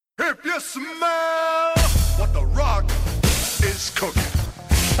If you smell what the Rock is cooking.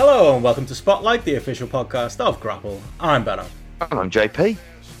 Hello and welcome to Spotlight, the official podcast of Grapple. I'm Benno. And I'm JP.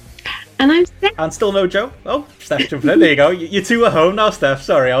 And I'm Steph. And still no Joe. Oh, Steph jumping in. There you go. You two are home now, Steph.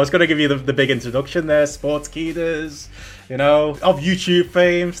 Sorry, I was going to give you the big introduction there. Sports Keeders, you know, of YouTube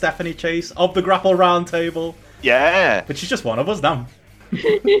fame, Stephanie Chase, of the Grapple Roundtable. Yeah. But she's just one of us now.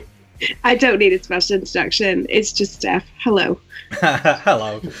 I don't need a special introduction. It's just Steph. Hello.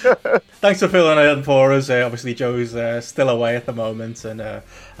 Hello. Thanks for filling in for us. Obviously, Joe's still away at the moment, and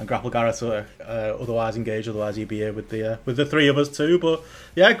Grapple Garrett's otherwise engaged. Otherwise, he'd be here with the three of us too. But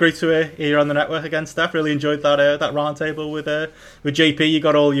yeah, great to hear you on the network again, Steph. Really enjoyed that roundtable with JP. You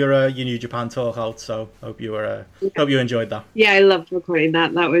got all your New Japan talk out, so hope you enjoyed that. Yeah, I loved recording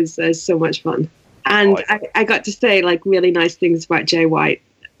that. That was so much fun, and I got to say like really nice things about Jay White.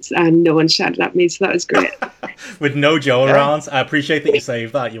 And no one shouted at me, so that was great. With no Joe around, I appreciate that you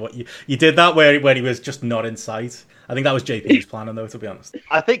saved that. You did that where he was just not in sight. I think that was JP's plan, though, to be honest.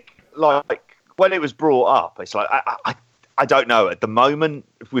 I think like when it was brought up, it's like I don't know. At the moment,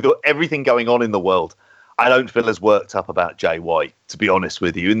 with everything going on in the world, I don't feel as worked up about Jay White. To be honest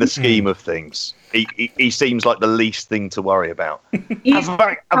with you, in the scheme of things, he seems like the least thing to worry about.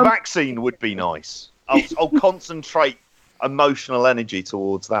 A vaccine would be nice. I'll concentrate emotional energy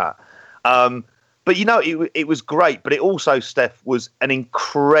towards that, but you know it was great, but it also, Steph, was an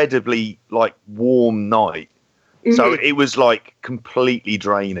incredibly like warm night, so it was like completely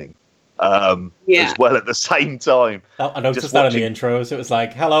draining as well at the same time. I noticed that in the intros. It was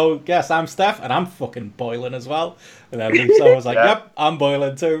like, hello, yes, I'm Steph and I'm fucking boiling as well, and then Lisa was like, yep, I'm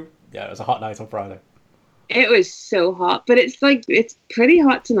boiling too. Yeah, it was a hot night on Friday. It was so hot, but it's pretty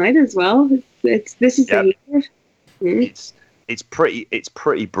hot tonight as well. This is the year. It's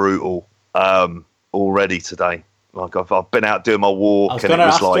pretty brutal already today. Like I've been out doing my walk. I was going to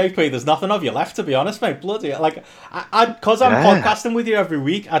ask JP. There's nothing of you left, to be honest, mate. Bloody like, because I'm podcasting with you every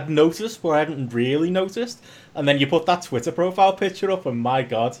week. I'd noticed where I hadn't really noticed, and then you put that Twitter profile picture up, and my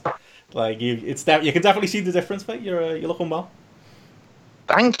God, like you can definitely see the difference, mate. You're looking well.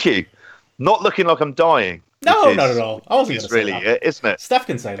 Thank you. Not looking like I'm dying. No, not at all. I wasn't going to say really that. It, isn't it? Steph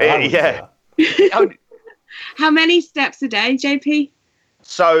can say that. Yeah. How many steps a day, JP?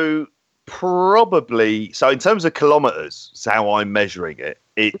 So in terms of kilometres, is how I'm measuring it.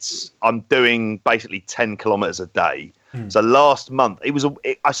 I'm doing basically 10 kilometres a day. So last month,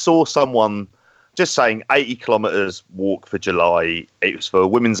 I saw someone just saying 80 kilometres walk for July. It was for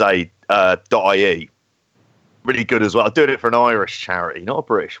Women's Aid.ie. Really good as well. I'm doing it for an Irish charity, not a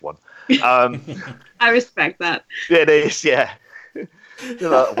British one. I respect that. It is, yeah.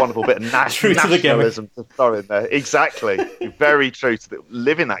 A wonderful bit of nationalism to throw in there. Exactly. Very true to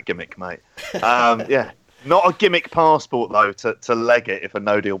living that gimmick, mate. Yeah. Not a gimmick passport, though, to leg it if a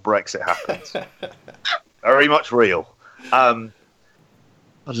no-deal Brexit happens. Very much real. I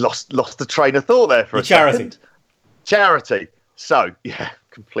lost the train of thought there for a second. Charity. So, yeah,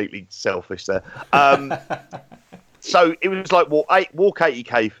 completely selfish there. So it was like walk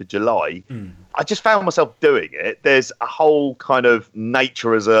 80k for July. I just found myself doing it. There's a whole kind of nature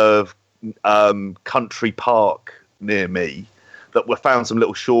reserve country park near me that we found some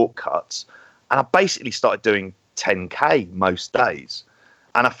little shortcuts. And I basically started doing 10k most days.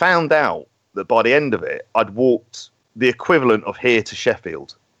 And I found out that by the end of it, I'd walked the equivalent of here to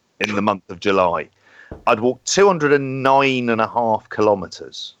Sheffield in the month of July. I'd walked 209.5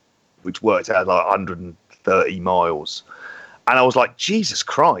 kilometres, which worked out like 130 miles. And I was like, Jesus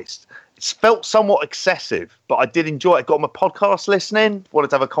Christ. It felt somewhat excessive, but I did enjoy it. I got my podcast listening, wanted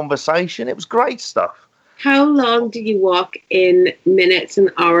to have a conversation. It was great stuff. How long do you walk in minutes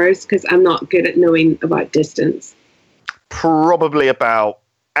and hours? Because I'm not good at knowing about distance. Probably about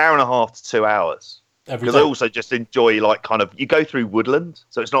hour and a half to 2 hours. Because I also just enjoy like kind of, you go through woodland,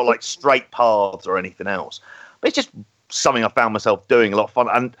 so it's not like straight paths or anything else. But it's just something I found myself doing, a lot of fun.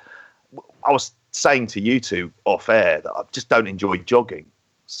 And I was saying to you two off air that I just don't enjoy jogging.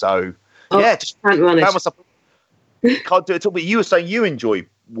 So just found myself can't do it at all. But you were saying you enjoy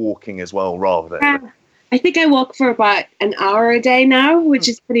walking as well, rather than. I think I walk for about an hour a day now, which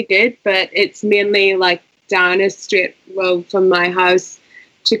is pretty good. But it's mainly like down a straight road from my house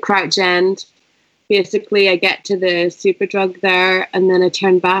to Crouch End. Basically, I get to the Superdrug there, and then I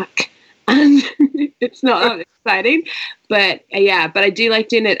turn back, and it's not that exciting. But I do like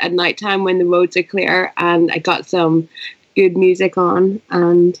doing it at nighttime when the roads are clear, and I got some good music on,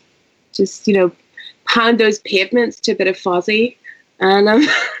 and just pound those pavements to a bit of Fozzy, and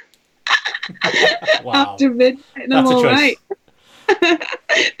wow. After midnight, I'm all right.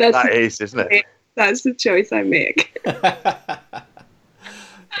 That is, isn't it? That's the choice I make.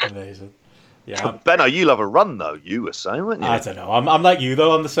 Amazing. Yeah, Benno, you love a run though. You were saying, weren't you? I don't know. I'm like you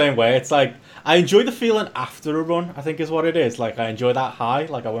though. I'm the same way. It's like I enjoy the feeling after a run. I think is what it is. Like I enjoy that high.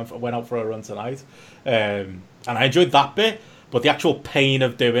 Like I went out for a run tonight, and I enjoyed that bit. But the actual pain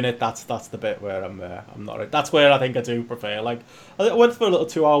of doing it, that's the bit where I'm not. That's where I think I do prefer. Like I went for a little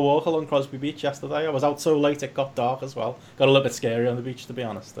 2-hour walk along Crosby Beach yesterday. I was out so late it got dark as well. Got a little bit scary on the beach, to be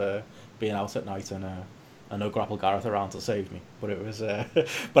honest. Being out at night and no Grapple Gareth around to save me. But it was.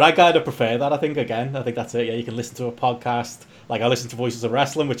 But I kind of prefer that. I think that's it. Yeah, you can listen to a podcast. Like I listen to Voices of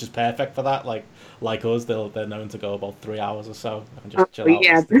Wrestling, which is perfect for that. Like us, they're known to go about 3 hours or so and just chill out.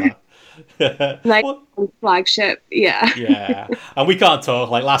 Yeah. Like well, flagship, yeah. Yeah, and we can't talk.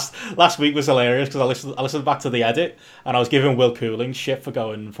 Like last week was hilarious because I listened back to the edit and I was giving Will Cooling shit for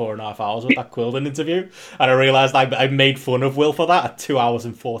going 4.5 hours with that Quilden interview, and I realised I made fun of Will for that at 2 hours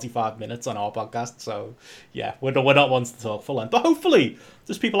and 45 minutes on our podcast. So yeah, we're not ones to talk for length, but hopefully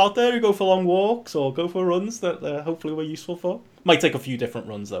there's people out there who go for long walks or go for runs that hopefully we're useful for. Might take a few different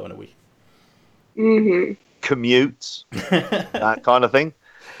runs though in a week. Mm-hmm. Commutes, that kind of thing.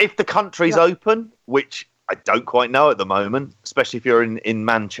 If the country's open, which I don't quite know at the moment, especially if you're in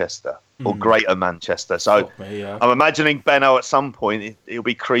Manchester or Greater Manchester. So I'm imagining Benno at some point it'll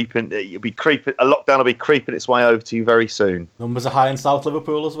be creeping. A lockdown will be creeping its way over to you very soon. Numbers are high in South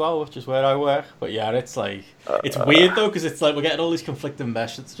Liverpool as well, which is where I work. But yeah, it's like it's weird though because it's like we're getting all these conflicting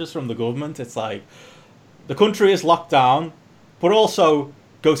messages just from the government. It's like the country is locked down, but also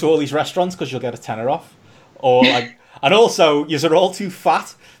go to all these restaurants because you'll get a tenner off, or like, and also you're all too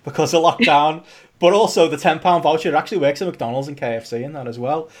fat because of lockdown. But also the £10 voucher actually works at McDonald's and KFC and that as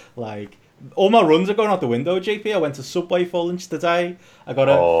well. Like all my runs are going out the window, JP. I went to Subway for lunch today. I got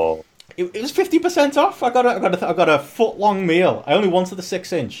it was 50% off. I got a foot long meal. I only wanted the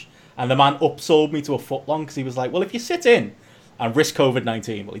 6-inch, and the man upsold me to a foot long because he was like, "Well, if you sit in and risk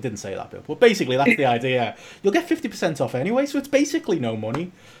COVID-19," well, he didn't say that bit, but basically that's the idea. You'll get 50% off anyway, so it's basically no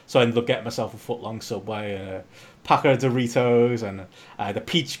money. So I ended up getting myself a foot long Subway and a pack of Doritos and the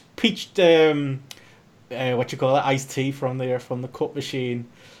peach iced tea from the cup machine.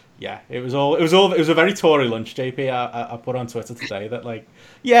 Yeah, it was a very Tory lunch, JP. I put on Twitter today that like,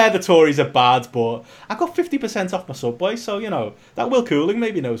 yeah, the Tories are bad, but I got 50% off my Subway, so you know that Will Cooling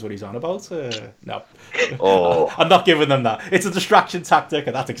maybe knows what he's on about. No, I'm not giving them that. It's a distraction tactic,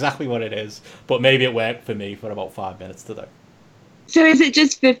 and that's exactly what it is. But maybe it worked for me for about 5 minutes today. So is it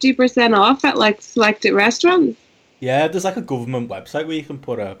just 50% off at like selected restaurants? Yeah, there's like a government website where you can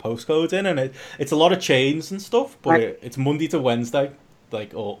put a postcode in, and it's a lot of chains and stuff, but it's Monday to Wednesday.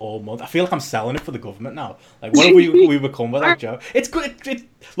 Like all month. I feel like I'm selling it for the government now. Like, what have we become with that joke? It's good.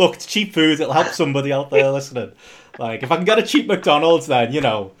 Look, it's cheap food. It'll help somebody out there listening. Like, if I can get a cheap McDonald's, then you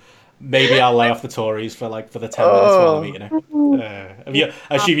know, maybe I'll lay off the Tories for the 10 minutes while I'm eating it.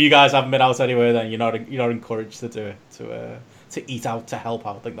 I assume you guys haven't been out anywhere. Then you're not encouraged to do it to eat out to help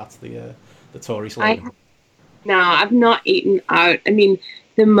out. I think that's the Tory slogan. No, I've not eaten out. I mean,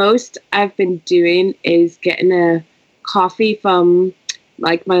 the most I've been doing is getting a coffee from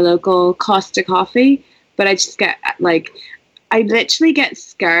like my local Costa Coffee, but I just get like, I literally get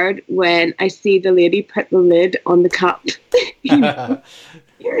scared when I see the lady put the lid on the cup. You know?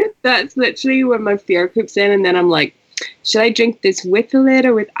 That's literally when my fear creeps in, and then I'm like, should I drink this with the lid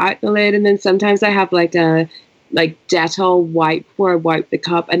or without the lid? And then sometimes I have like a Dettol wipe where I wipe the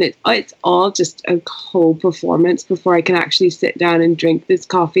cup, and it's all just a whole performance before I can actually sit down and drink this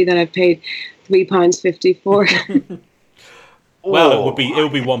coffee that I've paid £3.50 for. Well, it would be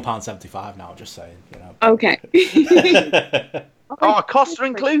 £1.75 now. Just saying, you know. Okay. Costs are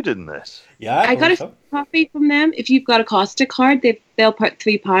included in this. Yeah, I got a coffee from them. If you've got a Costa card, they'll put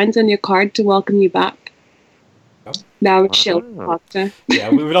 £3 on your card to welcome you back. Oh. Now it's chill Costa.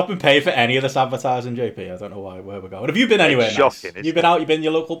 Yeah, we've not been paid for any of this advertising, JP. I don't know where we're going. Have you been anywhere? It's shocking. Nice? You've been out. You've been in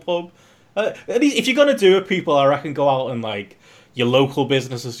your local pub. At least if you're gonna do it, people, I reckon go out and like your local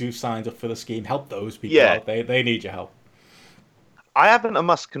businesses who signed up for the scheme. Help those people out. They need your help. I haven't, I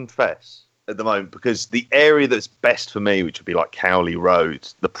must confess, at the moment, because the area that's best for me, which would be like Cowley Road,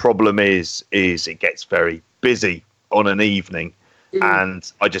 the problem is it gets very busy on an evening, and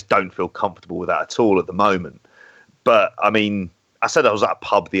I just don't feel comfortable with that at all at the moment. But I mean, I said I was at a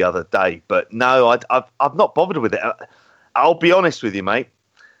pub the other day, but no, I've not bothered with it. I'll be honest with you, mate,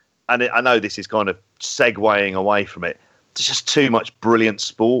 and I know this is kind of segueing away from it. There's just too much brilliant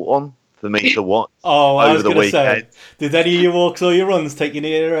sport on for me to watch over the weekend. Did any of your walks or your runs take you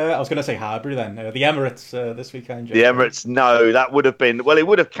near, I was going to say Highbury then, the Emirates this weekend? The Emirates, no, that would have been, well, I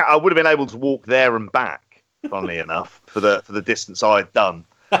would have been able to walk there and back, funnily enough, for the distance I had done,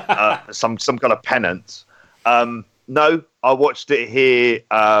 some kind of penance. No, No, I watched it here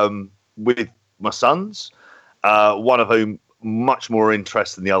with my sons, one of whom much more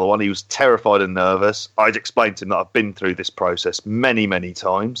interested than the other one. He was terrified and nervous. I'd explained to him that I've been through this process many, many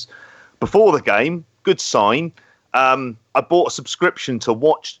times. Before the game, good sign, I bought a subscription to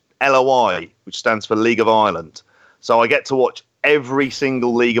watch LOI, which stands for League of Ireland. So I get to watch every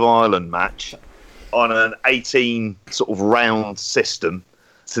single League of Ireland match on an 18 sort of round system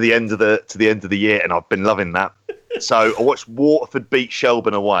to the end of the year, and I've been loving that. So I watched Waterford beat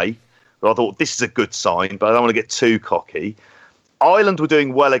Shelburne away, but I thought this is a good sign, but I don't want to get too cocky. Ireland were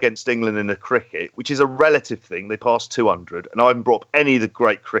doing well against England in the cricket, which is a relative thing. They passed 200, and I haven't brought up any of the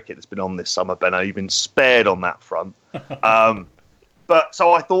great cricket that's been on this summer, Benno. You've been spared on that front. But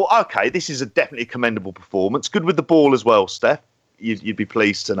so I thought, okay, this is definitely a commendable performance. Good with the ball as well, Steph. You'd be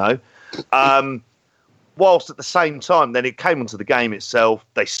pleased to know. Whilst at the same time, then it came onto the game itself.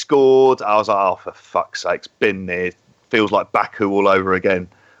 They scored. I was like, oh, for fuck's sake, it's been there. Feels like Baku all over again.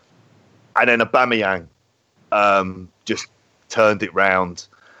 And then Aubameyang just turned it round.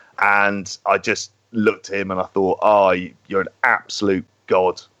 And I just looked at him and I thought, oh, you're an absolute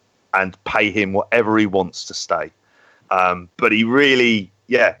god. And pay him whatever he wants to stay. But he really,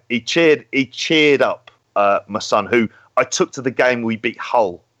 he cheered up my son, who I took to the game we beat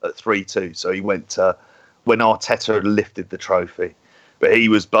Hull at 3-2. So he went to when Arteta had lifted the trophy. But he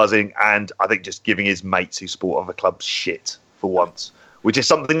was buzzing, and I think just giving his mates who support other clubs shit for once, which is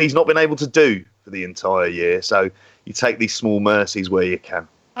something he's not been able to do for the entire year. So you take these small mercies where you can.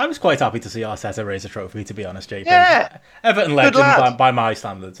 I was quite happy to see Arteta raise a trophy, to be honest, JP. Yeah. Everton legend by my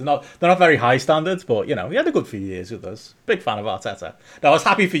standards. They're not very high standards, but, he had a good few years with us. Big fan of Arteta. Now, I was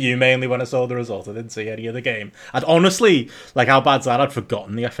happy for you mainly when I saw the result. I didn't see any of the game. And honestly, how bad's that? I'd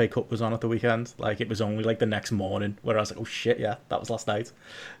forgotten the FA Cup was on at the weekend. It was only, the next morning where I was like, oh, shit, yeah, that was last night.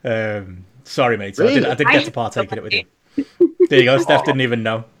 Sorry, mate. So really? I didn't get to partake in it with you. There you go. Steph didn't even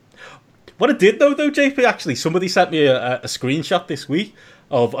know. What I did, though, JP, actually, somebody sent me a screenshot this week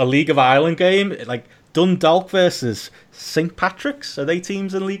of a League of Ireland game, Dundalk versus St. Patrick's. Are they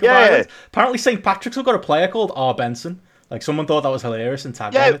teams in League of Ireland? Apparently St. Patrick's have got a player called R. Benson. Someone thought that was hilarious and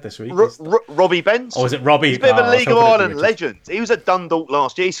tagged on it this week. Robbie Benson. Oh, is it Robbie? He's a bit of a League of Ireland legend. He was at Dundalk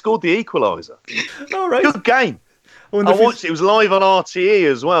last year. He scored the equaliser. All right. Good game. I watched it. It was live on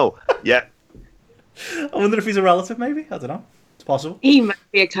RTE as well. Yeah. I wonder if he's a relative, maybe? I don't know. It's possible. He might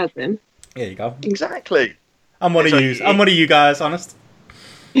be a cousin. There you go. Exactly. I'm one of you guys, honest.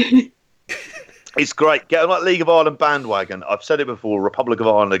 It's great. Get on that League of Ireland bandwagon. I've said it before. Republic of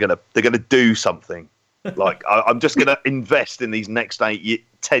Ireland they're gonna do something. I'm just gonna invest in these next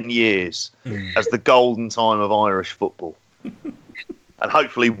 10 years as the golden time of Irish football, and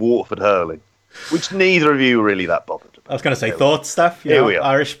hopefully Waterford hurling, which neither of you are really that bothered about. I was gonna say thoughts, Steph. Here we are.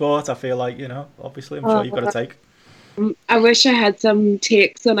 Irish sport. I feel like obviously, I'm sure you've got to take. I wish I had some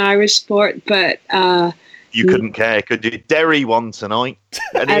takes on Irish sport, but. You couldn't care, could you? Derry won tonight.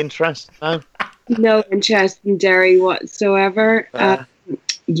 Any interest? No? No interest in Derry whatsoever.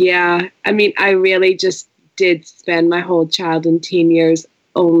 Yeah, I mean, I really just did spend my whole child and teen years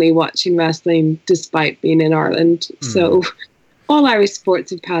only watching wrestling, despite being in Ireland. So all Irish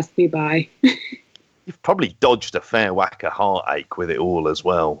sports have passed me by. You've probably dodged a fair whack of heartache with it all as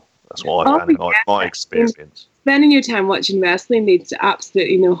well. That's what I found in my experience. Spending your time watching wrestling leads to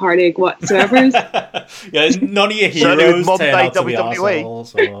absolutely no heartache whatsoever. Yeah, none of your heroes turn out to be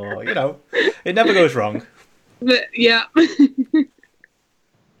arseholes, or, it never goes wrong. But, yeah.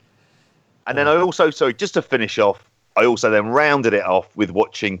 And then I also, just to finish off, I also then rounded it off with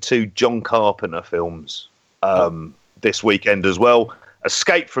watching 2 John Carpenter films this weekend as well.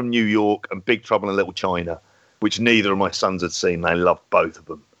 Escape from New York and Big Trouble in Little China, which neither of my sons had seen. They loved both of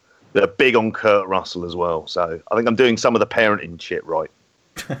them. They're big on Kurt Russell as well. So I think I'm doing some of the parenting shit right.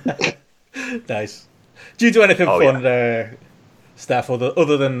 Nice. Do you do anything fun, Steph,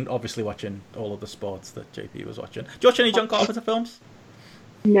 other than obviously watching all of the sports that JP was watching? Do you watch any John Carpenter films?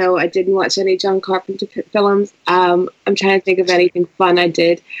 No, I didn't watch any John Carpenter films. I'm trying to think of anything fun I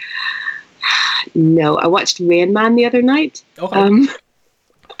did. No, I watched Rain Man the other night. Okay.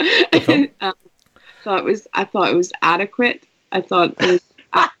 I thought it was adequate. I thought it was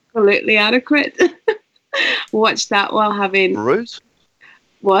absolutely adequate. Watched that while having brutal.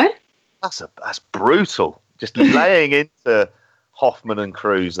 What? That's brutal. Just laying into Hoffman and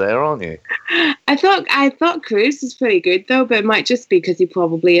Cruz there, aren't you? I thought Cruz was pretty good though, but it might just be because he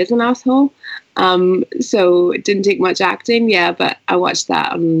probably is an asshole. So it didn't take much acting. Yeah, but I watched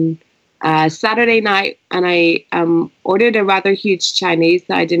that on Saturday night, and I ordered a rather huge Chinese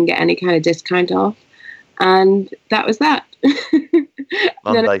that I didn't get any kind of discount off, and that was that.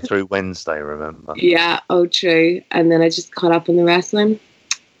 Monday through Wednesday, remember? Yeah, oh true. And then I just caught up on the wrestling.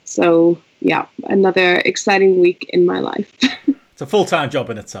 So yeah, another exciting week in my life. It's a full-time job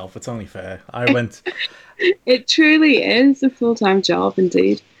in itself. It's only fair. I went. It truly is a full-time job,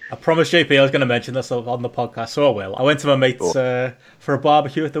 indeed. I promised JP I was going to mention this on the podcast, so I will. I went to my mate's for a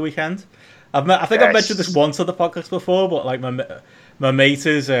barbecue at the weekend. I think I've mentioned this once on the podcast before, but like my mate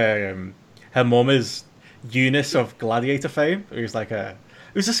is her mum is Eunice of Gladiator fame. Who's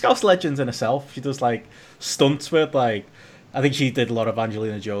a Scouse legend in herself. She does like stunts with like. I think she did a lot of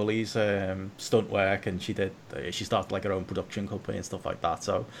Angelina Jolie's stunt work, and she started like her own production company and stuff like that.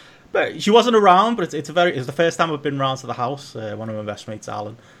 So, but she wasn't around. But it's the first time I've been round to the house. One of my best mates,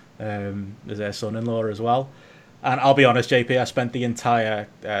 Alan, is her son-in-law as well. And I'll be honest, JP, I spent the entire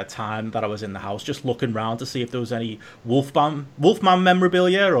time that I was in the house just looking round to see if there was any Wolfman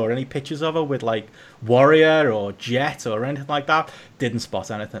memorabilia or any pictures of her with like Warrior or Jet or anything like that. Didn't spot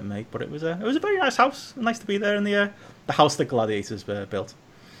anything, mate. But it was a very nice house. Nice to be there in the house that Gladiators built.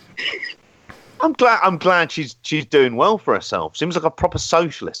 I'm glad she's doing well for herself. Seems like a proper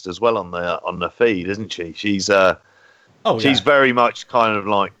socialist as well on the feed, isn't she? She's very much kind of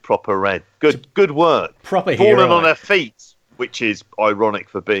like proper red. Good work. Proper hero. Falling on her feet, which is ironic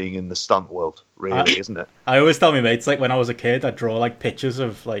for being in the stunt world, really, isn't it? I always tell my mates, like when I was a kid, I'd draw like pictures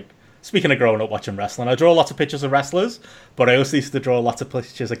of like. Speaking of growing up watching wrestling, I draw lots of pictures of wrestlers, but I also used to draw lots of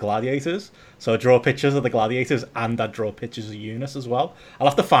pictures of gladiators. So I draw pictures of the gladiators and I draw pictures of Eunice as well. I'll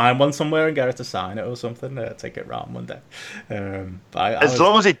have to find one somewhere and get her to sign it or something. Take it round one day. As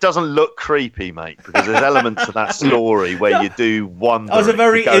long as it doesn't look creepy, mate, because there's elements of that story where you do wonder. I was a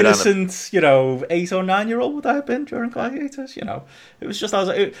very innocent, 8 or 9-year-old would I have been during Gladiators? It was just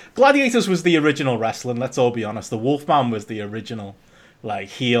Gladiators was the original wrestling. Let's all be honest. The Wolfman was the original. Like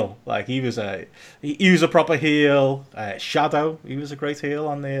heel, like he was a proper heel. Shadow, he was a great heel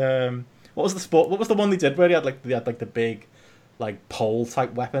on the what was the one they did where he had like the big like pole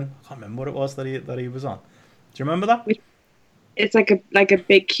type weapon? I can't remember what it was that he was on. Do you remember that? It's like a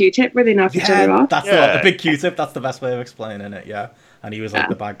big Q-tip where they knock each other off. That's the big Q-tip. That's the best way of explaining it. Yeah, and he was like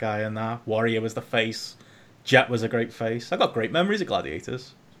the bad guy in that. Warrior was the face. Jet was a great face. I got great memories of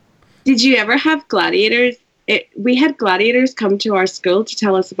Gladiators. Did you ever have Gladiators? We had gladiators come to our school to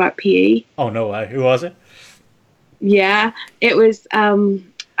tell us about PE. Oh, no way. Who was it? Yeah, it was,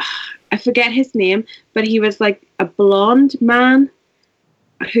 I forget his name, but he was like a blonde man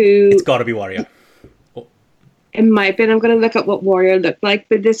who... It's got to be Warrior. Oh. It might be. I'm going to look up what Warrior looked like,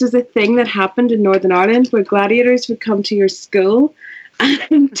 but this was a thing that happened in Northern Ireland where gladiators would come to your school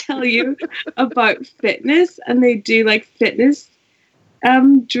and tell you about fitness, and they do like fitness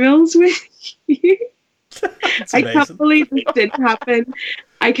drills with you. I can't believe this didn't happen.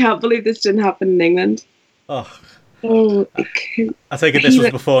 I can't believe this didn't happen in England. I take it this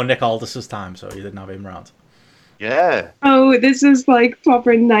was before Nick Aldis's time, so you didn't have him around. Yeah. Oh, this is like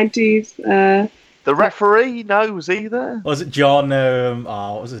proper 90s. The referee, was he there? Was it John?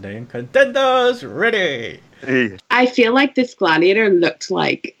 What was his name? Contenders ready. I feel like this gladiator looked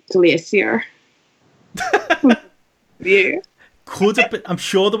like Glacier. Yeah. Could have been, I'm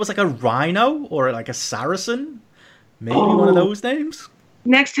sure there was like a rhino or like a Saracen. Maybe one of those names.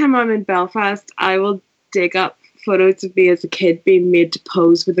 Next time I'm in Belfast, I will dig up photos of me as a kid being made to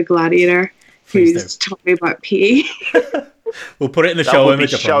pose with a gladiator who's talking about PE. We'll put it in the show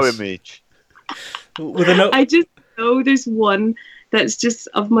image. Show image. I just know there's one that's just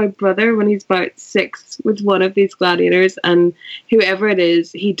of my brother when he's about 6 with one of these gladiators, and whoever it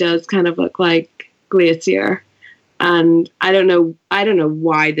is, he does kind of look like Glacier. And I don't know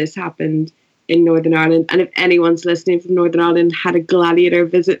why this happened in Northern Ireland. And if anyone's listening from Northern Ireland had a gladiator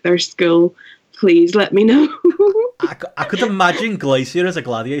visit their school, please let me know. I could imagine Glacier as a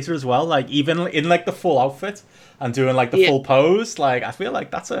gladiator as well, like even in like the full outfit and doing like the full pose. Like I feel like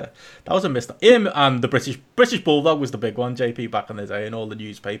that was a mistake. Him and the British Bulldog was the big one, JP, back in the day in all the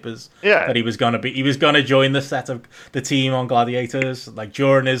newspapers. Yeah, that he was gonna join the set of the team on Gladiators. Like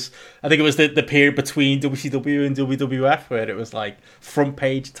during I think it was the period between WCW and WWF where it was like front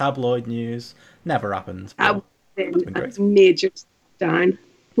page tabloid news. Never happened. That would have been a major down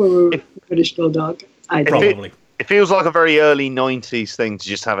for British Bulldog. Probably. It feels like a very early 90s thing to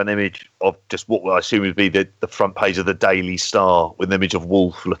just have an image of just what I assume would be the front page of the Daily Star with an image of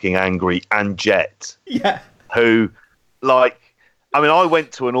Wolf looking angry and Jet. Yeah. Who, I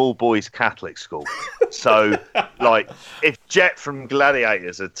went to an all-boys Catholic school. So, if Jet from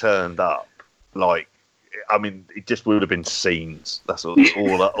Gladiators had turned up, it just would have been scenes. That's all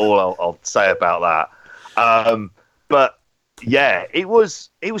I'll say about that. But, yeah, it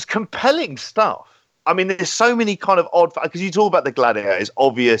was compelling stuff. I mean, there's so many kind of odd, because you talk about the Gladiators,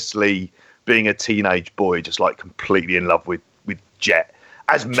 obviously being a teenage boy, just like completely in love with Jet,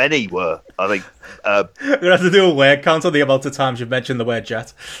 as many were. I think we're gonna have to do a word count on the amount of times you've mentioned the word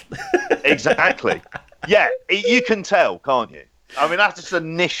Jet. Exactly. Yeah, you can tell, can't you? I mean, that's just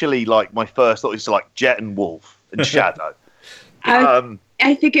initially like my first thought is like Jet and Wolf and Shadow.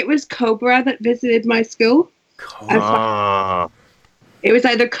 I think it was Cobra that visited my school. It was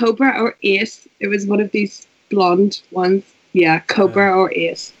either Cobra or Ace. It was one of these blonde ones. Yeah, Cobra or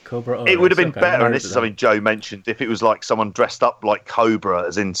Ace. Cobra. It would have been better, and this is something Joe mentioned, if it was like someone dressed up like Cobra,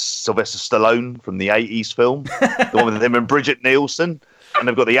 as in Sylvester Stallone from the 80s film, the one with him and Bridget Nielsen, and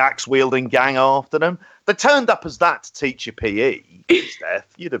they've got the axe-wielding gang after them. They turned up as that to teach you PE, Steph.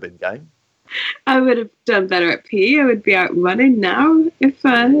 You'd have been game. I would have done better at PE. I would be out running now if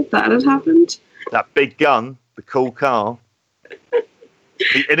that had happened. That big gun, the cool car.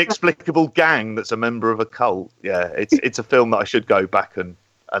 The inexplicable gang that's a member of a cult. Yeah, it's a film that I should go back and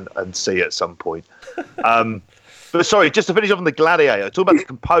see at some point. But sorry, just to finish off on the Gladiator, talk about the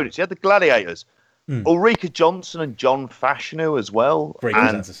components. You had the Gladiators, Ulrika Johnson and John Fashanu as well. Great and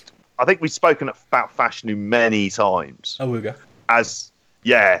consensus. I think we've spoken about Fashanu many times. Oh, we go. I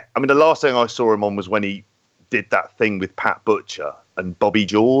mean, the last thing I saw him on was when he did that thing with Pat Butcher and Bobby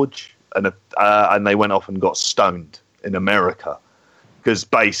George, and they went off and got stoned in America. Because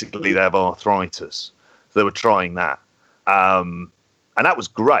basically they have arthritis. So they were trying that. And that was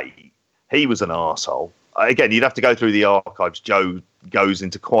great. He was an arsehole. Again, you'd have to go through the archives. Joe goes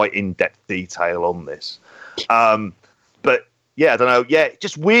into quite in-depth detail on this. But, yeah, I don't know. Yeah,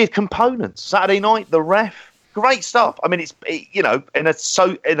 just weird components. Saturday night, the ref. Great stuff. I mean, in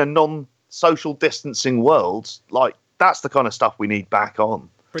a non-social distancing world, like, that's the kind of stuff we need back on.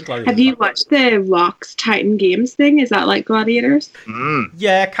 Have you watched the Rock's Titan Games thing? Is that like Gladiators?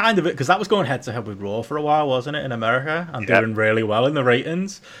 Yeah, kind of it, because that was going head to head with Raw for a while, wasn't it, in America, and doing really well in the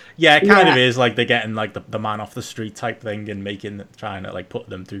ratings. Yeah, it kind of is like they're getting like the man off the street type thing and trying to like put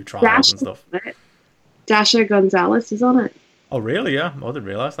them through trials and stuff. Dasha Gonzalez is on it. Oh, really? Yeah, I didn't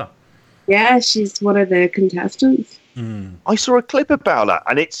realize that. Yeah, she's one of the contestants. I saw a clip about that,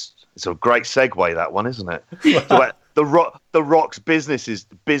 and it's a great segue, that one, isn't it? So, the Rock's business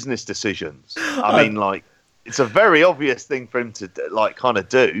decisions. I mean, like, it's a very obvious thing for him to like kind of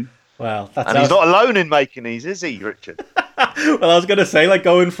do. Well, he's not alone in making these, is he, Richard? Well, I was going to say, like,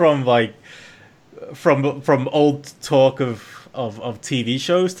 going from old talk of TV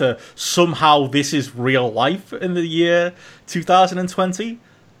shows to somehow this is real life in the year 2020.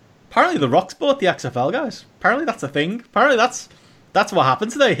 Apparently, the Rock's bought the XFL, guys. Apparently, that's a thing. Apparently, that's what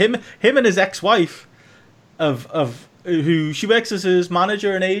happened today. Him and his ex-wife. Of who she works as his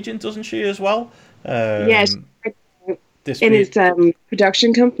manager and agent, doesn't she, as well? Yes, in his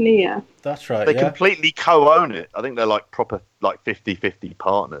production company, yeah. That's right. They completely co-own it. I think they're like proper like 50-50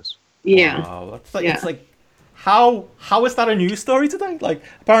 partners. Yeah. Wow, it's like how is that a news story today? Like,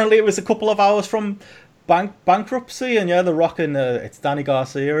 apparently it was a couple of hours from bankruptcy, and The Rock and it's Danny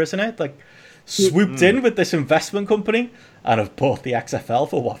Garcia, isn't it? Like, swooped in with this investment company and have bought the XFL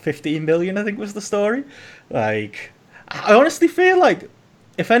for what, 15 million, I think was the story. Like, I honestly feel like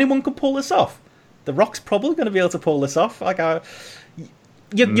if anyone could pull this off, The Rock's probably going to be able to pull this off. Like,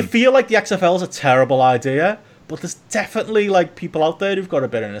 you feel like the XFL is a terrible idea, but there's definitely like people out there who've got a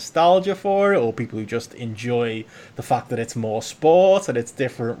bit of nostalgia for it, or people who just enjoy the fact that it's more sport and it's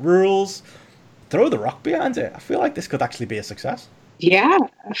different rules. Throw The Rock behind it. I feel like this could actually be a success. Yeah,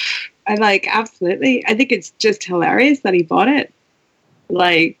 absolutely. I think it's just hilarious that he bought it.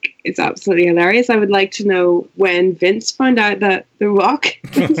 Like, it's absolutely hilarious. I would like to know when Vince found out that The Rock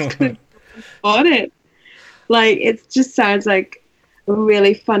bought it. Like, it just sounds like a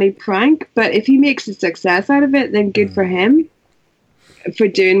really funny prank. But if he makes a success out of it, then good for him for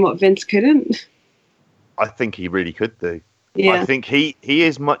doing what Vince couldn't. I think he really could do. Yeah. I think he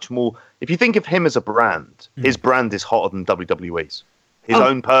is much more. If you think of him as a brand, his brand is hotter than WWE's. His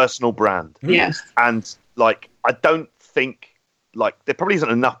own personal brand. Yes. And like, I don't think like there probably isn't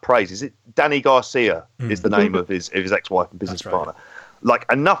enough praise. Is it Danny Garcia is the name of his ex-wife and business partner? Like,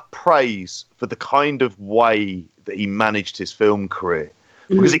 enough praise for the kind of way that he managed his film career,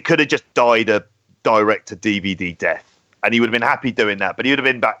 because it could have just died a direct to DVD death, and he would have been happy doing that, but he would have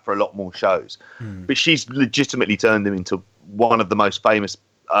been back for a lot more shows. But she's legitimately turned him into one of the most famous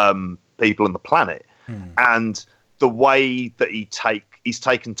people on the planet, and the way that he's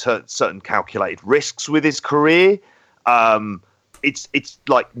taken certain calculated risks with his career. It's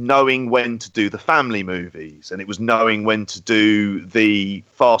like knowing when to do the family movies, and it was knowing when to do the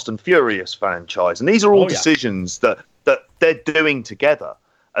Fast and Furious franchise, and these are all decisions that they're doing together.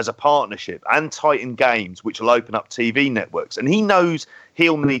 as a partnership and Titan Games, which will open up TV networks. And he knows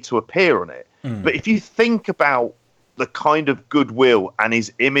he'll need to appear on it. But if you think about the kind of goodwill and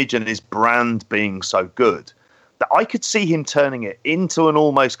his image and his brand being so good, that I could see him turning it into an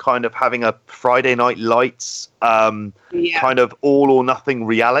almost kind of having a Friday Night Lights kind of all or nothing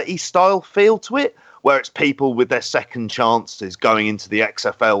reality style feel to it, where it's people with their second chances going into the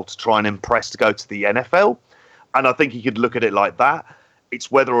XFL to try and impress to go to the NFL. And I think you could look at it like that. It's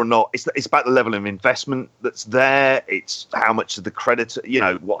whether or not it's about the level of investment that's there. It's how much of the creditor,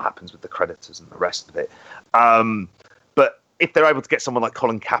 what happens with the creditors and the rest of it. But if they're able to get someone like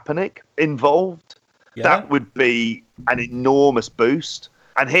Colin Kaepernick involved, that would be an enormous boost.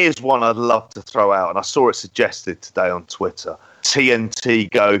 And here's one I'd love to throw out, and I saw it suggested today on Twitter. TNT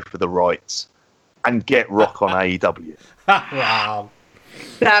go for the rights and get Rock on AEW. Wow.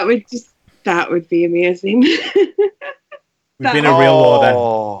 That would be amazing. We've been in a real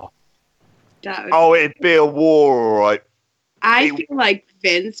war then. It'd be a war, all right. I feel like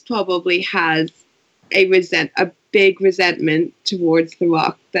Vince probably has a big resentment towards The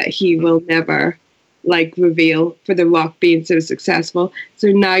Rock that he will never reveal for The Rock being so successful. So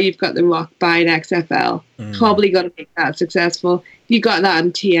now you've got The Rock buying XFL, probably going to make that successful. If you got that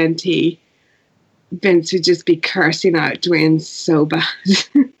on TNT, Vince would just be cursing out Dwayne so bad.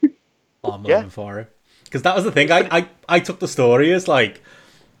 I'm looking for it. Because that was the thing. I took the story as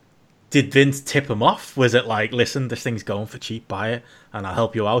did Vince tip him off? Was it listen, this thing's going for cheap, buy it, and I'll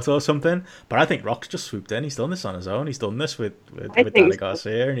help you out or something? But I think Rock's just swooped in. He's done this on his own. He's done this with Danny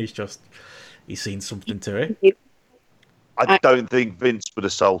Garcia, and he's seen something to it. I don't think Vince would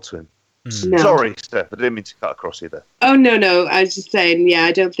have sold to him. No. Sorry, Steph, I didn't mean to cut across you there. Oh, no. I was just saying,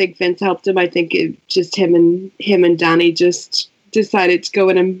 I don't think Vince helped him. I think it just him and Danny just decided to go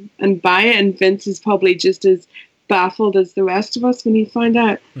in and buy it, and Vince is probably just as baffled as the rest of us when he found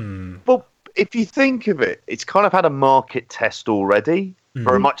out. Well, if you think of it, it's kind of had a market test already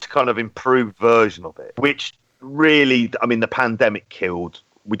for a much kind of improved version of it, which really, the pandemic killed.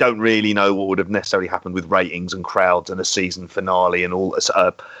 We don't really know what would have necessarily happened with ratings and crowds and a season finale and all,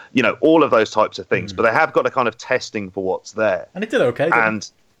 all of those types of things. But they have got a kind of testing for what's there. And it did okay.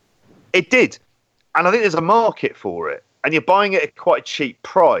 It did. And I think there's a market for it. And you're buying it at quite a cheap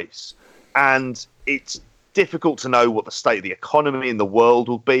price. And it's difficult to know what the state of the economy in the world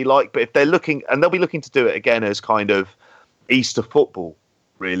will be like. But if they're looking, and they'll be looking to do it again as kind of Easter football,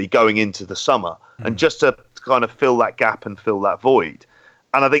 really, going into the summer. And just to kind of fill that gap and fill that void.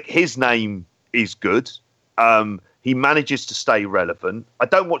 And I think his name is good. He manages to stay relevant. I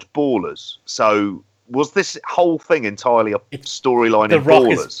don't watch Ballers. So was this whole thing entirely a storyline in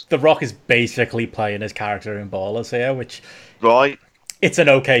Ballers? The Rock is basically playing his character in Ballers here, which... Right. It's an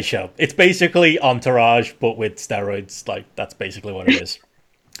okay show. It's basically Entourage, but with steroids. That's basically what it is.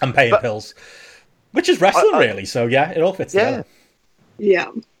 And paying pills. Which is wrestling, really. So, it all fits together. Yeah.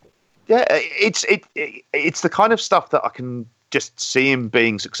 Yeah, it's the kind of stuff that I can just see him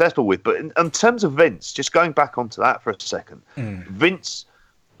being successful with. But in terms of Vince, just going back onto that for a second, Vince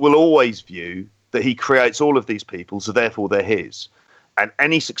will always view that he creates all of these people, so therefore they're his. And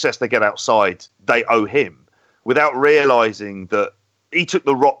any success they get outside, they owe him, without realising that he took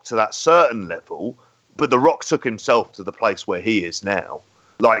The Rock to that certain level, but The Rock took himself to the place where he is now.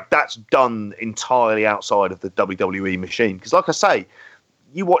 That's done entirely outside of the WWE machine. Because like I say,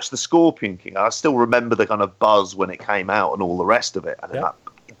 you watch The Scorpion King, I still remember the kind of buzz when it came out and all the rest of it. And that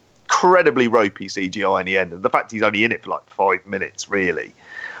incredibly ropey CGI in the end. And the fact he's only in it for 5 minutes, really.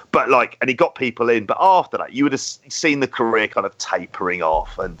 But and he got people in. But after that, you would have seen the career kind of tapering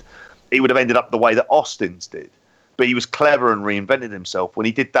off. And he would have ended up the way that Austin's did. But he was clever and reinvented himself when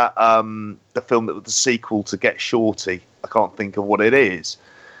he did that, the film that was the sequel to Get Shorty. I can't think of what it is.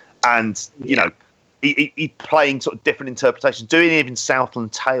 And, he playing sort of different interpretations, doing even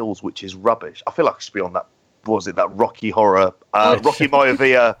Southland Tales, which is rubbish. I feel like I should be on that, that Rocky Horror, Rocky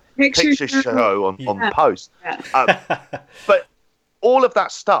Maivia picture show on Post. But all of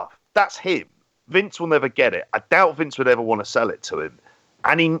that stuff, that's him. Vince will never get it. I doubt Vince would ever want to sell it to him.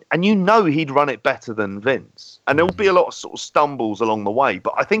 And he'd run it better than Vince. And there'll be a lot of sort of stumbles along the way.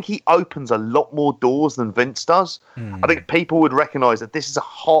 But I think he opens a lot more doors than Vince does. I think people would recognise that this is a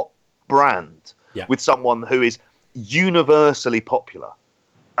hot brand with someone who is universally popular.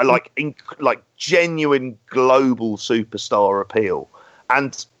 Genuine global superstar appeal.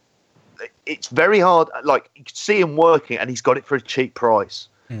 And it's very hard. You could see him working and he's got it for a cheap price.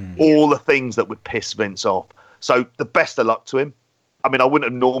 All the things that would piss Vince off. So the best of luck to him. I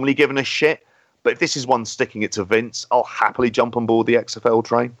wouldn't have normally given a shit, but if this is one sticking it to Vince, I'll happily jump on board the XFL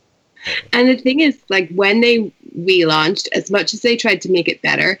train. And the thing is, like, when they relaunched, as much as they tried to make it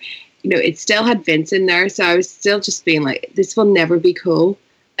better, it still had Vince in there. So I was still just being like, this will never be cool.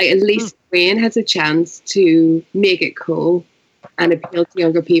 Like, at least Wayne has a chance to make it cool and appeal to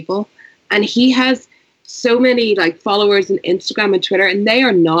younger people. And he has so many, like, followers on Instagram and Twitter, and they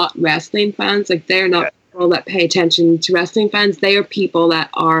are not wrestling fans. Like, they are not people that pay attention to wrestling fans. They are people that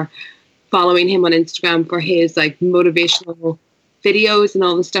are following him on Instagram for his, like, motivational videos and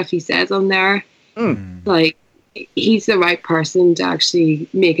all the stuff he says on there. Like, he's the right person to actually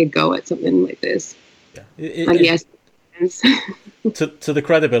make a go at something like this. Yes. to the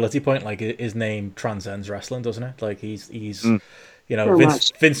credibility point, like, his name transcends wrestling, doesn't it? Like, he's Vince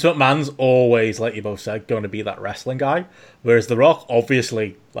McMahon's always, like you both said, going to be that wrestling guy, whereas The Rock,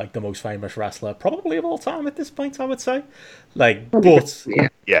 obviously, like, the most famous wrestler probably of all time at this point, I would say. Like, but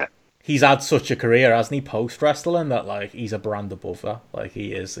he's had such a career, hasn't he, post-wrestling, that, like, he's a brand above that. Like,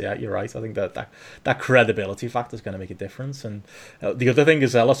 he is. Yeah, you're right. I think that credibility factor is going to make a difference. And the other thing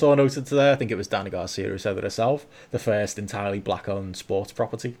is, I saw noted today, I think it was Dani Garcia who said it herself, the first entirely black-owned sports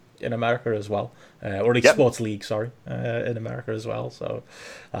property in America as well. Or sports league, in America as well. So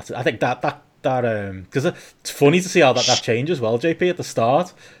I think that because it's funny to see how that changed as well, JP, at the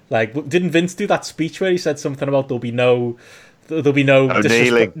start. Like, didn't Vince do that speech where he said something about there'll be no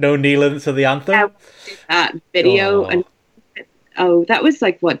kneeling to the anthem? That video and that was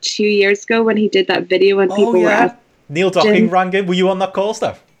like 2 years ago when he did that video when people were asking. Neil Docking rang in. Were you on that call,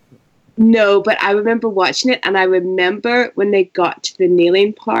 Steph? No, but I remember watching it, and I remember when they got to the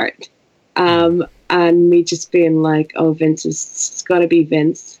kneeling part, and me just being like, "Oh, Vince is got to be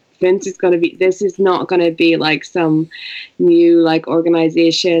Vince. Vince is going to be. This is not going to be like some new, like,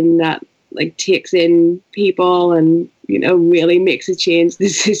 organization that, like, takes in people and really makes a change.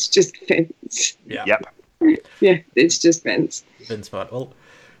 This is just Vince." Yeah. Yeah, it's just Vince. Vince, man. Well,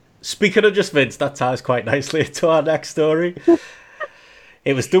 speaking of just Vince, that ties quite nicely into our next story.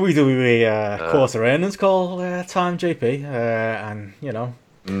 It was WWE quarter earnings call time, JP, and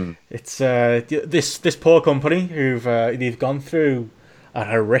it's this poor company they've gone through a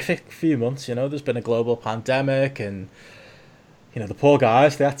horrific few months. There's been a global pandemic, and the poor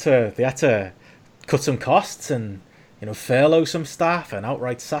guys they had to cut some costs and furlough some staff and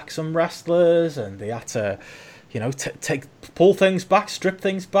outright sack some wrestlers, and they had to pull things back, strip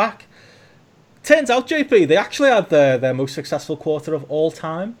things back. Turns out, JP, they actually had their most successful quarter of all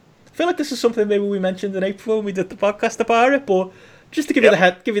time. I feel like this is something maybe we mentioned in April when we did the podcast about it, but just to give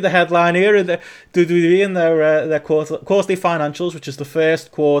you the headline here, the WWE and their quarterly financials, which is the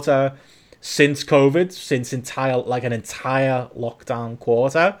first quarter since COVID, since an entire lockdown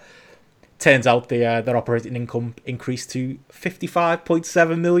quarter. Turns out their operating income increased to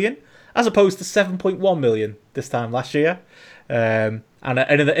 55.7 million, as opposed to 7.1 million this time last year. And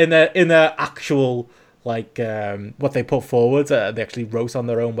in their actual, like, what they put forward, they actually wrote on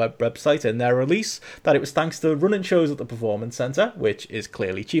their own website in their release that it was thanks to running shows at the Performance Centre, which is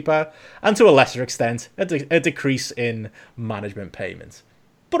clearly cheaper, and to a lesser extent, a decrease in management payments.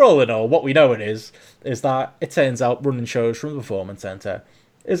 But all in all, what we know it is that it turns out running shows from the Performance Centre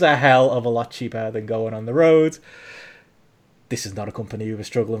is a hell of a lot cheaper than going on the road. This is not a company who was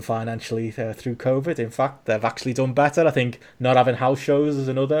struggling financially through COVID. In fact, they've actually done better. I think not having house shows is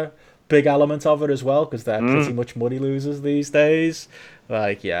another big element of it as well, because they're pretty much money losers these days.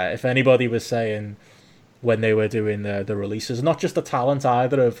 Like, yeah, if anybody was saying when they were doing the releases, not just the talent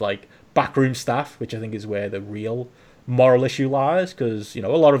either of, like, backroom staff, which I think is where the real moral issue lies, because, a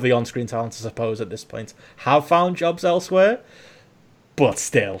lot of the on-screen talent, I suppose, at this point have found jobs elsewhere. But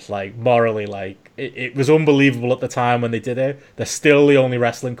still, like, morally, like, it was unbelievable at the time when they did it. They're still the only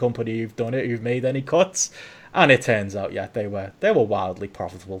wrestling company who've done it, who've made any cuts. And it turns out, they were wildly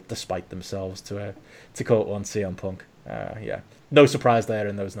profitable, despite themselves, to quote one CM Punk. No surprise there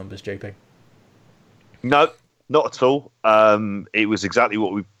in those numbers, JP. No, not at all. It was exactly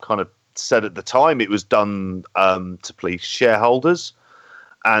what we kind of said at the time. It was done to please shareholders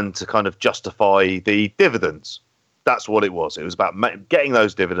and to kind of justify the dividends. That's what it was. It was about getting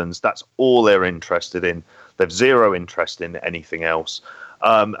those dividends. That's all they're interested in. They've zero interest in anything else.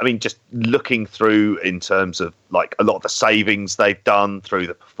 Just looking through in terms of, like, a lot of the savings they've done through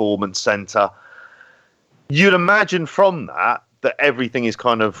the Performance Centre, you'd imagine from that everything is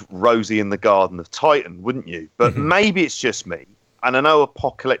kind of rosy in the Garden of Titan, wouldn't you? But maybe it's just me. And I know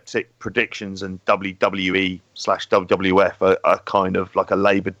apocalyptic predictions and WWE/WWF are kind of like a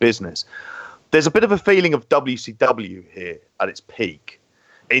laboured business. There's a bit of a feeling of WCW here at its peak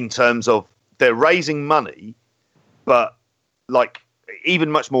in terms of they're raising money, but, like, even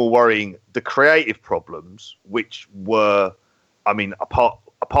much more worrying, the creative problems, which were, apart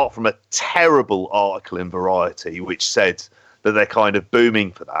apart from a terrible article in Variety which said that they're kind of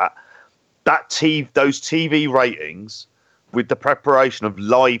booming for that, those TV ratings with the preparation of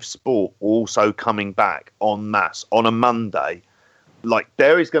live sport also coming back en masse on a Monday, like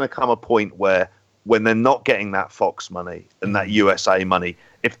there is going to come a point where when they're not getting that Fox money and that USA money,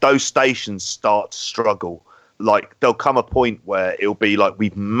 if those stations start to struggle, like there'll come a point where it'll be like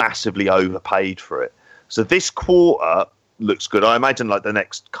we've massively overpaid for it. So this quarter looks good. I imagine like the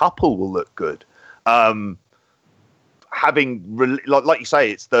next couple will look good. Like you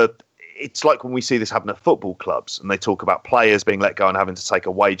say, it's like when we see this happen at football clubs and they talk about players being let go and having to take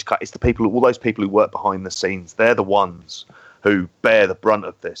a wage cut. It's the people, all those people who work behind the scenes. They're the ones who bear the brunt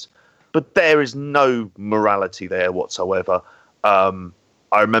of this. But there is no morality there whatsoever. I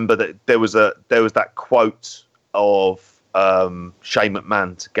remember that there was that quote of Shane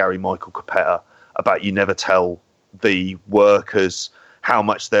McMahon to Gary Michael Capetta about you never tell the workers how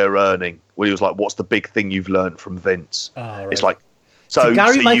much they're earning. When he was like, "What's the big thing you've learned from Vince?" Oh, right. It's like to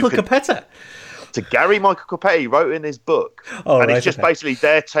Gary Michael Capetta. To Gary Michael Capetta, he wrote in his book, it's just basically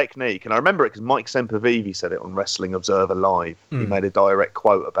their technique. And I remember it because Mike Sempervive said it on Wrestling Observer Live. He made a direct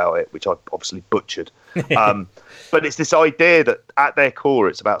quote about it, which I obviously butchered. But it's this idea that at their core,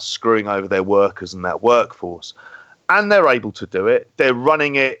 it's about screwing over their workers and that workforce. And they're able to do it. They're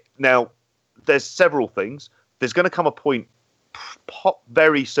running it. Now, there's several things. There's going to come a point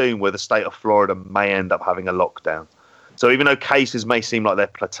very soon where the state of Florida may end up having a lockdown. So even though cases may seem like they're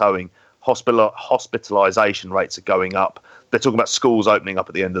plateauing, hospitalization rates are going up. They're talking about schools opening up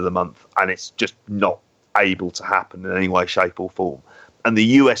at the end of the month, and it's just not able to happen in any way, shape, or form. And the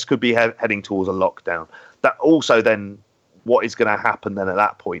US could be heading towards a lockdown. That also then, what is going to happen then at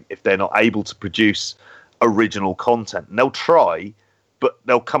that point if they're not able to produce original content? And they'll try, but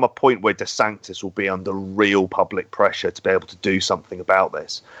there'll come a point where DeSantis will be under real public pressure to be able to do something about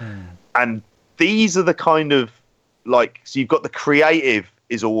this. And these are the kind of, like, so you've got the creative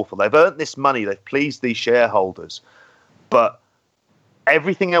is awful. They've earned this money. They've pleased these shareholders. But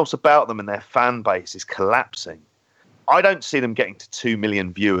everything else about them and their fan base is collapsing. I don't see them getting to 2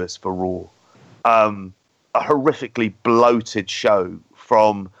 million viewers for Raw. A horrifically bloated show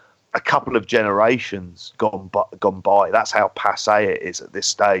from a couple of generations gone by. That's how passé it is at this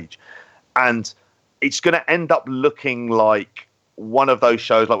stage. And it's going to end up looking like one of those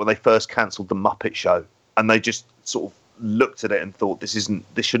shows like when they first cancelled The Muppet Show. And they just sort of looked at it and thought this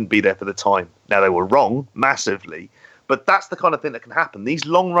shouldn't be there for the time. Now, they were wrong massively, but that's the kind of thing that can happen. These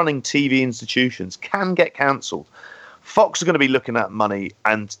long-running TV institutions can get cancelled. Fox are going to be looking at money,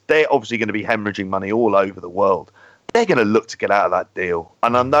 and they're obviously going to be hemorrhaging money all over the world. They're going to look to get out of that deal.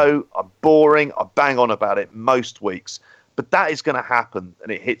 And I know I'm boring, I bang on about it most weeks, but that is going to happen,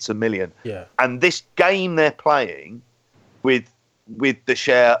 and it hits 1 million. Yeah. And this game they're playing with the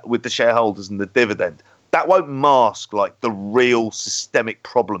shareholders and the dividend, that won't mask like the real systemic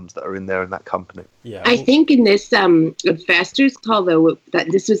problems that are in there in that company. Yeah, I think in this investors call though, that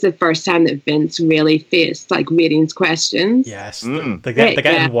this was the first time that Vince really faced like ratings questions. Yes, they're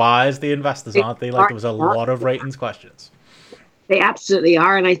getting wise. The investors, aren't they? Like there was a lot of ratings questions. They absolutely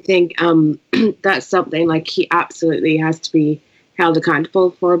are, and I think that's something like he absolutely has to be held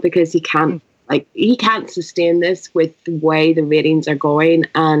accountable for, because he can't sustain this with the way the ratings are going.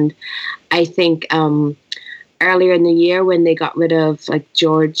 And I think earlier in the year when they got rid of like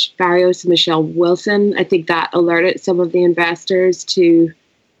George Barrios and Michelle Wilson, I think that alerted some of the investors to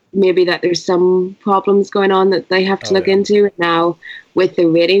maybe that there's some problems going on that they have to look into. And now with the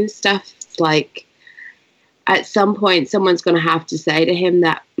ratings stuff, it's like at some point someone's going to have to say to him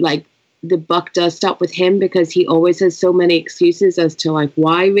that like the buck does stop with him, because he always has so many excuses as to like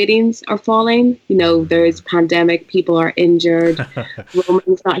why ratings are falling. You know, there's pandemic, people are injured,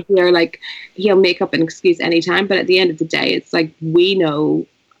 Roman's not here. Like he'll make up an excuse anytime, but at the end of the day, it's like we know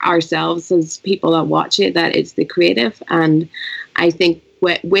ourselves as people that watch it that it's the creative. And I think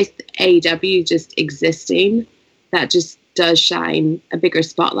with AEW just existing, that just does shine a bigger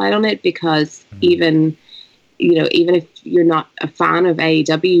spotlight on it, because even if you're not a fan of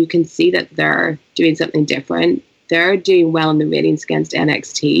AEW, you can see that they're doing something different. They're doing well in the ratings against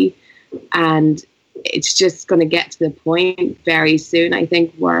NXT. And it's just going to get to the point very soon, I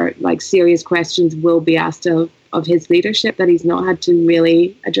think, where like serious questions will be asked of his leadership that he's not had to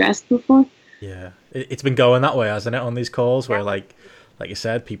really address before. Yeah, it's been going that way, hasn't it, on these calls where, like you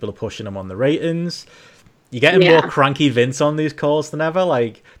said, people are pushing him on the ratings. You're getting more cranky Vince on these calls than ever.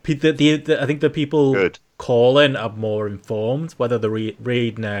 Like, I think the people... Good. Calling are more informed, whether they're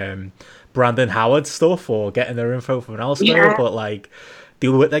reading Brandon Howard stuff or getting their info from elsewhere. But like they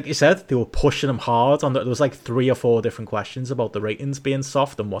were, like you said, they were pushing him hard on. There was like 3 or 4 different questions about the ratings being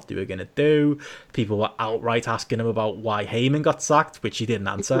soft and what they were going to do. People were outright asking him about why Heyman got sacked, which he didn't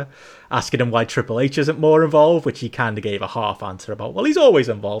answer. Asking him why Triple H isn't more involved, which he kind of gave a half answer about. Well, he's always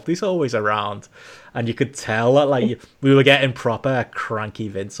involved. He's always around. And you could tell that like we were getting proper cranky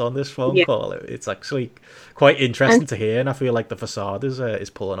Vince on this phone call. It's actually quite interesting to hear, and I feel like the facade is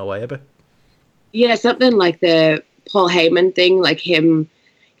pulling away a bit. Yeah, something like the Paul Heyman thing, like him,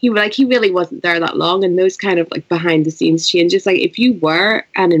 he really wasn't there that long, and those kind of like behind the scenes changes. Like if you were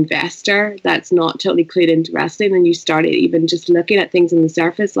an investor that's not totally clued into wrestling, and you started even just looking at things on the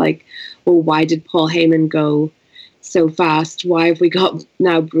surface, like, well, why did Paul Heyman go so fast? Why have we got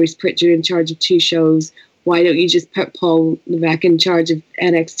now Bruce Pritchard in charge of 2 shows? Why don't you just put Paul Levesque in charge of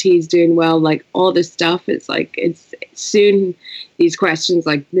NXT's doing well? Like all this stuff, it's like it's soon these questions,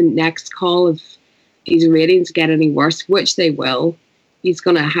 like the next call of these ratings get any worse, which they will. He's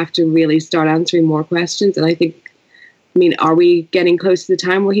going to have to really start answering more questions. And I think, are we getting close to the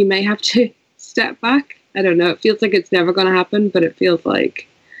time where he may have to step back? I don't know. It feels like it's never going to happen, but it feels like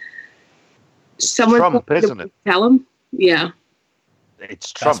someone's Trump, isn't it? Tell him. Yeah.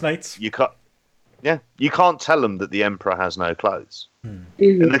 It's Trump. Mates. You can't tell them that the emperor has no clothes.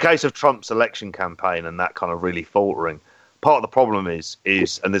 In the case of Trump's election campaign and that kind of really faltering, part of the problem is,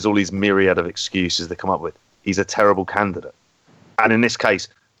 and there's all these myriad of excuses they come up with, he's a terrible candidate. And in this case,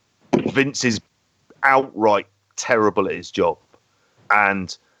 Vince is outright terrible at his job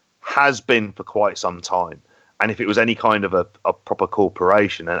and has been for quite some time. And if it was any kind of a proper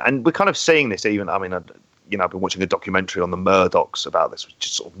corporation, and we're kind of seeing this even, I've been watching a documentary on the Murdochs about this, which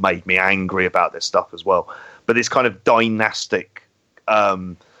just sort of made me angry about this stuff as well. But this kind of dynastic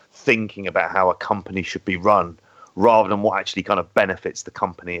thinking about how a company should be run rather than what actually kind of benefits the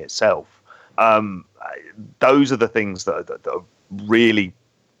company itself. Those are the things that are really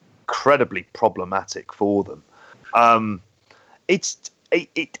incredibly problematic for them. I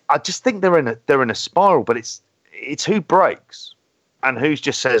just think they're in a spiral, but it's who breaks and who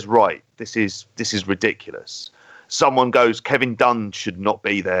just says, right, this is ridiculous. Someone goes, Kevin Dunn should not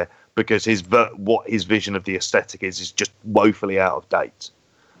be there because what his vision of the aesthetic is just woefully out of date.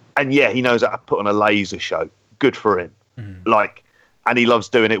 And yeah, he knows how to put on a laser show. Good for him. And he loves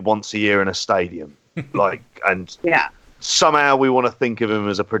doing it once a year in a stadium. Somehow we want to think of him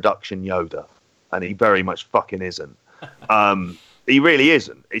as a production Yoda, and he very much fucking isn't. He really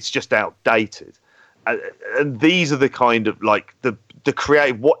isn't. It's just outdated. And these are the kind of like the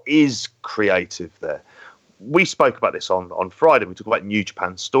creative. What is creative there? We spoke about this on Friday. We talked about New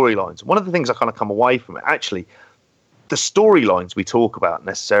Japan storylines. One of the things I kind of come away from it, actually, the storylines we talk about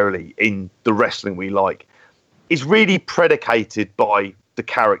necessarily in the wrestling we like is really predicated by the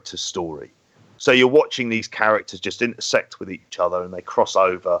character story. So you're watching these characters just intersect with each other and they cross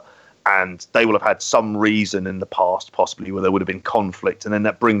over, and they will have had some reason in the past possibly where there would have been conflict, and then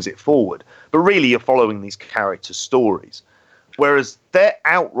that brings it forward. But really you're following these character stories. Whereas they're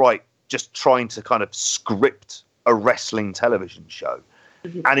outright just trying to kind of script a wrestling television show.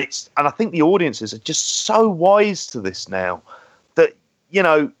 And I think the audiences are just so wise to this now that,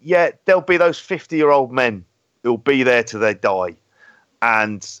 there'll be those 50-year-old men who'll be there till they die.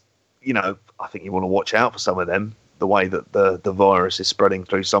 And, I think you want to watch out for some of them, the way that the virus is spreading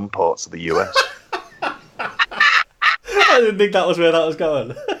through some parts of the US. I didn't think that was where that was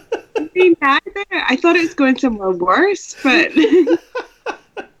going. Me neither. I thought it was going somewhere worse, but...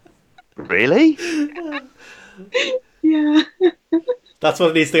 Really? Yeah. That's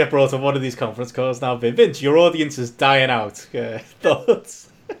what needs to get brought on one of these conference calls now. Vince, your audience is dying out. Thoughts?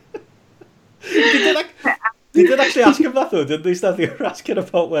 They did actually ask him that, though, didn't they? They were asking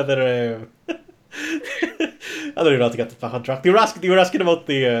about whether... I don't even know how to get this back on track. They were asking about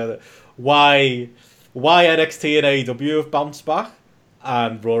the why NXT and AEW have bounced back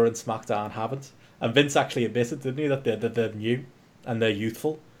and Raw and SmackDown haven't. And Vince actually admitted, didn't he, that they're new and they're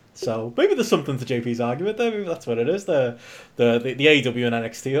youthful. So maybe there's something to JP's argument there. Maybe that's what it is. The AEW and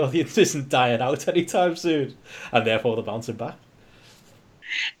NXT audience isn't dying out anytime soon, and therefore they're bouncing back.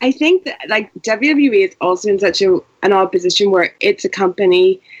 I think that WWE is also in such an odd position where it's a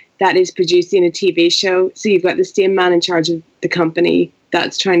company that is producing a TV show. So you've got the same man in charge of the company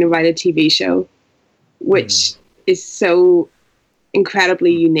that's trying to write a TV show, which is so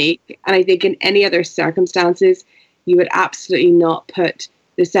incredibly unique. And I think in any other circumstances, you would absolutely not put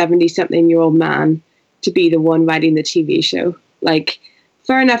the 70-something-year-old man to be the one writing the TV show. Like,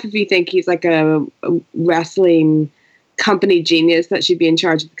 fair enough if you think he's like a wrestling company genius that should be in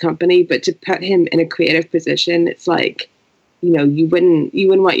charge of the company, but to put him in a creative position, it's like, you wouldn't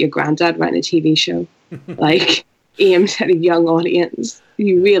want your granddad writing a TV show. Like, aimed at a young audience.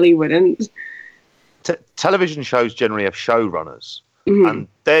 You really wouldn't. Television shows generally have showrunners, and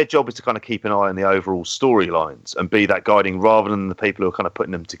their job is to kind of keep an eye on the overall storylines and be that guiding rather than the people who are kind of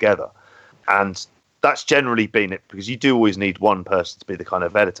putting them together. And that's generally been it, because you do always need one person to be the kind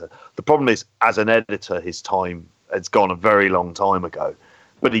of editor. The problem is, as an editor, his time has gone a very long time ago,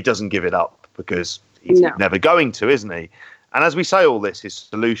 but he doesn't give it up because he's never going to, isn't he? And as we say all this, his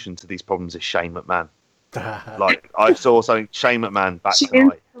solution to these problems is Shane McMahon. Like, I saw something, Shane McMahon back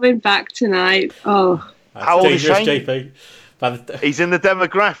tonight. Coming back tonight. Oh. How old is Shane? JP. He's in the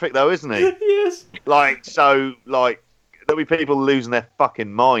demographic, though, isn't he? Yes. There'll be people losing their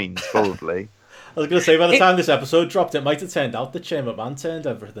fucking minds, probably. I was going to say, by the time this episode dropped, it might have turned out that Shane McMahon turned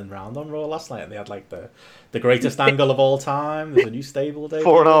everything round on Raw last night, and they had like the greatest angle of all time. There's a new stable day.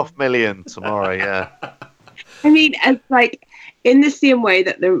 4.5 million tomorrow, yeah. I mean, it's like, in the same way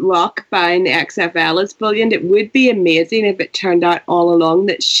that The Rock buying the XFL is brilliant, it would be amazing if it turned out all along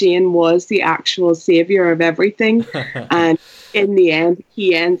that Shane was the actual savior of everything. And in the end,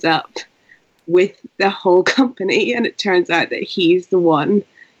 he ends up with the whole company, and it turns out that he's the one.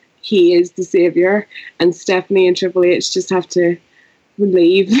 He is the savior, and Stephanie and Triple H just have to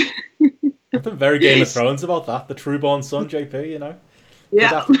leave. I've been very Game of Thrones about that. The true-born son, JP, you know?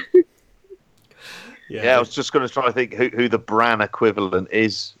 Yeah. Yeah, I was just going to try to think who the Bran equivalent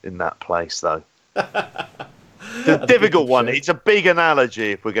is in that place, though. The difficult one. It's a big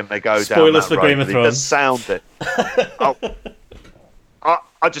analogy if we're going to go Spoilers down that for road. Game of It Thrones. does sound it.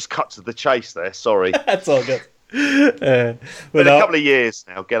 I just cut to the chase there. Sorry. That's all good. Been a couple of years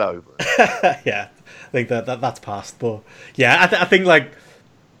now. Get over it. Yeah, I think that's past. But yeah, I think like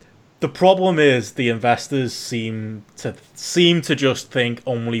the problem is the investors seem to just think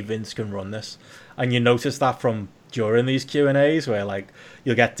only Vince can run this. And you notice that from during these Q&As where like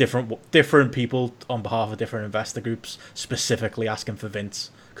you'll get different people on behalf of different investor groups specifically asking for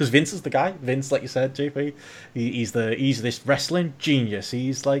Vince, because Vince is the guy. Vince, like you said, JP, he's this wrestling genius.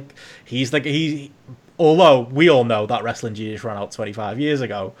 Although we all know that wrestling genius ran out 25 years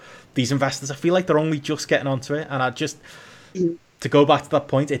ago, these investors, I feel like they're only just getting onto it. And to go back to that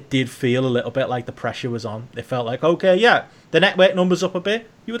point, it did feel a little bit like the pressure was on. It felt like, okay, yeah, the network numbers up a bit.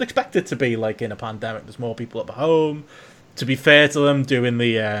 You would expect it to be like in a pandemic. There's more people at home. To be fair to them, doing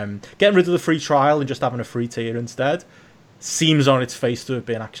the getting rid of the free trial and just having a free tier instead seems on its face to have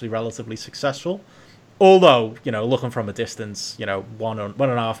been actually relatively successful. Although, you know, looking from a distance, you know,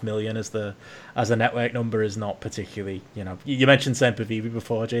 1.5 million as a network number is not particularly, you know. You mentioned Semper Vivi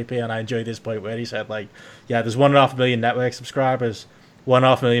before, JP, and I enjoyed this point where he said, like, yeah, there's 1.5 million network subscribers,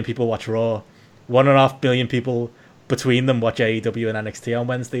 1.5 million people watch Raw, 1.5 million people between them watch AEW and NXT on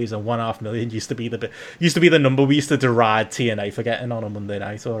Wednesdays, and 1.5 million used to be the number we used to deride TNA for getting on a Monday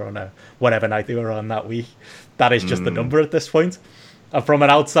night or on a whatever night they were on that week. That is just the number at this point. And from an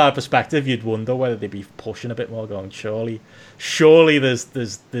outside perspective, you'd wonder whether they'd be pushing a bit more, going, surely there's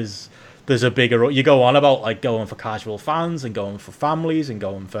a bigger. You go on about like going for casual fans and going for families and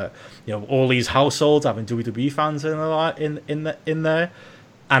going for, you know, all these households having WWE fans in there,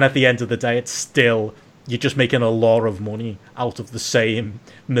 and at the end of the day, it's still, you're just making a lot of money out of the same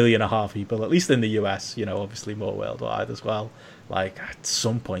 1.5 million people, at least in the US. You know, obviously more worldwide as well. Like at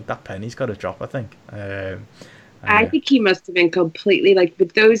some point, that penny's got to drop, I think. I think he must have been completely, like,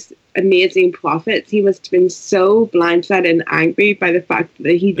 with those amazing profits, he must have been so blindsided and angry by the fact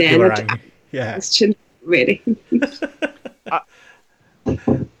that he then questioned really.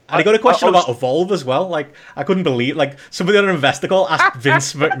 And I got a question about Evolve as well. Like, I couldn't believe, like, somebody on an investor call asked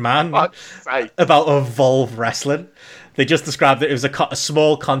Vince McMahon about Evolve Wrestling. They just described it was a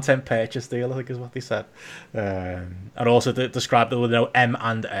small content purchase deal, I think is what they said. And also they described there were no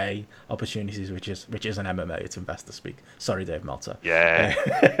M&A opportunities, which is an MMA, it's investor speak. Sorry, Dave Meltzer.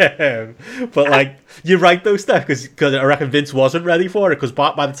 Yeah. But, like, you're right, though, Steph, because I reckon Vince wasn't ready for it, because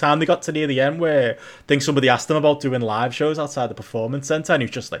by the time they got to near the end where I think somebody asked him about doing live shows outside the Performance Centre, and he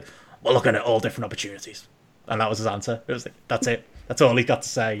was just like, we're looking at all different opportunities. And that was his answer. It was like, that's it. That's all he got to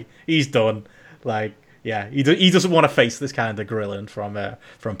say. He's done. Like, yeah, he doesn't want to face this kind of grilling from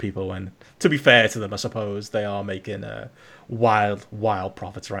people. When, to be fair to them, I suppose they are making wild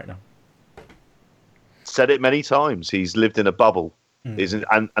profits right now. Said it many times. He's lived in a bubble,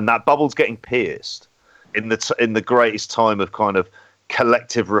 and that bubble's getting pierced in the greatest time of kind of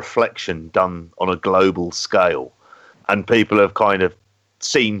collective reflection done on a global scale, and people have kind of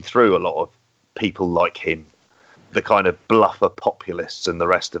seen through a lot of people like him, the kind of bluffer populists and the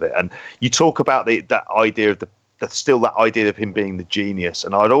rest of it. And you talk about that idea of that idea of him being the genius.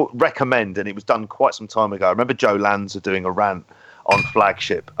 And I'd recommend, and it was done quite some time ago, I remember Joe Lanza doing a rant on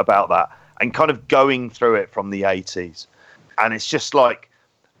Flagship about that. and kind of going through it from the 80s. And it's just like,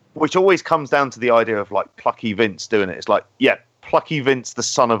 which always comes down to the idea of like Plucky Vince doing it. It's like, yeah, Plucky Vince, the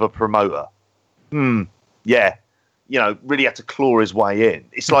son of a promoter. Yeah. You know, really had to claw his way in.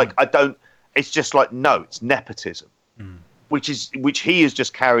 It's like, it's just like, no, it's nepotism, which he has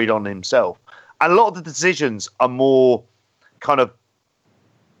just carried on himself. And a lot of the decisions are more kind of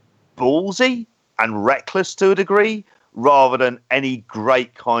ballsy and reckless to a degree, rather than any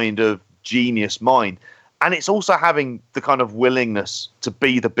great kind of genius mind. And it's also having the kind of willingness to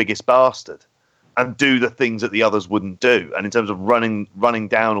be the biggest bastard and do the things that the others wouldn't do. And in terms of running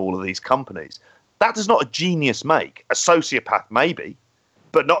down all of these companies, that does not a genius make. A sociopath maybe,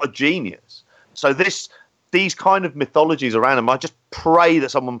 but not a genius. So these kind of mythologies around him, I just pray that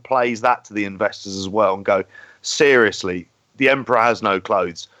someone plays that to the investors as well and go, seriously, the emperor has no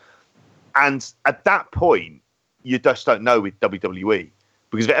clothes. And at that point, you just don't know with WWE.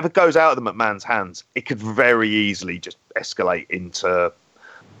 Because if it ever goes out of the McMahon's hands, it could very easily just escalate into...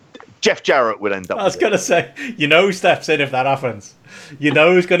 Jeff Jarrett would end up. I was going to say, you know who steps in if that happens. You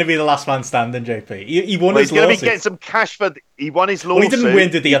know who's going to be the last man standing, JP. He won his lawsuit. He's going to be getting some cash for... He won his lawsuit. Well, he didn't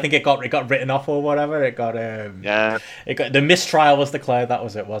win, did he? I think it got written off or whatever. It got... yeah. It got, the mistrial was declared, that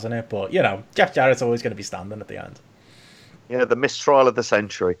was it, wasn't it? But, you know, Jeff Jarrett's always going to be standing at the end. Yeah, the mistrial of the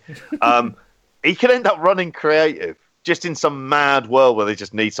century. He could end up running creative. Just in some mad world where they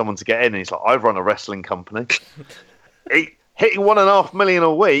just need someone to get in. And he's like, I've run a wrestling company. Hitting $1.5 million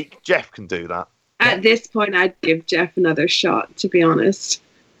a week, Jeff can do that. At this point, I'd give Jeff another shot, to be honest.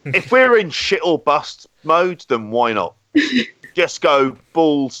 If we're in shit or bust mode, then why not? Just go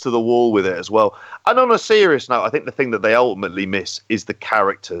balls to the wall with it as well. And on a serious note, I think the thing that they ultimately miss is the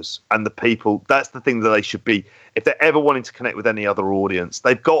characters and the people. That's the thing that they should be. If they're ever wanting to connect with any other audience,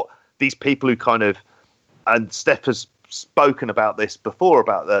 they've got these people who kind of... And Steph has spoken about this before,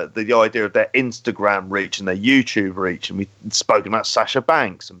 about the idea of their Instagram reach and their YouTube reach. And we've spoken about Sasha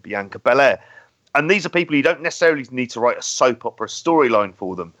Banks and Bianca Belair. And these are people you don't necessarily need to write a soap opera storyline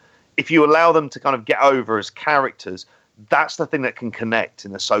for them. If you allow them to kind of get over as characters, that's the thing that can connect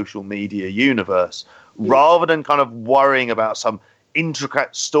in the social media universe, rather than kind of worrying about some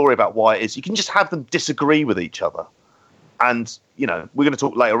intricate story about why it is. You can just have them disagree with each other. And, you know, we're going to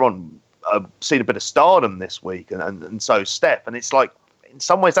talk later on. I've seen a bit of Stardom this week, and so Steph, and it's like, in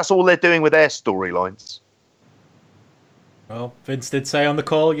some ways, that's all they're doing with their storylines. Well, Vince did say on the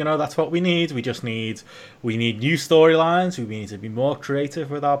call, you know, that's what we need. We need new storylines. We need to be more creative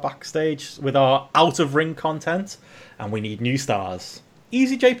with our backstage, with our out-of-ring content, and we need new stars.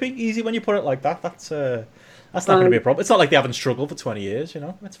 Easy, JP, easy when you put it like that. That's not going to be a problem. It's not like they haven't struggled for 20 years, you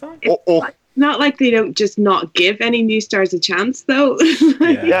know. It's fine. Not like they don't just not give any new stars a chance, though.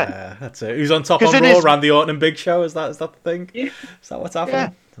 Yeah, that's it. Who's on top on Raw? Randy Orton and Big Show? Is that the thing? Yeah. Is that what's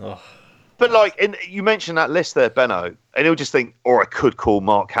happening? Yeah. Oh. But like, you mentioned that list there, Benno, and he'll just think, or I could call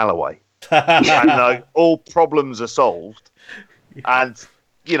Mark Calloway, and all problems are solved. And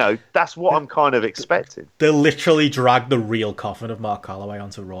you know, that's what I'm kind of expecting. They'll literally drag the real coffin of Mark Calloway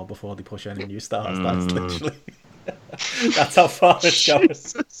onto Raw before they push any new stars. That's literally that's how far it's going.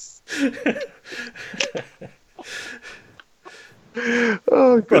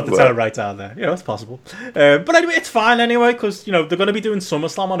 Brought the tone right down there. You know, it's possible. But anyway, it's fine anyway, because, you know, they're going to be doing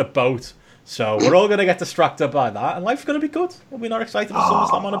SummerSlam on a boat. So we're all going to get distracted by that, and life's going to be good. Are we not excited for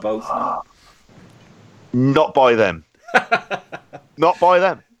SummerSlam on a boat? No? Not by them. Not by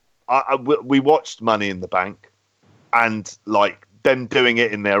them. We watched Money in the Bank, and like them doing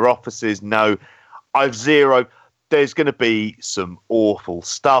it in their offices. No, I've zero. There's going to be some awful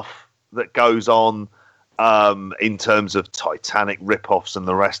stuff that goes on in terms of Titanic rip-offs and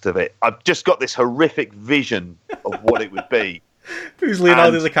the rest of it. I've just got this horrific vision of what it would be. Who's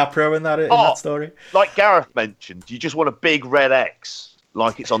Leonardo DiCaprio in that story? Like Gareth mentioned, you just want a big red X,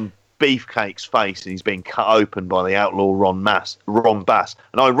 like it's on Beefcake's face, and he's being cut open by the outlaw Ron Bass.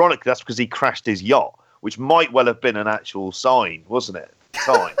 And ironically, that's because he crashed his yacht, which might well have been an actual sign, wasn't it?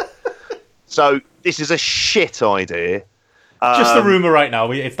 Sign. So this is a shit idea. Just a rumor right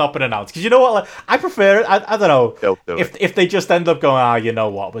now. It's not been announced. Because you know what? Like, I prefer it. I don't know. If they just end up going, you know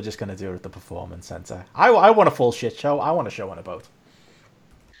what? We're just going to do it at the Performance Center. I want a full shit show. I want a show on a boat.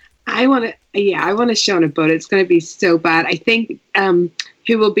 I want a show on a boat. It's going to be so bad. I think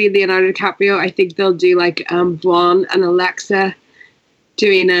who will be Leonardo DiCaprio? I think they'll do like Juan and Alexa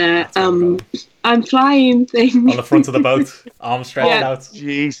doing a I'm flying thing on the front of the boat, arms stretched out.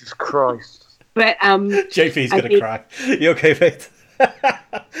 Jesus Christ. But JP's gonna cry. You okay, mate?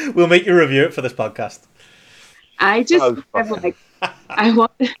 We'll make you review it for this podcast. I just I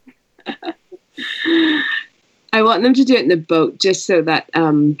want I want them to do it in the boat just so that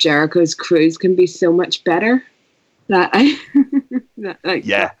Jericho's cruise can be so much better. That's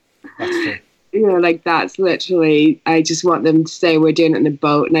true. Like that's literally, I just want them to say we're doing it in the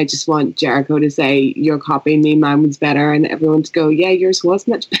boat, and I just want Jericho to say you're copying me, mine was better, and everyone to go, yeah, yours was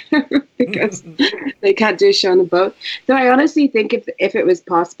much better, because they can't do a show on the boat. So I honestly think if it was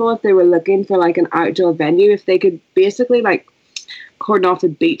possible, if they were looking for like an outdoor venue, if they could basically like cordon off the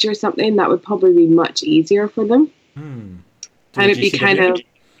beach or something, that would probably be much easier for them. And it'd be kind of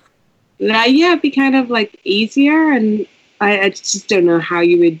it'd be kind of like easier, and I just don't know how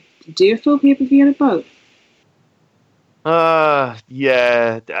you would do a full pay-per-view on a boat. I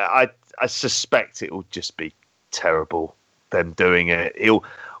suspect it will just be terrible, them doing it. He'll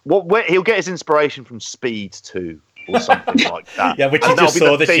get his inspiration from Speed 2 or something like that. Yeah, which you just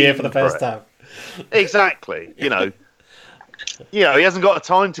saw this year for the first time. Exactly. He hasn't got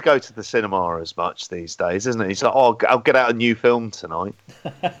time to go to the cinema as much these days, isn't it? He's like, I'll get out a new film tonight.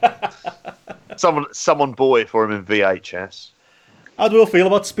 Someone bought it for him in VHS. How do you all feel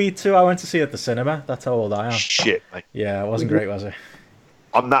about Speed 2? I went to see it at the cinema. That's how old I am. Shit, mate. Yeah, it wasn't great, was it?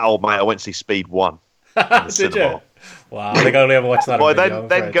 I'm that old, mate. I went to see Speed 1. Did you? Wow, I think I only ever watched that. My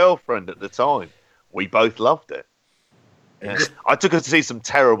then girlfriend at the time. We both loved it. Yeah. I took her to see some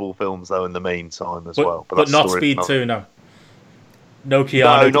terrible films, though, in the meantime as well. But not Speed 2, no. No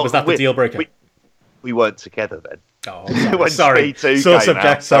Keanu. Was that the deal breaker? We weren't together then. Oh, sorry. So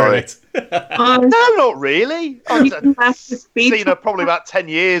subject, sorry. No, not really. I've seen her probably about 10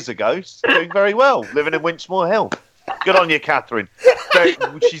 years ago. She's doing very well, living in Winchmore Hill. Good on you, Catherine.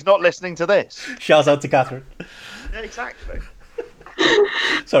 She's not listening to this. Shouts out to Catherine. Yeah, exactly.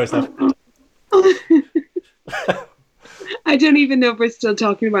 Sorry, Steph. I don't even know if we're still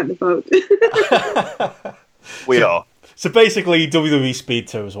talking about the boat. We are. So basically, WWE Speed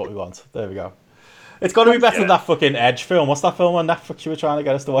 2 is what we want. There we go. It's got to be better than that fucking Edge film. What's that film on Netflix you were trying to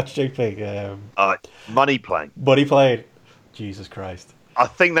get us to watch, JP? Money Plane. Money Plane. Jesus Christ. I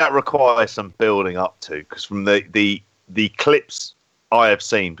think that requires some building up to, because from the clips I have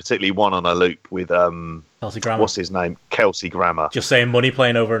seen, particularly one on a loop with Kelsey Grammer. What's his name? Kelsey Grammer. Just saying Money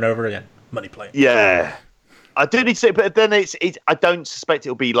Plane over and over again. Money Plane. Yeah. I do need to say, but then it's I don't suspect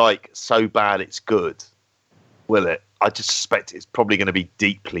it'll be like so bad it's good, will it? I just suspect it's probably going to be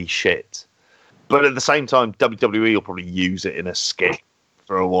deeply shit. But at the same time, WWE will probably use it in a skit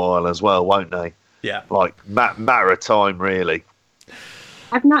for a while as well, won't they? Yeah. Like, matter of time, really.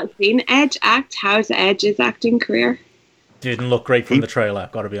 I've not seen Edge act. How's Edge's acting career? Didn't look great from the trailer,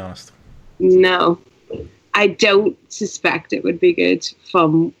 got to be honest. No. I don't suspect it would be good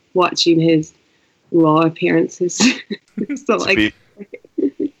from watching his Raw appearances.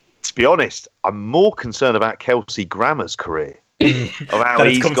 To be honest, I'm more concerned about Kelsey Grammer's career. Of how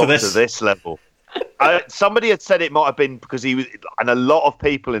he's got to this level. Somebody had said it might have been because he was, and a lot of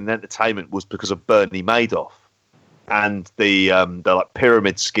people in entertainment was because of Bernie Madoff and the like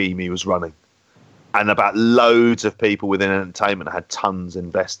pyramid scheme he was running, and about loads of people within entertainment had tons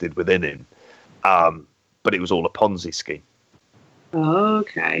invested within him, but it was all a Ponzi scheme. Oh,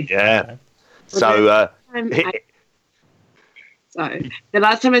 okay. Yeah. So, sorry. The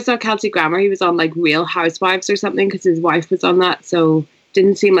last time I saw Kelsey Grammer, he was on like Real Housewives or something because his wife was on that. So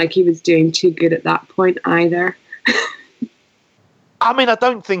didn't seem like he was doing too good at that point either. I mean, I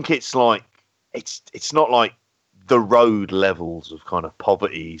don't think it's like it's not like the road levels of kind of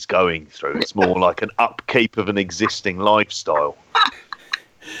poverty he's going through. It's more like an upkeep of an existing lifestyle.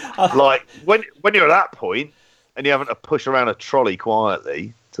 Like when you're at that point and you're having to push around a trolley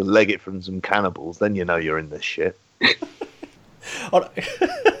quietly to leg it from some cannibals, then you know you're in this shit.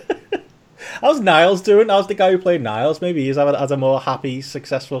 How's Niles doing? How's the guy who played Niles? Maybe he's has a more happy,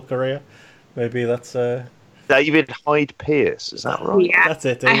 successful career. Maybe that's David Hyde Pierce. Is that right? Yeah, that's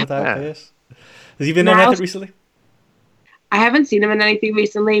it. David Hyde Pierce. Has he been in anything recently? I haven't seen him in anything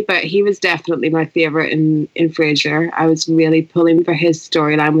recently, but he was definitely my favourite in Frasier. I was really pulling for his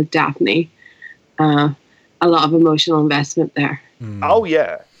storyline with Daphne. A lot of emotional investment there. Oh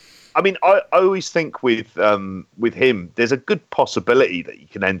yeah. I mean, I always think with him, there's a good possibility that he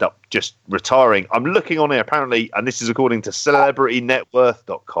can end up just retiring. I'm looking on here, apparently, and this is according to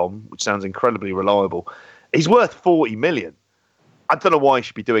CelebrityNetWorth.com, which sounds incredibly reliable. He's worth 40 million. I don't know why he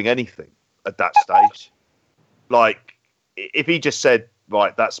should be doing anything at that stage. Like, if he just said,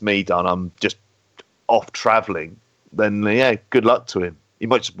 right, that's me done, I'm just off travelling, then, yeah, good luck to him. He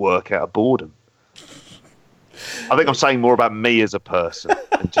might just work out of boredom. I think I'm saying more about me as a person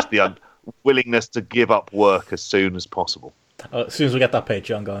and just the unwillingness to give up work as soon as possible. As soon as we get that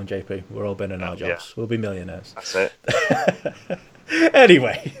Patreon going, JP, we're all been in our jobs. Yeah. We'll be millionaires. That's it.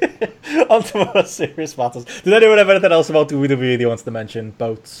 Anyway, On to more serious matters. Does anyone have anything else about WWE they wants to mention?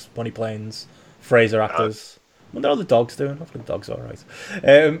 Boats, bunny planes, Fraser actors. I wonder how the dog's doing. Hopefully the dog's alright.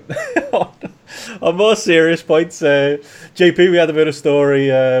 On more serious points, JP, we had a bit of story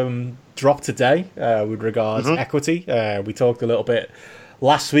drop today with regards equity. We talked a little bit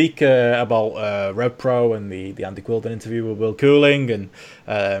last week about Rev Pro and the Andy Quildan interview with Will Cooling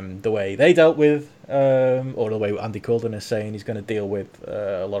and the way they dealt with, or the way Andy Quildan is saying he's going to deal with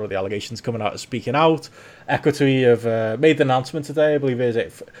a lot of the allegations coming out of Speaking Out. Equity have made the announcement today. I believe is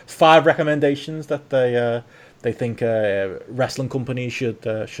it 5 recommendations that they think wrestling companies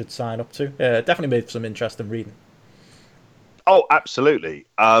should sign up to. Definitely made some interesting reading. Oh, absolutely.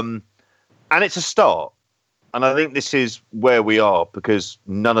 And it's a start. And I think this is where we are, because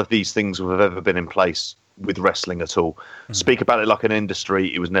none of these things have ever been in place with wrestling at all. Speak about it like an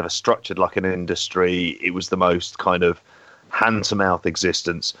industry. It was never structured like an industry. It was the most kind of hand-to-mouth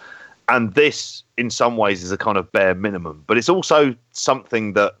existence. And this, in some ways, is a kind of bare minimum. But it's also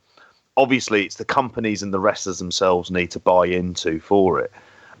something that, obviously, it's the companies and the wrestlers themselves need to buy into for it.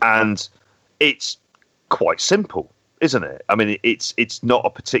 And it's quite simple, isn't it? I mean, it's not a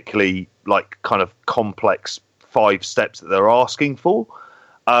particularly kind of complex 5 steps that they're asking for.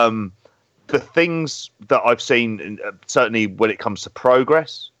 The things that I've seen, certainly when it comes to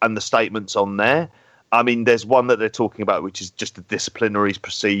progress and the statements on there, I mean, there's one that they're talking about, which is just a disciplinary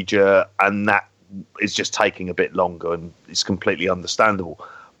procedure, and that is just taking a bit longer, and it's completely understandable.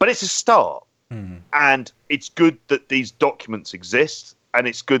 But it's a start, and it's good that these documents exist, and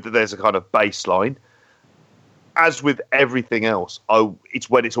it's good that there's a kind of baseline. As with everything else, it's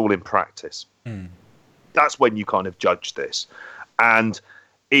when it's all in practice. That's when you kind of judge this. And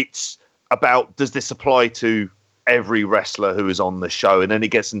it's about, does this apply to every wrestler who is on the show? And then it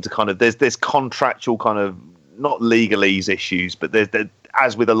gets into kind of, there's contractual kind of, not legalese issues, but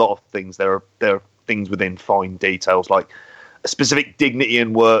as with a lot of things, there are things within fine details, like a specific dignity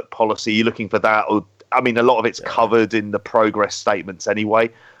in work policy. You're looking for that, or I mean, a lot of it's covered in the progress statements anyway.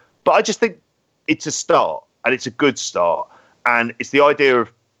 But I just think it's a start. And it's a good start. And it's the idea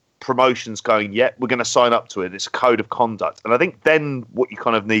of promotions going, we're going to sign up to it. It's a code of conduct. And I think then what you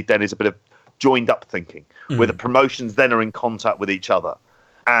kind of need then is a bit of joined up thinking, where the promotions then are in contact with each other.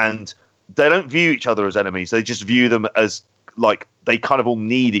 And they don't view each other as enemies. They just view them as they kind of all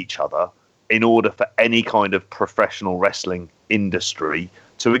need each other in order for any kind of professional wrestling industry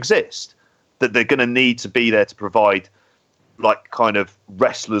to exist. That they're going to need to be there to provide kind of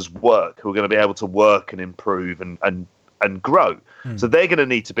wrestlers work, who are going to be able to work and improve and grow. So they're going to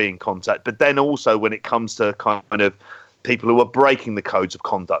need to be in contact. But then also when it comes to kind of people who are breaking the codes of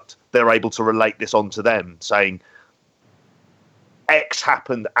conduct, they're able to relate this onto them, saying X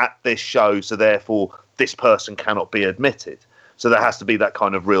happened at this show, so therefore this person cannot be admitted. So there has to be that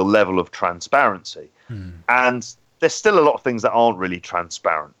kind of real level of transparency. And there's still a lot of things that aren't really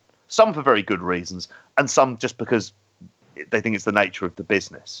transparent. Some for very good reasons, and some just because they think it's the nature of the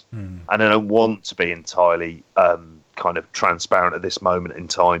business, and they don't want to be entirely kind of transparent at this moment in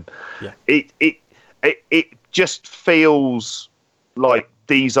time. It just feels like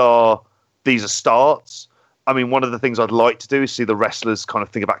these are starts. I mean, one of the things I'd like to do is see the wrestlers kind of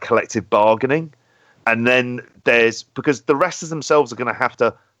think about collective bargaining, and then because the wrestlers themselves are going to have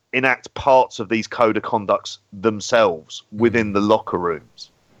to enact parts of these code of conducts themselves within the locker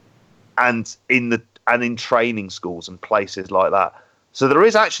rooms and in training schools and places like that. So there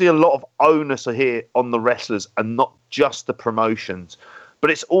is actually a lot of onus here on the wrestlers, and not just the promotions,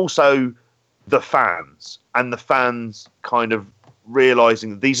 but it's also the fans, and the fans kind of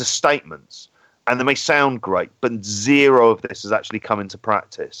realizing that these are statements and they may sound great, but zero of this has actually come into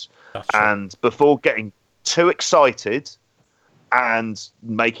practice. And before getting too excited and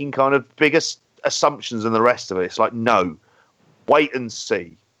making kind of bigger assumptions and the rest of it, it's like, no, wait and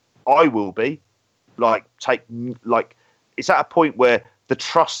see. I will be. It's at a point where the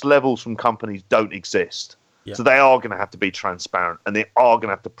trust levels from companies don't exist. So they are going to have to be transparent, and they are going to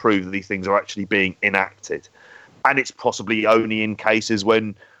have to prove that these things are actually being enacted. And it's possibly only in cases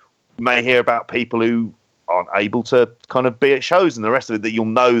when you may hear about people who aren't able to kind of be at shows and the rest of it, that you'll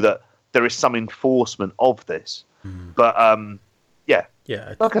know that there is some enforcement of this. But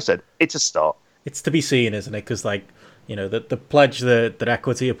like I said, it's a start. It's to be seen, isn't it? Because the pledge that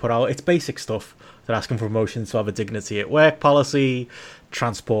Equity have put out, it's basic stuff. They're asking for promotions to have a dignity at work policy,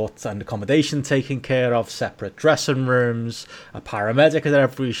 transport and accommodation taken care of, separate dressing rooms, a paramedic at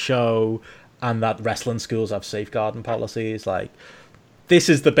every show, and that wrestling schools have safeguarding policies. This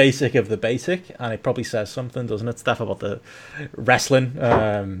is the basic of the basic, and it probably says something, doesn't it, Steph, about the wrestling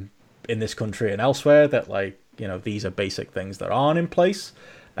in this country and elsewhere, that these are basic things that aren't in place.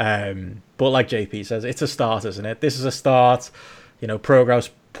 But like JP says, it's a start, isn't it? This is a start. Progress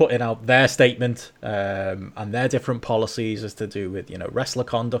putting out their statement and their different policies as to do with, wrestler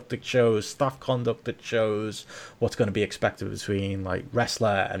conduct at shows, staff conduct at shows, what's going to be expected between like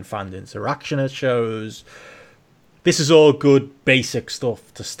wrestler and fan interaction at shows. This is all good basic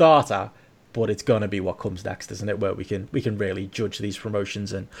stuff to start at, but it's going to be what comes next, isn't it? Where we can really judge these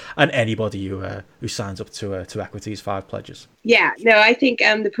promotions and anybody who signs up to Equity's 5 pledges. Yeah, no, I think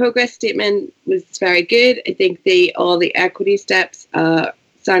the progress statement was very good. I think all the equity steps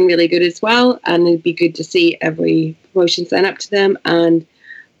sound really good as well, and it'd be good to see every promotion sign up to them, and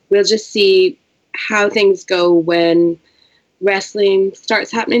we'll just see how things go when wrestling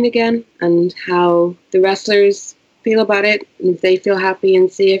starts happening again and how the wrestlers feel about it, and if they feel happy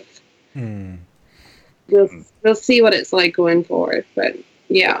and safe. We'll see what it's like going forward, but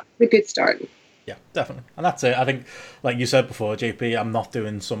yeah, it's a good start. Yeah, definitely. And that's it. I think, like you said before, JP, I'm not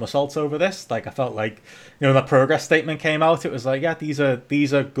doing somersaults over this. Like, I felt like, when that progress statement came out, it was like, yeah, these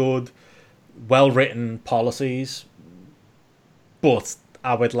are good, well-written policies, but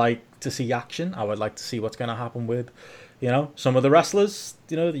I would like to see action. I would like to see what's going to happen with, some of the wrestlers.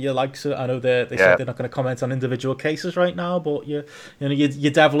 I know they said they're not going to comment on individual cases right now, but your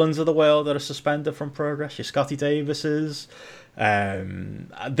Devlins of the world that are suspended from progress, your Scotty Davises.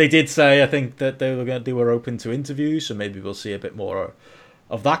 They did say, I think, that they were open to interviews, so maybe we'll see a bit more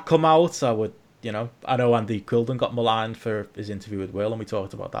of that come out. I know Andy Quilden got maligned for his interview with Will, and we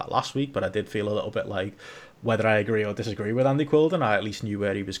talked about that last week, but I did feel a little bit like, whether I agree or disagree with Andy Quilden, I at least knew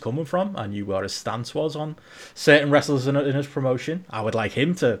where he was coming from. I knew where his stance was on certain wrestlers in his promotion. I would like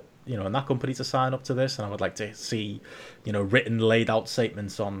him to, and that company to sign up to this, and I would like to see, written, laid out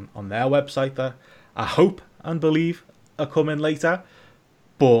statements on their website that I hope and believe are coming later.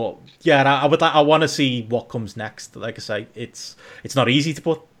 But yeah, I want to see what comes next. Like I say, it's not easy to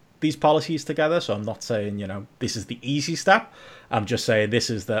put these policies together, so I'm not saying this is the easy step. I'm just saying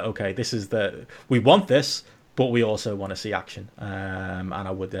this is we want this, but we also want to see action, and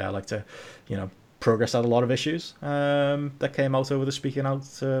I would like to progress out a lot of issues that came out over the speaking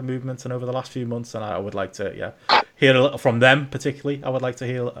out movement and over the last few months, and I would like to hear a little from them particularly. I would like to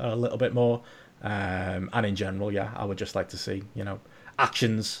hear a little bit more, and in general, I would just like to see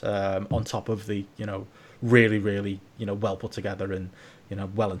actions on top of the really, really well put together and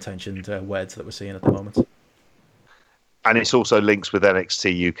well-intentioned words that we're seeing at the moment. And it's also links with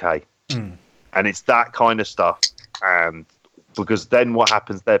NXT UK. And it's that kind of stuff. Because then what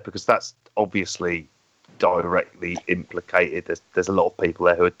happens there, because that's obviously directly implicated. There's a lot of people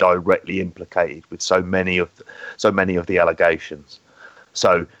there who are directly implicated with so many of the allegations.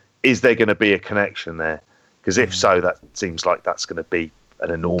 So is there going to be a connection there? Because if so, that seems like that's going to be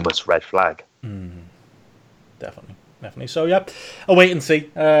an enormous red flag. Definitely. So yeah, a wait and see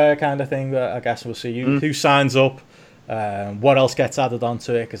kind of thing. I guess we'll see who signs up, what else gets added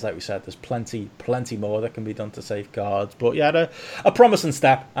onto it. Because like we said, there's plenty more that can be done to safeguards. But yeah, a promising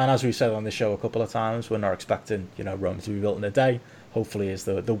step. And as we said on the show a couple of times, we're not expecting Rome to be built in a day. Hopefully, as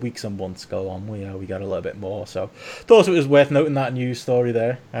the weeks and months go on, we get a little bit more. So thought it was worth noting that news story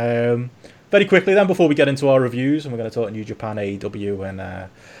there. Very quickly then, before we get into our reviews, and we're going to talk New Japan, AEW,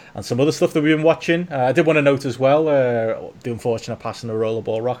 and some other stuff that we've been watching. I did want to note as well the unfortunate passing of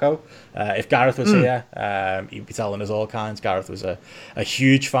Rollerball Rocco. If Gareth was here, he'd be telling us all kinds. Gareth was a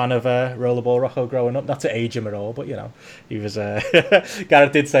huge fan of Rollerball Rocco growing up. Not to age him at all, but he was.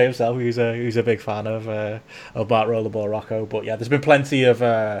 Gareth did say himself he was a big fan of Bart Rollerball Rocco. But yeah, there's been plenty of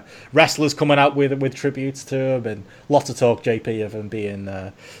wrestlers coming out with tributes to him, and lots of talk, JP, of him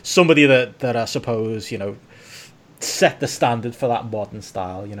being somebody that I suppose set the standard for that modern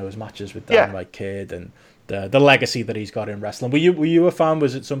style, his matches with Dynamite Kid and the legacy that he's got in wrestling. Were you a fan?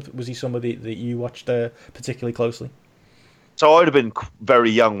 Was he somebody that you watched particularly closely? So I'd have been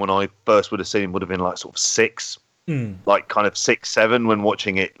very young when I first would have seen him. Would have been like sort of 6, like kind of 6, 7 when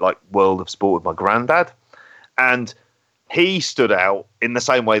watching it, like World of Sport with my granddad, and he stood out in the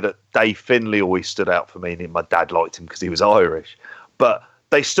same way that Dave Finlay always stood out for me. And my dad liked him because he was Irish, but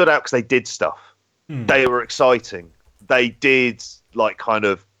they stood out because they did stuff. They were exciting. They did like kind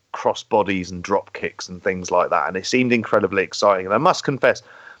of cross bodies and drop kicks and things like that, and it seemed incredibly exciting. And I must confess,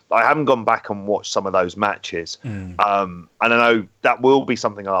 I haven't gone back and watched some of those matches. And I know that will be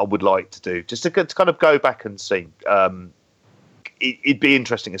something I would like to do, just to kind of go back and see. It'd be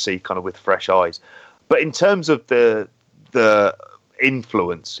interesting to see kind of with fresh eyes. But in terms of the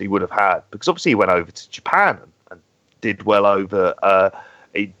influence he would have had, because obviously he went over to Japan and did well over.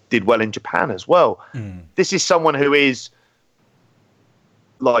 He did well in Japan as well. This is someone who is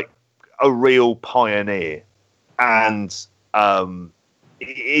like a real pioneer, and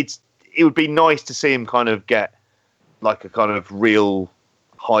it would be nice to see him kind of get like a kind of real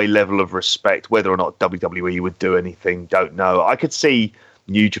high level of respect. Whether or not WWE would do anything, don't know. I could see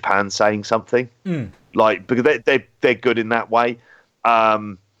New Japan saying something, like, because they're good in that way,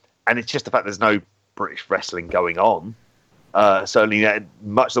 and it's just the fact there's no British wrestling going on. Certainly,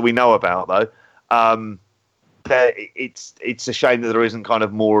 much that we know about though. It's a shame that there isn't kind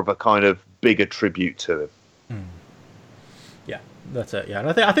of more of a kind of bigger tribute to him. Yeah, that's it. Yeah, and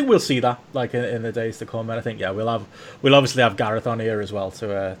I think we'll see that like in the days to come. And I think we'll obviously have Gareth on here as well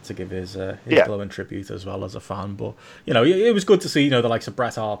to give his glowing tribute as well as a fan. But it was good to see the likes of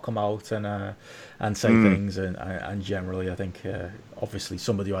Bret Hart come out and say things, and generally I think obviously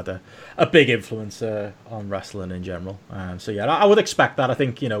somebody who had a big influence on wrestling in general. So I would expect that. I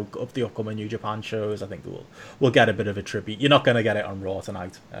think of the upcoming New Japan shows, I think we'll get a bit of a tribute. You're not going to get it on Raw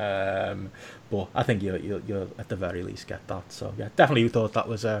tonight, but I think you'll at the very least get that. So definitely thought that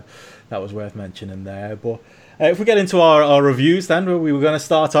was worth mentioning there. But if we get into our reviews, then we were going to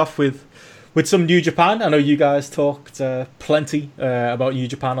start off with some New Japan. I know you guys talked plenty about New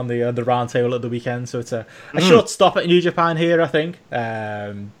Japan on the roundtable at the weekend, so it's a short stop at New Japan here, I think.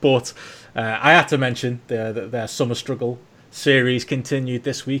 But I had to mention their Summer Struggle series continued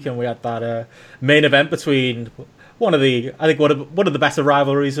this week, and we had that main event between one of the better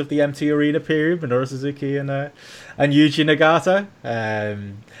rivalries of the MT Arena period, Minoru Suzuki and Yuji Nagata.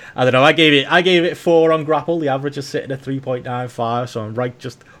 I don't know. I gave it 4 on Grapple. The average is sitting at 3.95, so I'm right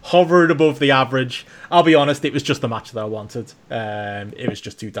just hovering above the average. I'll be honest, it was just the match that I wanted. It was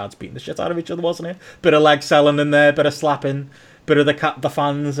just two dads beating the shit out of each other, wasn't it? Bit of leg selling in there, bit of slapping, bit of the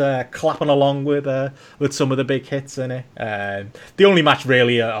fans clapping along with some of the big hits in it. The only match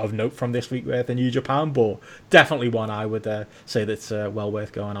really of note from this week with the New Japan, but definitely one I would say that's well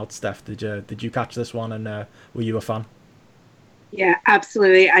worth going out. Steph, did you catch this one, and were you a fan? Yeah,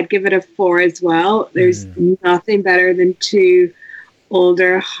 absolutely. I'd give it a 4 as well. There's nothing better than two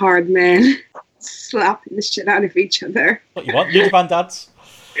older hard men slapping the shit out of each other. What you want, New Japan dads?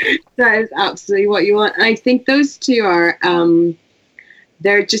 That is absolutely what you want. I think those two are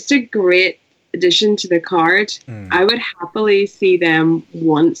they're just a great addition to the card. I would happily see them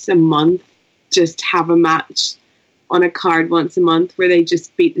once a month, just have a match on a card once a month where they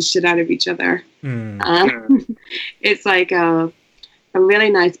just beat the shit out of each other. It's like a really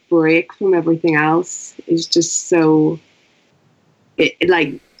nice break from everything else. It's just so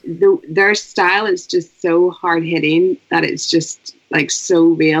their style is just so hard hitting that it's just like so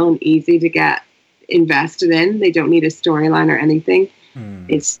real and easy to get invested in. They don't need a storyline or anything.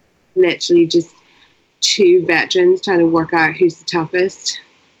 It's literally just two veterans trying to work out who's the toughest.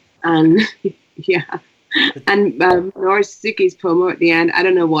 And and Minoru Suzuki's promo at the end, I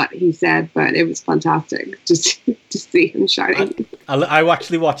don't know what he said, but it was fantastic just to see him shouting. I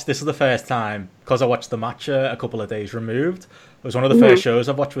actually watched this for the first time because I watched the match a couple of days removed. It was one of the first shows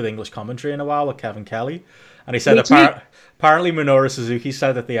I've watched with English commentary in a while with Kevin Kelly. And he said apparently Minoru Suzuki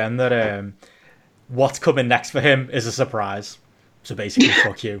said at the end that what's coming next for him is a surprise. So basically,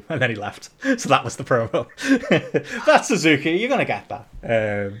 fuck you. And then he left. So that was the promo. That's Suzuki. You're going to get that.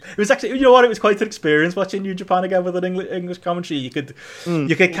 It was actually, you know what? It was quite an experience watching New Japan again with an English commentary. You could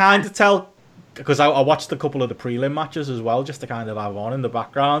kind of tell, because I watched a couple of the prelim matches as well, just to kind of have on in the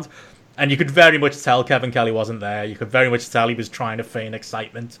background. And you could very much tell Kevin Kelly wasn't there. You could very much tell he was trying to feign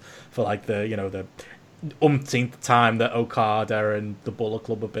excitement for like the umpteenth time that Okada and the Bullet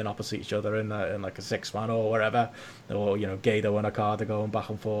Club have been opposite each other in like a 6-man or wherever, or Gedo and Okada going back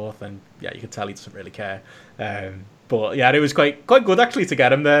and forth, and you could tell he doesn't really care. But it was quite good actually to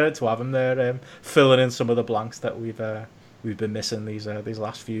get him there, to have him there, filling in some of the blanks that we've been missing these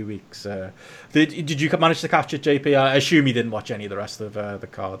last few weeks. Did you manage to catch it, JP? I assume you didn't watch any of the rest of the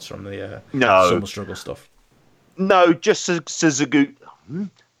cards from the Summer Struggle stuff. No, just Suzuki.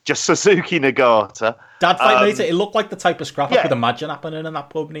 Just Suzuki Nagata. Dad fight later, it looked like the type of scrap I could imagine happening in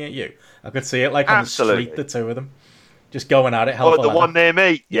that pub near you. I could see it like on the street, the two of them. Just going at it. The one near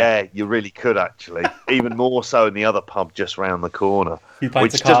me? Yeah, you really could actually. Even more so in the other pub just round the corner.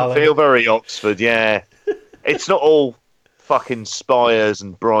 Which doesn't feel very Oxford, yeah. It's not all fucking Spires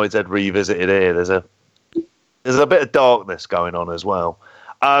and Brideshead Revisited here. There's a bit of darkness going on as well.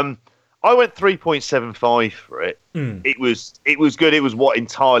 I went 3.75 for it. It was good. It was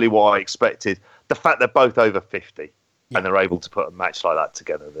entirely what I expected. The fact they're both over 50 and they're able to put a match like that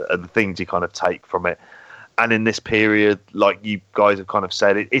together, and the things you kind of take from it. And in this period, like you guys have kind of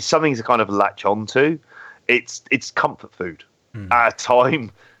said, it's something to kind of latch onto. It's comfort food at a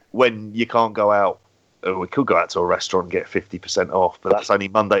time when you can't go out. Or we could go out to a restaurant and get 50% off, but that's only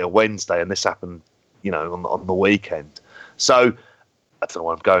Monday or Wednesday, and this happened, on the weekend. So I don't know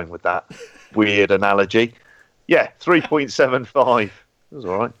where I'm going with that weird analogy. Yeah, 3.75. It was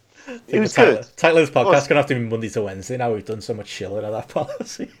all right. It was good. Title of this podcast going to have to be Monday to Wednesday now. We've done so much chilling of that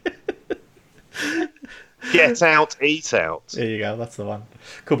policy. Get out, eat out. There you go. That's the one.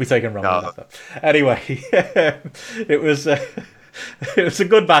 Could be taken wrong with that. Anyway, it was a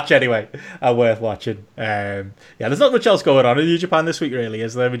good match anyway, worth watching. There's not much else going on in New Japan this week, really,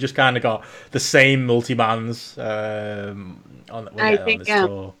 is there? We just kind of got the same multi-mans on this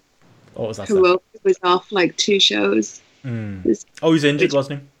tour. What was that? Kuroki was off like 2 shows. Oh, he's injured,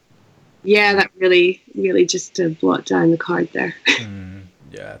 wasn't he? Yeah, that really, really just brought down the card there.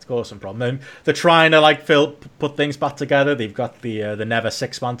 Yeah, it's caused some problem. They're trying to put things back together. They've got the Never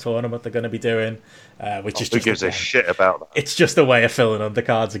 6-man tournament they're going to be doing, which is just, who gives a shit about that? It's just a way of filling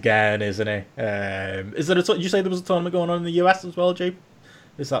undercards again, isn't it? Is there you say there was a tournament going on in the US as well, Jake?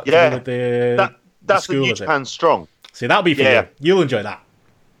 Is that that's the New Japan Strong? See, that'll be for you. You'll enjoy that.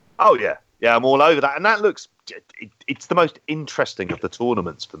 Oh yeah, I'm all over that, and that looks. It's the most interesting of the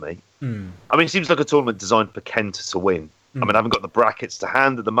tournaments for me. I mean, it seems like a tournament designed for Kenta to win. I mean, I haven't got the brackets to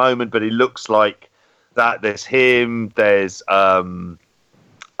hand at the moment, but it looks like that. There's him. There's Carl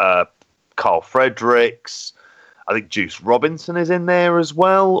Fredericks. I think Juice Robinson is in there as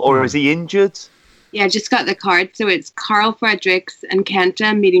well, or is he injured? Yeah, I just got the card. So it's Carl Fredericks and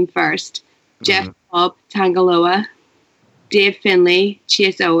Kenta meeting first. Jeff Cobb, Tangaloa, Dave Finlay,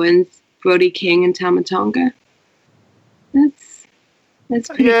 Chase Owens, Brody King, and Tama Tonga. That's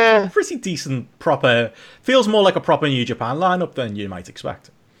pretty decent, proper. Feels more like a proper New Japan lineup than you might expect.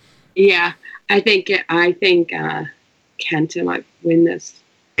 Yeah, I think Kenta might win this.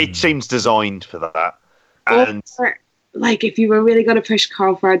 It seems designed for that. And if you were really going to push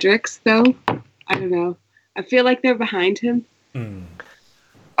Carl Fredericks, though, I don't know. I feel like they're behind him.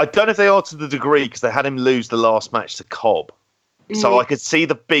 I don't know if they are to the degree because they had him lose the last match to Cobb. So I could see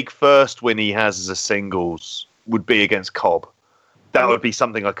the big first win he has as a singles would be against Cobb. That would be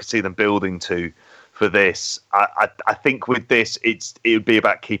something I could see them building to for this. I think with this, it would be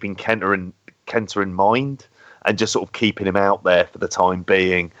about keeping Kenta in mind and just sort of keeping him out there for the time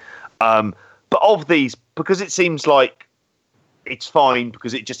being. But of these, because it seems like it's fine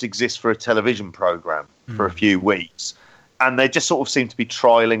because it just exists for a television program for a few weeks. And they just sort of seem to be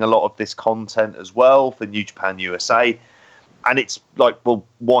trialing a lot of this content as well for New Japan USA. And it's like, well,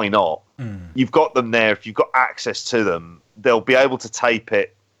 why not? You've got them there. If you've got access to them, they'll be able to tape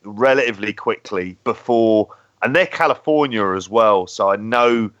it relatively quickly before. And they're California as well. So I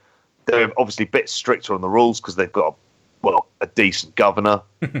know they're obviously a bit stricter on the rules because they've got, a decent governor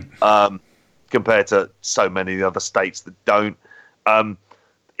compared to so many of the other states that don't.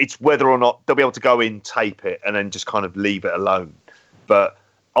 It's whether or not they'll be able to go in, tape it, and then just kind of leave it alone. But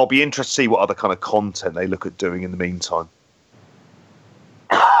I'll be interested to see what other kind of content they look at doing in the meantime.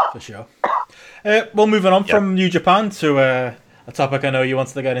 For sure. Well, moving on from New Japan to a topic I know you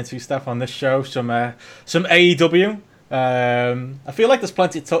wanted to get into, Steph, on this show, some AEW. I feel like there's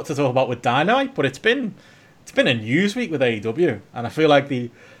plenty to talk about with Dynamite, but it's been a news week with AEW, and I feel like the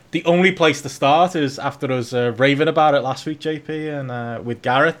only place to start is after us raving about it last week, JP, and with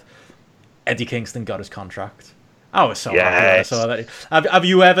Gareth. Eddie Kingston got his contract. I was so happy when I saw that. Have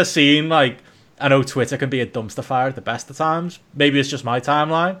you ever seen, I know Twitter can be a dumpster fire at the best of times. Maybe it's just my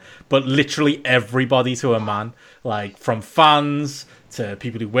timeline, but literally everybody to a man, from fans to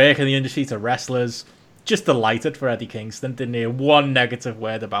people who work in the industry to wrestlers, just delighted for Eddie Kingston. Didn't hear one negative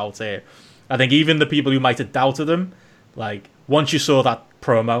word about it. I think even the people who might have doubted him, once you saw that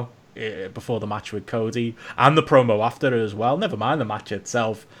promo before the match with Cody and the promo after it as well, never mind the match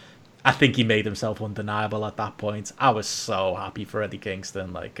itself, I think he made himself undeniable at that point. I was so happy for Eddie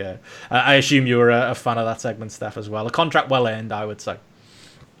Kingston. I assume you were a fan of that segment, Steph, as well. A contract well earned, I would say.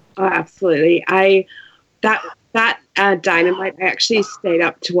 Oh, absolutely. That Dynamite, I actually stayed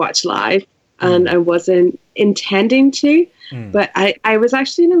up to watch live, and I wasn't intending to, but I was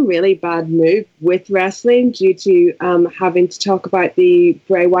actually in a really bad mood with wrestling due to having to talk about the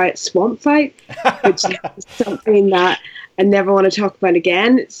Bray Wyatt swamp fight, which is something that I never want to talk about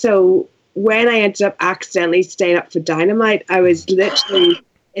again. So when I ended up accidentally staying up for Dynamite, I was literally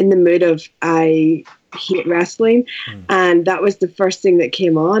in the mood of I hate wrestling, and that was the first thing that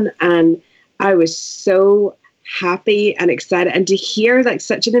came on, and I was so happy and excited, and to hear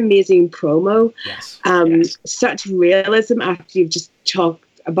such an amazing promo, such realism after you've just talked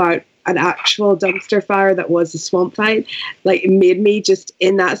about an actual dumpster fire that was a swamp fight, it made me just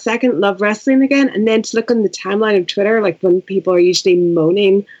in that second love wrestling again. And then to look on the timeline of Twitter, when people are usually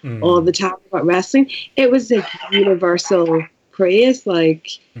moaning all the time about wrestling, it was a universal praise.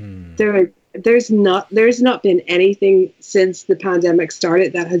 There there's not been anything since the pandemic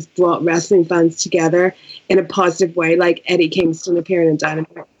started that has brought wrestling fans together in a positive way, like Eddie Kingston appearing in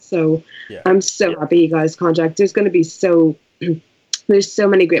Dynamite. So I'm so happy he got his contract. There's going to be there's so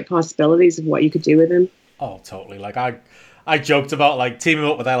many great possibilities of what you could do with him. Oh, totally. Like I joked about like teaming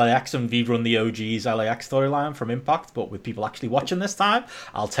up with LAX and rerun the OG's LAX storyline from Impact, but with people actually watching this time,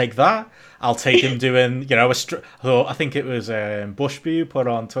 I'll take that. I'll take him doing, I think it was Bushby put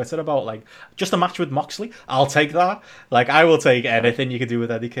on Twitter about like just a match with Moxley. I'll take that. Like I will take anything you can do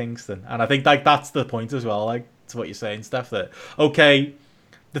with Eddie Kingston, and I think like that's the point as well. Like to what you're saying, Steph. That okay,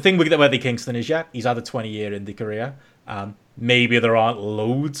 the thing with Eddie Kingston is he's had a 20-year indie career, and maybe there aren't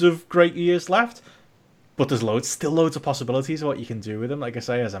loads of great years left. But there's still loads of possibilities of what you can do with him. Like I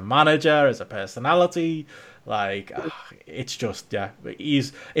say, as a manager, as a personality, like it's just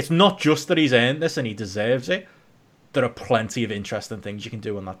it's not just that he's earned this and he deserves it. There are plenty of interesting things you can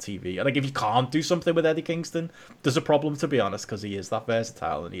do on that TV. And like if you can't do something with Eddie Kingston, there's a problem, to be honest, because he is that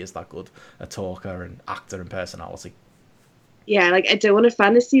versatile and he is that good a talker and actor and personality. Yeah, like I don't want a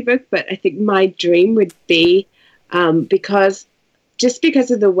fantasy book, but I think my dream would be because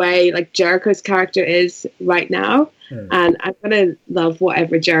of the way like Jericho's character is right now, and I'm gonna love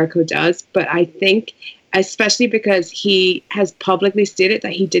whatever Jericho does, but I think especially because he has publicly stated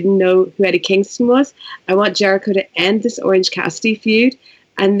that he didn't know who Eddie Kingston was, I want Jericho to end this Orange Cassidy feud,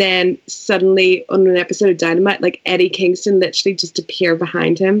 and then suddenly on an episode of Dynamite, like Eddie Kingston literally just appear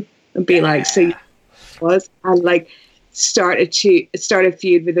behind him and be like, so you was, and like start a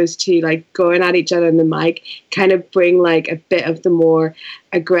feud with those two, like going at each other in the mic, kind of bring like a bit of the more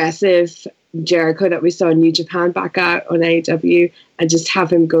aggressive Jericho that we saw in New Japan back out on AEW, and just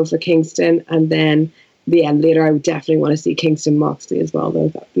have him go for Kingston, and then the end later I would definitely want to see Kingston Moxley as well, though.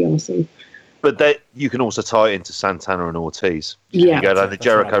 That'd be awesome. But you can also tie it into Santana and Ortiz. Yeah, you go down the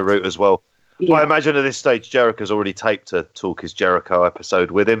Jericho route as well. Yeah. I imagine at this stage Jericho's already taped a Talk Is Jericho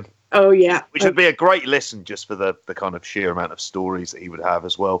episode with him. Oh yeah, which would be a great listen just for the kind of sheer amount of stories that he would have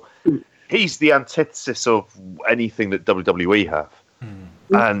as well. He's the antithesis of anything that WWE have.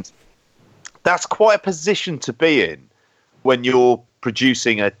 And that's quite a position to be in when you're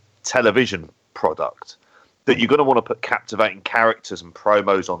producing a television product, that you're going to want to put captivating characters and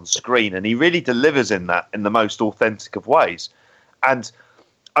promos on screen, and he really delivers in that in the most authentic of ways. And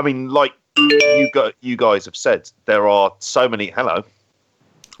I mean, like you guys have said, there are so many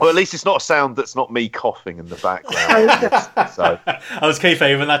well, at least it's not a sound that's not me coughing in the background. So I was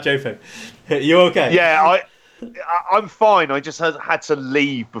kayfabing that, JP. You okay? Yeah, I'm fine. I just had to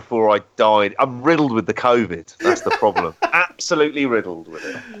leave before I died. I'm riddled with the COVID. That's the problem. Absolutely riddled with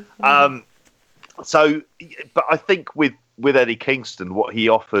it. But I think with Eddie Kingston, what he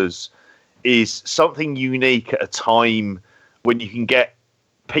offers is something unique at a time when you can get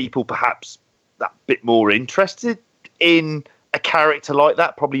people perhaps that bit more interested in a character like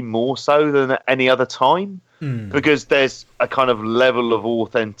that, probably more so than at any other time, because there's a kind of level of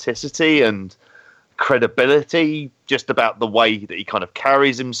authenticity and credibility just about the way that he kind of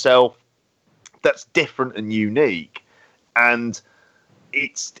carries himself that's different and unique. And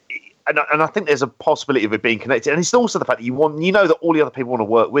and I think there's a possibility of it being connected. And it's also the fact that that all the other people want to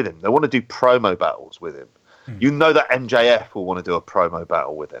work with him. They want to do promo battles with him. You know that MJF will want to do a promo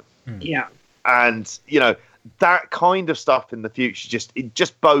battle with him. Yeah. And, that kind of stuff in the future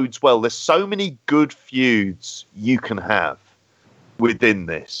just bodes well. There's so many good feuds you can have within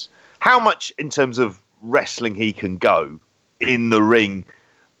this. How much in terms of wrestling he can go in the ring,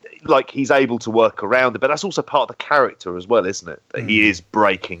 like he's able to work around it, but that's also part of the character as well, isn't it? That he is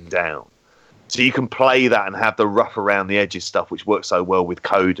breaking down. So you can play that and have the rough around the edges stuff, which works so well with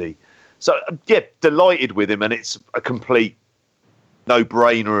Cody. So yeah, delighted with him, and it's a complete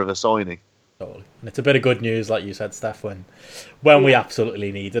no-brainer of a signing. Totally. And it's a bit of good news, like you said, Steph, when we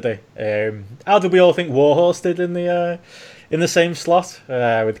absolutely needed it. How did we all think Warhorse did in the same slot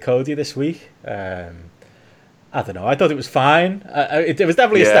with Cody this week? I don't know. I thought it was fine. It was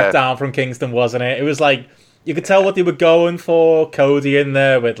definitely a step down from Kingston, wasn't it? It was like you could tell what they were going for. Cody in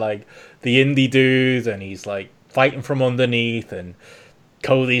there with like the indie dude, and he's like fighting from underneath, and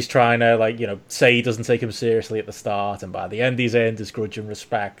Cody's trying to say he doesn't take him seriously at the start, and by the end he's earned his grudge and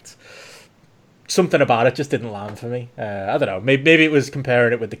respect. Something about it just didn't land for me. I don't know. Maybe it was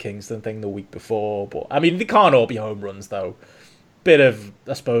comparing it with the Kingston thing the week before. But, I mean, they can't all be home runs, though. Bit of,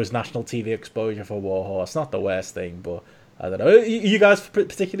 I suppose, national TV exposure for Warhorse. Not the worst thing, but I don't know. Are you guys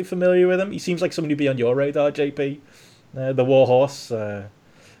particularly familiar with him? He seems like somebody who'd be on your radar, JP. The Warhorse. Him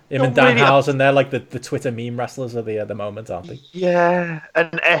and Danhausen, they're like the Twitter meme wrestlers of the moment, aren't they? Yeah,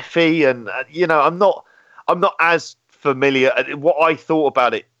 and Effie. And, I'm not as familiar. What I thought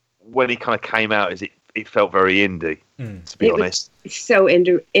about it when he kind of came out is it felt very indie, to be honest. So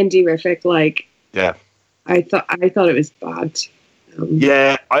indie-rific, like yeah. I thought it was bad.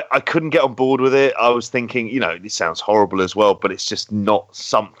 Yeah, I couldn't get on board with it. I was thinking, this sounds horrible as well, but it's just not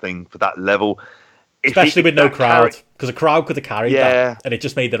something for that level. Especially with no crowd, because a crowd could have carried that, and it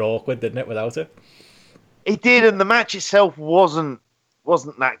just made it awkward, didn't it, without it? It did, and the match itself wasn't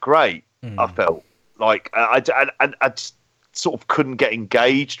that great. I felt like I just sort of couldn't get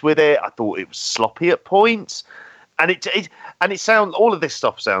engaged with it. I thought it was sloppy at points, and it sounds, all of this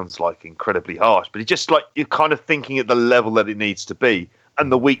stuff sounds like incredibly harsh, but it's just like you're kind of thinking at the level that it needs to be.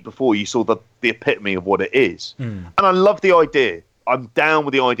 And the week before, you saw the epitome of what it is, and I love the idea. I'm down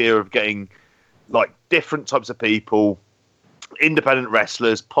with the idea of getting like different types of people, independent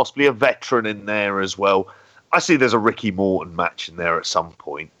wrestlers, possibly a veteran in there as well. I see there's a Ricky Morton match in there at some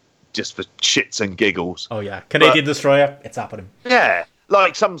point, just for shits and giggles. Oh yeah, Canadian Destroyer, it's happening. Yeah,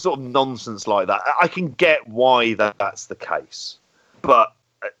 like some sort of nonsense like that. I can get why that's the case, but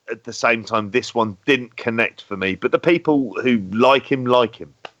at the same time, this one didn't connect for me. But the people who like him.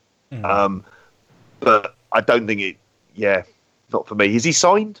 But I don't think it. Yeah, not for me. Is he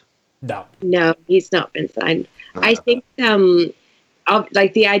signed? No, he's not been signed. No. I think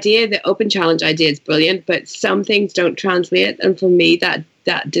like the idea, the open challenge idea is brilliant, but some things don't translate, and for me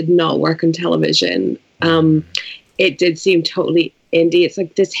that did not work on television. It did seem totally indie. It's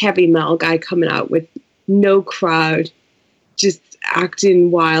like this heavy metal guy coming out with no crowd, just acting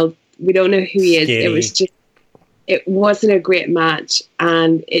wild. We don't know who he is. Skinny. It wasn't a great match,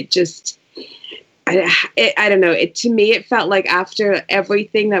 and it just I don't know. To me, it felt like after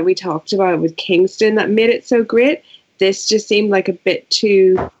everything that we talked about with Kingston that made it so great, this just seemed like a bit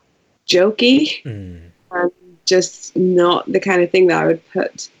too jokey and just not the kind of thing that I would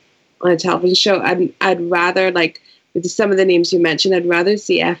put on a television show. I'd rather, like, with some of the names you mentioned, I'd rather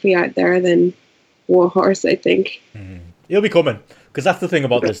see Effie out there than Warhorse, I think. He'll be coming, because that's the thing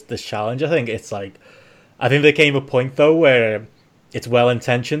about this challenge. I think it's like, I think there came a point, though, where it's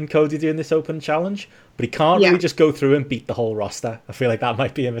well-intentioned, Cody doing this open challenge, but he can't really just go through and beat the whole roster. I feel like that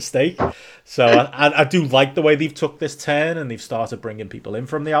might be a mistake. So I do like the way they've took this turn, and they've started bringing people in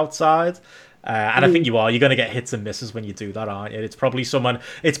from the outside. And I think you're going to get hits and misses when you do that, aren't you? It's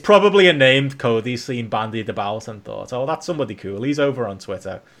probably a name Cody's seen bandied about and thought, oh, that's somebody cool. He's over on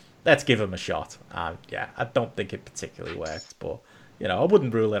Twitter. Let's give him a shot. I don't think it particularly worked, but, I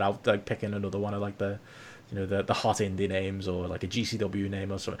wouldn't rule it out, like picking another one of like the hot indie names, or like a GCW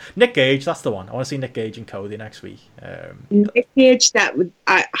name or something. Nick Gage, that's the one. I want to see Nick Gage and Cody next week. Nick Gage,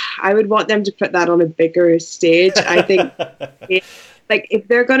 I would want them to put that on a bigger stage. I think, like,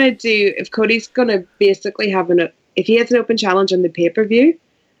 if Cody's gonna basically if he has an open challenge on the pay-per-view,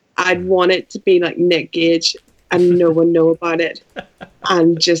 I'd want it to be like Nick Gage and no one know about it,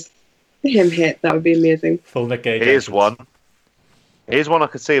 and just him hit. That would be amazing. Full Nick Gage. Here's one I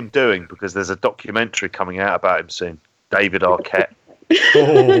could see him doing, because there's a documentary coming out about him soon. David Arquette.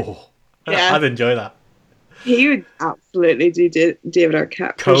 Oh, yeah. I'd enjoy that. He would absolutely do David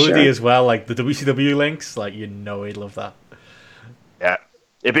Arquette. Cody as well, like the WCW links, like he'd love that. Yeah,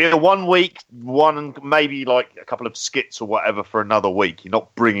 it'd be a 1 week, maybe like a couple of skits or whatever for another week. You're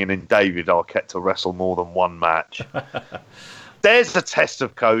not bringing in David Arquette to wrestle more than one match. There's the test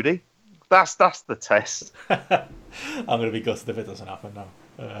of Cody. That's the test. I'm going to be gutted if it doesn't happen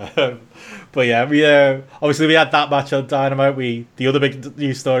now. But yeah, obviously we had that match on Dynamite. The other big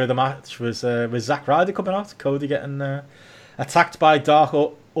news story of the match was Zack Ryder coming out, Cody getting attacked by Dark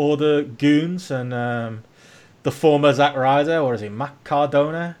Order goons, and the former Zack Ryder, or is it Matt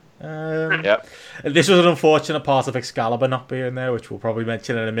Cardona? This was an unfortunate part of Excalibur not being there, which we'll probably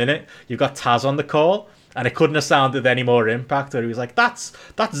mention in a minute. You've got Taz on the call, and it couldn't have sounded any more Impact, or he was like, that's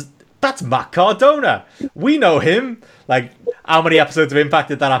Matt Cardona. We know him. Like, how many episodes of Impact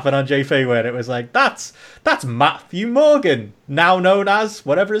did that happen on JP where it was like, that's Matthew Morgan, now known as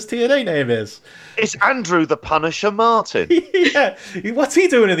whatever his TNA name is. It's Andrew the Punisher Martin. Yeah. What's he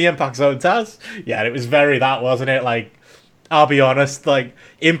doing in the Impact Zone, Taz? Yeah, it was very that, wasn't it? Like, I'll be honest, like,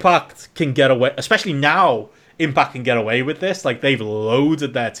 Impact can get away, especially now, Impact can get away with this. Like, they've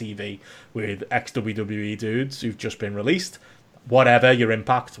loaded their TV with ex-WWE dudes who've just been released. Whatever, your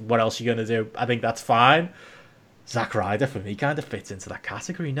Impact, what else are you going to do? I think that's fine. Zack Ryder, for me, kind of fits into that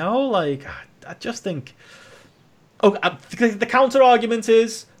category. No, like, I just think... the counter-argument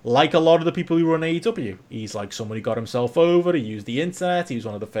is, like a lot of the people who run AEW, he's like someone who got himself over, he used the internet, he was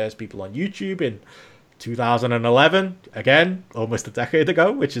one of the first people on YouTube in 2011, again, almost a decade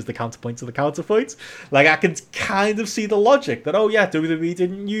ago, which is the counterpoint to the counterpoint. Like, I can kind of see the logic that, WWE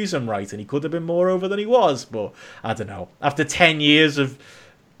didn't use him right, and he could have been more over than he was, but I don't know. After 10 years of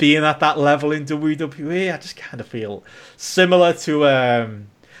being at that level in WWE. I just kind of feel similar to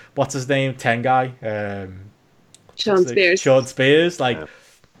what's his name, Tengai, Sean Spears. Sean Spears, like. Yeah.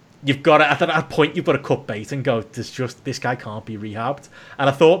 You've got to, at that point, you've got to cut bait and go, this guy can't be rehabbed. And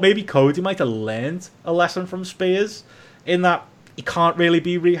I thought maybe Cody might have learned a lesson from Spears in that he can't really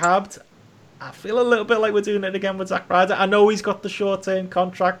be rehabbed. I feel a little bit like we're doing it again with Zack Ryder. I know he's got the short-term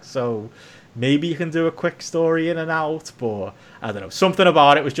contract, so maybe you can do a quick story in and out, but I don't know. Something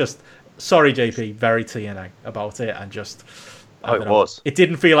about it was just, sorry, JP, very TNA about it, and just... It was. It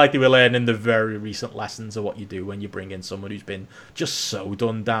didn't feel like they were learning the very recent lessons of what you do when you bring in someone who's been just so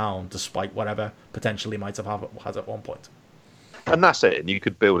done down, despite whatever potentially might have had at one point. And that's it. And you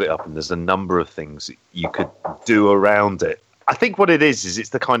could build it up, and there's a number of things you could do around it. I think what it is it's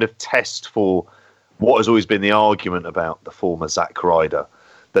the kind of test for what has always been the argument about the former Zack Ryder,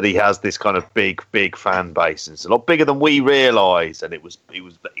 that he has this kind of big fan base, and it's a lot bigger than we realise. And it was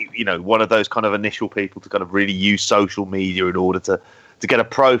one of those kind of initial people to kind of really use social media in order to get a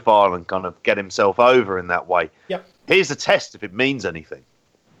profile and kind of get himself over in that way. Yep. Here's the test if it means anything.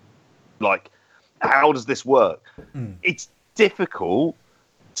 Like, how does this work? It's difficult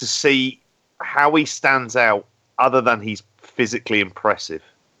to see how he stands out other than he's physically impressive.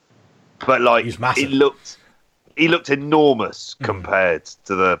 But like, he's massive. He looked enormous compared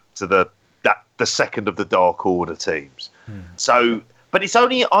to the second of the Dark Order teams. So, but it's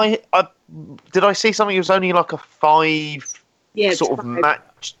only did I see something? It was only like a 5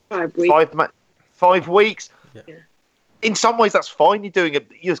 match, 5 weeks. Yeah. In some ways, that's fine.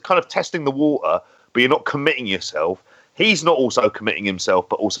 You're kind of testing the water, but you're not committing yourself. He's not also committing himself,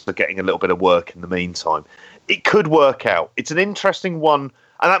 but also getting a little bit of work in the meantime. It could work out. It's an interesting one,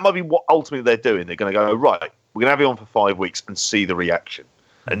 and that might be what ultimately they're doing. They're going to go, right, we're going to have you on for 5 weeks and see the reaction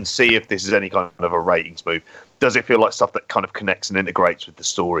and see if this is any kind of a ratings move. Does it feel like stuff that kind of connects and integrates with the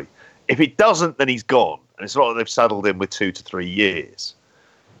story? If it doesn't, then he's gone. And it's not like they've saddled him with 2 to 3 years.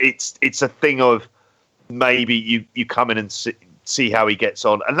 It's a thing of maybe you come in and see how he gets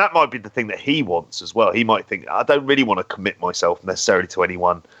on. And that might be the thing that he wants as well. He might think, I don't really want to commit myself necessarily to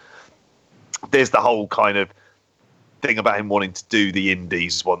anyone. There's the whole kind of thing about him wanting to do the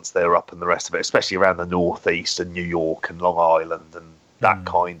indies once they're up and the rest of it, especially around the Northeast and New York and Long Island and that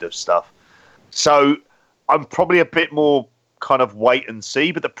kind of stuff. So I'm probably a bit more kind of wait and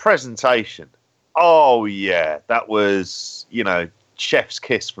see, but the presentation, oh yeah, that was, chef's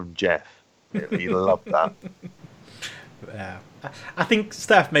kiss from Jeff. He loved that. Yeah. I think,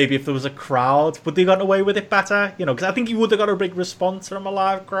 Steph, maybe if there was a crowd, would they have gotten away with it better? Because I think you would have got a big response from a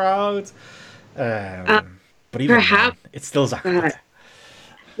live crowd. But even perhaps then, it's still Zack Ryder.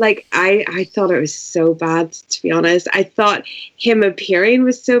 Like, I thought it was so bad, to be honest. I thought him appearing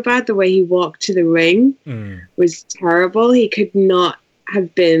was so bad. The way he walked to the ring was terrible. He could not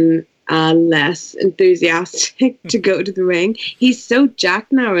have been less enthusiastic to go to the ring. He's so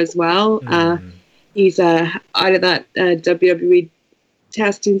jacked now as well. He's out of that WWE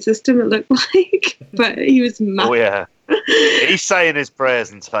testing system, it looked like. But he was mad. Oh, yeah. He's saying his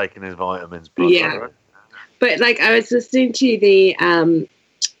prayers and taking his vitamins. Yeah. But like, I was listening to the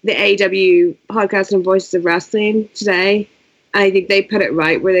AEW podcast on Voices of Wrestling today. I think they put it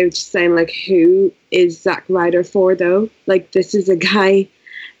right where they were just saying, like, who is Zack Ryder for, though? Like, this is a guy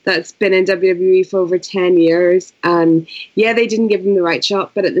that's been in WWE for over 10 years. And yeah, they didn't give him the right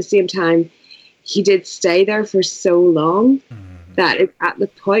shot, but at the same time, he did stay there for so long that it's at the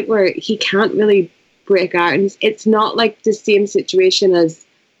point where he can't really break out. And it's not like the same situation as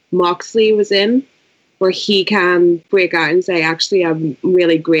Moxley was in, where he can break out and say, actually, I'm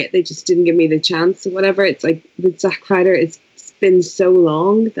really great. They just didn't give me the chance or whatever. It's like with Zack Ryder, it's been so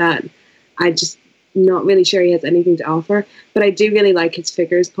long that I just not really sure he has anything to offer. But I do really like his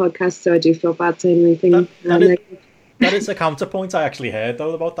Figures podcast, so I do feel bad saying anything. That is a counterpoint I actually heard,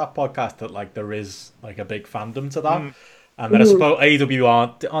 though, about that podcast, that like there is like a big fandom to that. And then I suppose AEW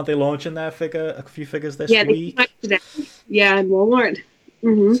aren't they launching a few figures this week? Today. Yeah, in Walmart.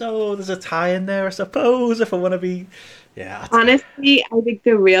 So there's a tie-in there, I suppose, if I want to be... Yeah. Honestly, I think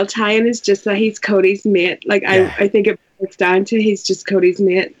the real tie-in is just that he's Cody's mate. Like, yeah. I think it breaks down to he's just Cody's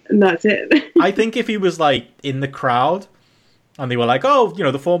mate, and that's it. I think if he was, like, in the crowd, and they were like, oh,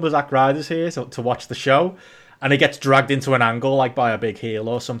 the former Zack Ryder's here to watch the show, and he gets dragged into an angle, like, by a big heel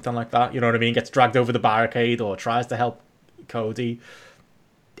or something like that, you know what I mean? Gets dragged over the barricade or tries to help Cody...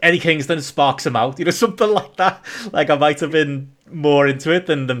 Eddie Kingston sparks him out, something like that. Like, I might have been more into it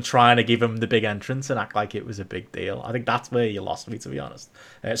than them trying to give him the big entrance and act like it was a big deal. I think that's where you lost me, to be honest.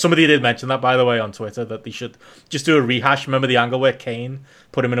 Somebody did mention that, by the way, on Twitter, that they should just do a rehash. Remember the angle where Kane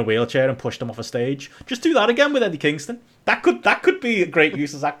put him in a wheelchair and pushed him off a stage? Just do that again with Eddie Kingston. That could be a great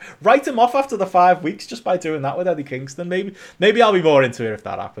use of Zach. Write him off after the 5 weeks just by doing that with Eddie Kingston. Maybe I'll be more into it if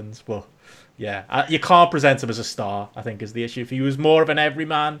that happens, but... Yeah, you can't present him as a star, I think, is the issue. If he was more of an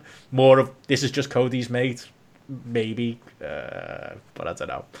everyman, more of this is just Cody's mate, maybe, but I don't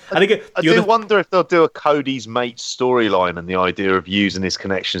know. I do wonder if they'll do a Cody's mate storyline and the idea of using his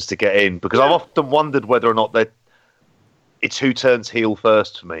connections to get in, because I've often wondered whether or not it's who turns heel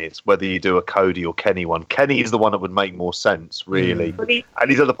first for me. It's whether you do a Cody or Kenny one. Kenny is the one that would make more sense, really.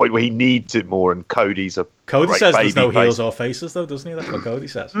 And he's at the point where he needs it more, and Cody says there's no heels or faces, though, doesn't he? That's what Cody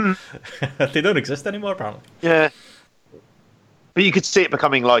says. They don't exist anymore, apparently. Yeah. But you could see it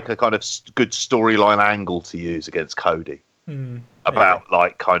becoming like a kind of good storyline angle to use against Cody. About,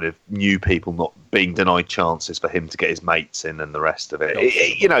 like, kind of new people not being denied chances for him to get his mates in and the rest of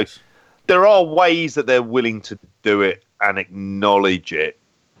it. There are ways that they're willing to do it and acknowledge it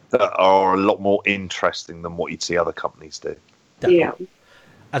that are a lot more interesting than what you'd see other companies do. Definitely.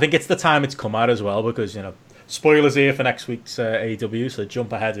 Yeah. I think it's the time it's come out as well, because, spoilers here for next week's AEW, so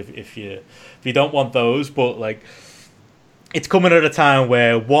jump ahead if you don't want those, but, like, it's coming at a time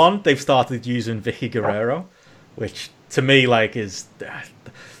where, one, they've started using Vicky Guerrero, which, to me, like, is...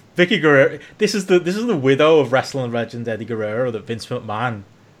 Vicky Guerrero... This is the widow of wrestling legend Eddie Guerrero that Vince McMahon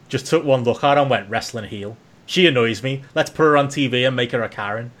just took one look at and went, wrestling heel. She annoys me. Let's put her on TV and make her a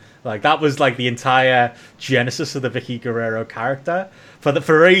Karen. Like, that was like the entire genesis of the Vicky Guerrero character. For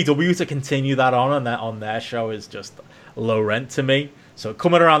AEW to continue that on their show is just low rent to me. So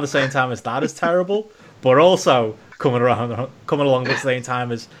coming around the same time as that is terrible, but also coming along the same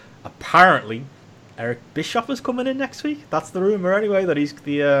time as apparently Eric Bischoff is coming in next week. That's the rumor anyway, that he's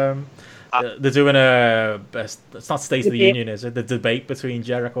they're doing it's not State of the Union, is it? The debate between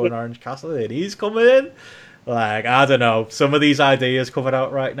Jericho and Orange Cassidy, and he's coming in. Like, I don't know. Some of these ideas coming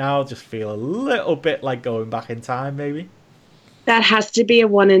out right now just feel a little bit like going back in time, maybe. That has to be a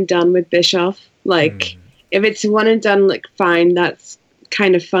one and done with Bischoff. Like, if it's a one and done, like, fine, that's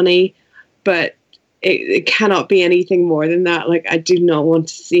kind of funny, but it cannot be anything more than that. Like, I do not want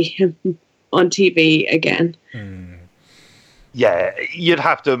to see him on TV again. Yeah, you'd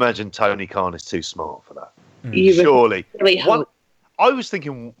have to imagine Tony Khan is too smart for that. Surely. Really I was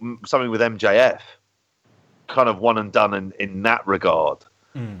thinking something with MJF. Kind of one and done in that regard,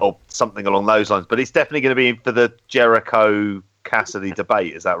 or something along those lines. But it's definitely going to be for the Jericho Cassidy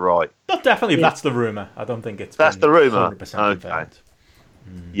debate. Is that right? Not definitely. Yeah. That's the rumor. I don't think it's. That's the rumor. Okay.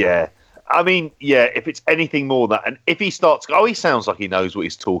 Yeah. I mean, yeah. If it's anything more than that, and if he starts, he sounds like he knows what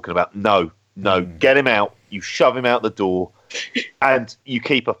he's talking about. No, get him out. You shove him out the door, and you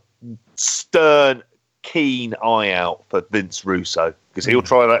keep a stern, keen eye out for Vince Russo, because he'll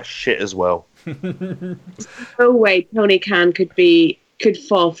try that shit as well. No way Tony Khan could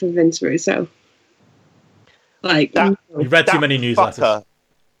fall for Vince Russo. Like, you read too many newsletters.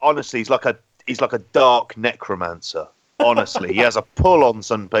 Honestly, he's like a dark necromancer. Honestly, he has a pull on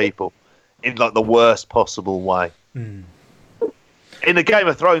some people in like the worst possible way. In the Game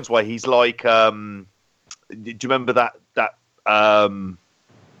of Thrones way, he's like. Do you remember that the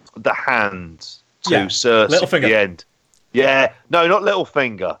hand to Cersei at the end? Yeah, no, not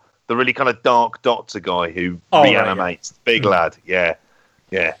Littlefinger. The really kind of dark doctor guy who reanimates the big lad. Yeah,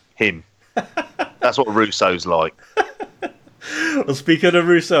 him. That's what Russo's like. Well, speaking of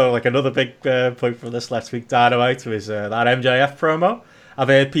Russo, like another big point from this last week Dynamite was that MJF promo. I've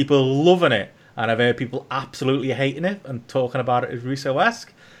heard people loving it, and I've heard people absolutely hating it and talking about it as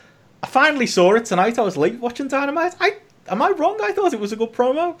Russo-esque. I finally saw it tonight. I was late watching Dynamite. Am I wrong? I thought it was a good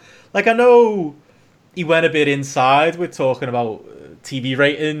promo. Like, I know he went a bit inside with talking about TV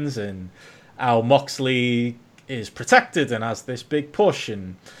ratings and how Moxley is protected and has this big push,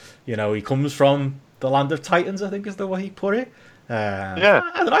 and he comes from the land of Titans, I think is the way he put it.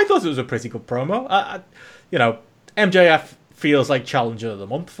 I thought it was a pretty good promo. MJF feels like challenger of the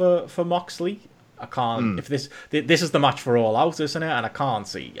month for Moxley. I can't if this is the match for All Out, isn't it? And I can't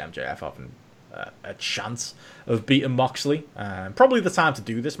see MJF having a chance of beating Moxley. Probably the time to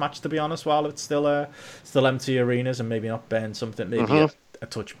do this match, to be honest, while it's still empty arenas and maybe not burn something maybe a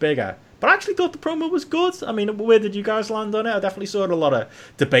touch bigger. But I actually thought the promo was good. I mean, where did you guys land on it? I definitely saw a lot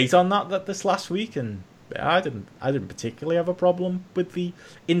of debate on that this last week, and I didn't particularly have a problem with the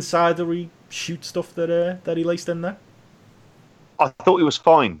insidery shoot stuff that he laced in there. I thought it was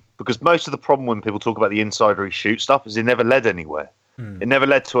fine, because most of the problem when people talk about the insidery shoot stuff is it never led anywhere. It never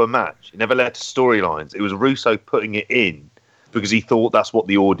led to a match. It never led to storylines. It was Russo putting it in because he thought that's what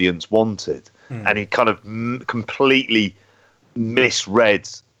the audience wanted. And he kind of completely misread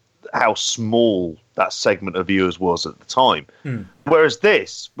how small that segment of viewers was at the time. Whereas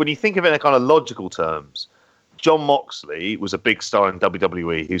this, when you think of it in a kind of logical terms, Jon Moxley was a big star in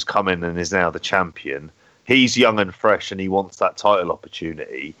WWE who's come in and is now the champion. He's young and fresh and he wants that title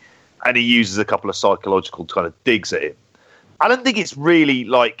opportunity. And he uses a couple of psychological kind of digs at him. I don't think it's really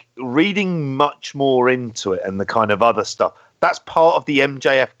like reading much more into it and the kind of other stuff. That's part of the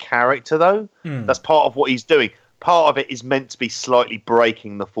MJF character, though. That's part of what he's doing. Part of it is meant to be slightly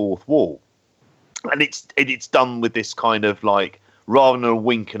breaking the fourth wall. And it's done with this kind of like, rather than a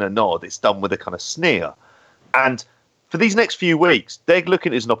wink and a nod, it's done with a kind of sneer. And for these next few weeks, they're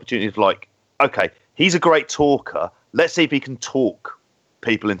looking at it as an opportunity of like, okay, he's a great talker. Let's see if he can talk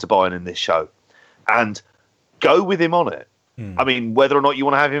people into buying in this show. And go with him on it. I mean, whether or not you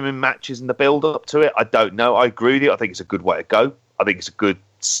want to have him in matches in the build-up to it, I don't know. I agree with you. I think it's a good way to go. I think it's a good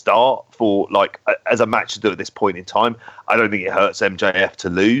start for, like, as a match to do at this point in time. I don't think it hurts MJF to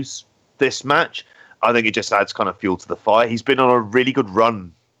lose this match. I think it just adds kind of fuel to the fire. He's been on a really good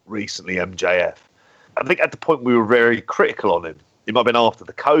run recently, MJF. I think at the point we were very critical on him. It might have been after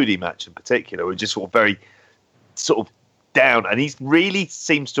the Cody match in particular. We were just sort of very sort of down. And he really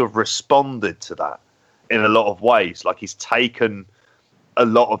seems to have responded to that in a lot of ways. Like, he's taken a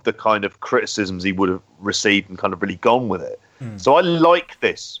lot of the kind of criticisms he would have received and kind of really gone with it. So I like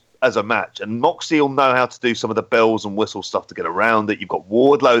this as a match. And Moxley will know how to do some of the bells and whistle stuff to get around it. You've got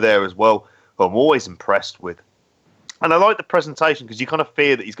Wardlow there as well, who I'm always impressed with. And I like the presentation because you kind of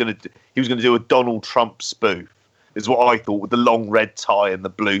fear that he was going to do a Donald Trump spoof, is what I thought, with the long red tie and the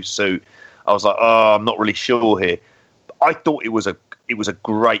blue suit. I was like, oh, I'm not really sure here. But I thought it was a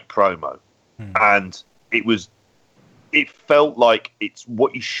great promo. And it felt like it's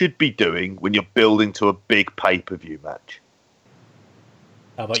what you should be doing when you're building to a big pay-per-view match.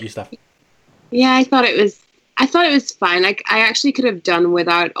 How about you, Steph? Yeah, I thought it was fine. Like, I actually could have done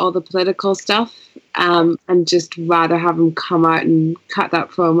without all the political stuff, and just rather have him come out and cut that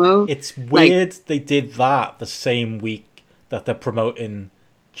promo. It's weird they did that the same week that they're promoting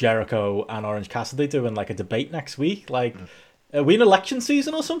Jericho and Orange Cassidy doing like a debate next week. Like, are we in election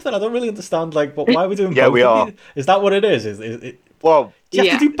season or something? I don't really understand. Like, but why are we doing? Yeah, both we are. Is that what it is? Is it? Well, do you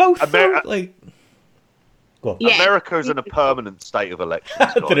have to do both? Like, go on. Yeah. America is in a permanent state of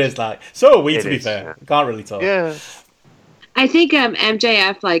elections. There is that. So are we, to be is, fair. yeah. Can't really talk. Yeah. I think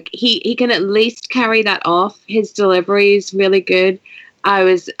MJF, like, he can at least carry that off. His delivery is really good. I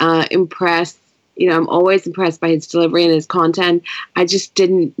was impressed. You know, I'm always impressed by his delivery and his content. I just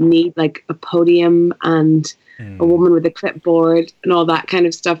didn't need like a podium and a woman with a clipboard and all that kind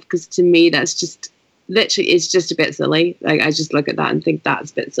of stuff, because to me that's just literally, it's just a bit silly. Like, I just look at that and think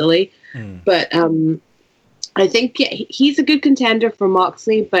that's a bit silly. But I think he's a good contender for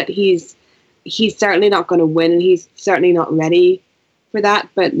Moxley, but he's certainly not going to win, and he's certainly not ready for that.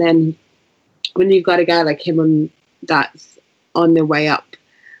 But then when you've got a guy like him that's on their way up,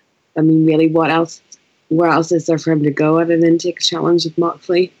 I mean, really, where else is there for him to go other than take a challenge with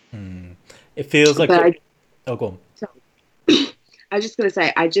Moxley? It feels like... go on. I was just going to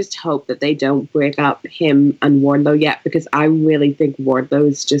say, I just hope that they don't break up him and Wardlow yet, because I really think Wardlow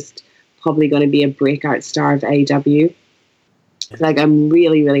is just probably going to be a breakout star of AEW. Like, I'm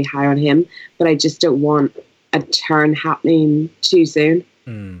really, really high on him, but I just don't want a turn happening too soon.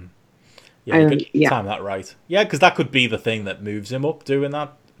 Yeah, you could time that right. Yeah, because that could be the thing that moves him up, doing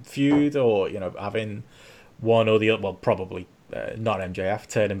that feud, or, you know, having one or the other, well, probably not MJF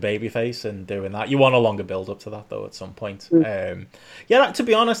turning babyface and doing that. You want a longer build up to that, though, at some point. Yeah, to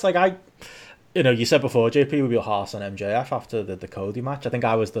be honest, like, you said before, JP would be harsh on MJF after the Cody match. I think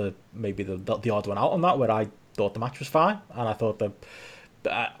I was maybe the odd one out on that, where I thought the match was fine, and I thought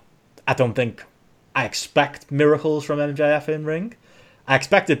I don't think I expect miracles from MJF in ring. I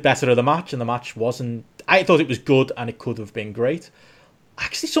expected better of the match, and the match wasn't. I thought it was good, and it could have been great.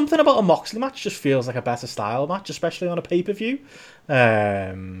 Actually, something about a Moxley match just feels like a better style match, especially on a pay-per-view.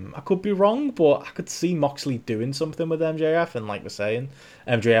 I could be wrong, but I could see Moxley doing something with MJF, and like we're saying,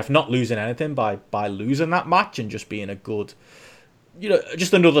 MJF not losing anything by losing that match and just being a good,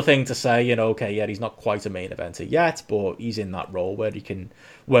 just another thing to say, okay, yeah, he's not quite a main eventer yet, but he's in that role where he can,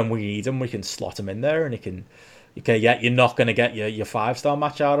 when we need him, we can slot him in there, and he can. Okay, yeah, you're not going to get your 5-star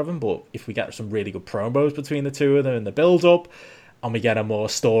match out of him, but if we get some really good promos between the two of them in the build-up, and we get a more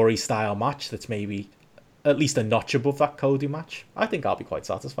story-style match that's maybe at least a notch above that Cody match, I think I'll be quite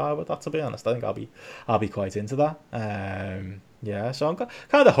satisfied with that, to be honest. I think I'll be quite into that. Yeah, so I'm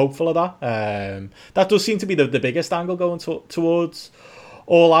kind of hopeful of that. That does seem to be the biggest angle going towards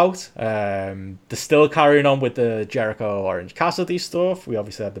All Out. They're still carrying on with the Jericho Orange Cassidy stuff. We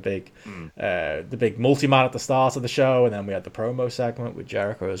obviously had the big multi-man at the start of the show, and then we had the promo segment with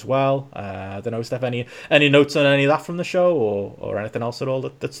Jericho as well. I don't know, Steph, any notes on any of that from the show, or anything else at all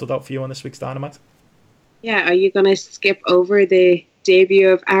that stood out for you on this week's Dynamite? Yeah, are you going to skip over the debut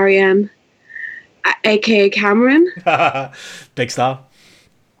of Ariane, aka Cameron? Big star.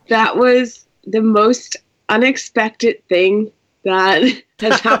 That was the most unexpected thing that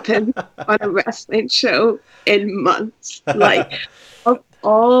has happened on a wrestling show in months. Like, of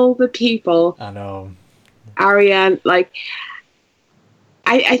all the people, I know, Ariane, like,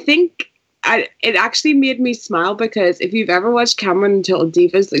 I think it actually made me smile, because if you've ever watched Cameron in Total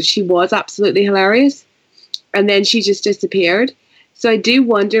Divas, like, she was absolutely hilarious, and then she just disappeared. So I do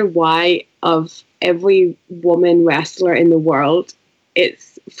wonder why, of every woman wrestler in the world,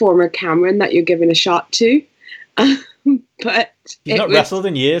 it's former Cameron that you're giving a shot to. But she's not wrestled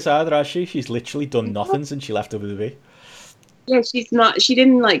in years either, has she? She's literally done nothing since she left WWE. Yeah, she's not. She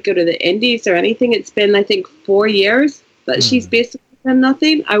didn't like go to the Indies or anything. It's been, I think, 4 years that she's basically done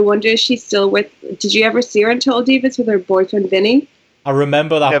nothing. I wonder if she's still with. Did you ever see her in Total Divas with her boyfriend Vinny? I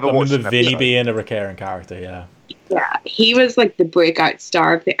remember that. I remember Vinny being a recurring character. Yeah. Yeah, he was like the breakout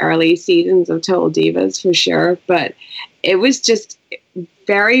star of the early seasons of Total Divas for sure. But it was just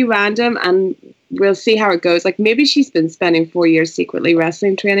very random, and we'll see how it goes. Like, maybe she's been spending 4 years secretly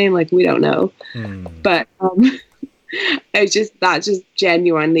wrestling training. Like, we don't know. But that just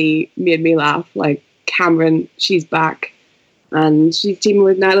genuinely made me laugh. Like, Cameron, she's back, and she's teaming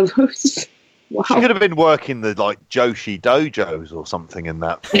with Nyla Rose. Wow. She could have been working the Joshi dojos or something in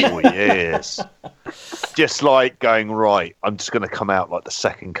that 4 years. Just like going, right, I'm just going to come out like the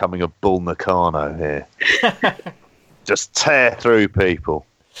second coming of Bull Nakano here. Just tear through people.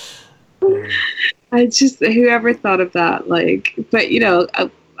 Whoever thought of that, like, but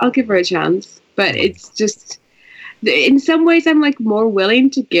I'll give her a chance. But it's just, in some ways, I'm like more willing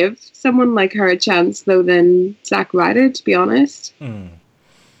to give someone like her a chance though than Zack Ryder, to be honest.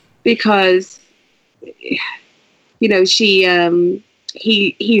 Because, he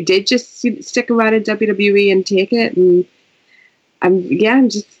did just stick around in WWE and take it, and I'm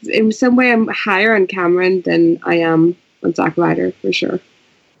just, in some way, I'm higher on Cameron than I am on Zack Ryder, for sure.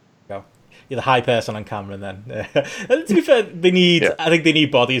 You're the high person on Cameron then. To be fair, I think they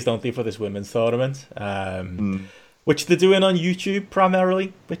need bodies, don't they, for this women's tournament, which they're doing on YouTube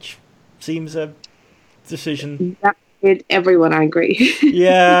primarily, which seems a decision. That made everyone angry.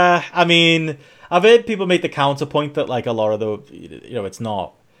 Yeah, I mean, I've heard people make the counterpoint that, like, a lot of the, it's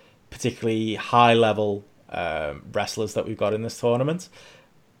not particularly high level wrestlers that we've got in this tournament,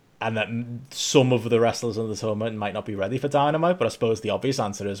 and that some of the wrestlers in the tournament might not be ready for Dynamite. But I suppose the obvious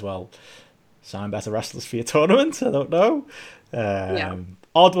answer is, well, sign better wrestlers for your tournament. I don't know.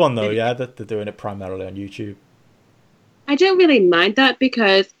 Odd one though, yeah, that they're doing it primarily on YouTube. I don't really mind that,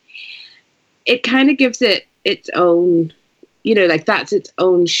 because it kind of gives it its own, like, that's its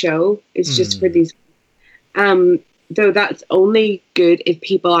own show. It's just for these, though that's only good if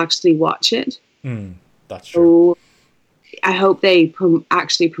people actually watch it. That's true. So I hope they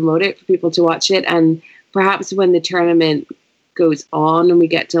actually promote it for people to watch it, and perhaps when the tournament goes on and we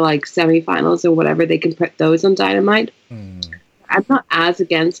get to like semifinals or whatever, they can put those on Dynamite. I'm not as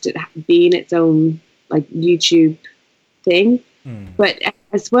against it being its own like YouTube thing, but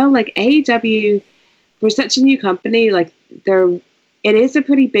as well, like AEW, for such a new company, like it is a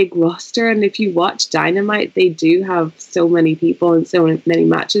pretty big roster, and if you watch Dynamite, they do have so many people and so many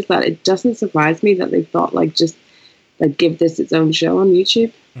matches that it doesn't surprise me that they thought like just like give this its own show on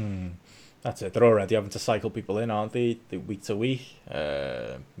YouTube. That's it. They're already having to cycle people in, aren't they? Week to week.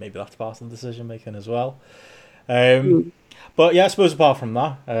 Maybe that's part of the decision making as well. But yeah, I suppose apart from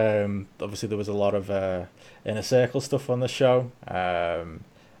that, obviously there was a lot of inner circle stuff on the show.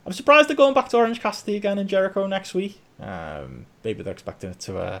 I'm surprised they're going back to Orange Cassidy again in Jericho next week. Maybe they're expecting it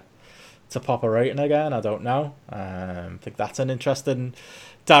to pop a rating again. I don't know. I think that's an interesting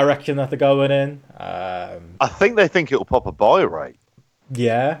direction that they're going in. I think they think it'll pop a buy rate.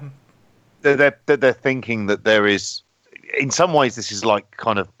 Yeah. They're thinking that there is, in some ways, this is like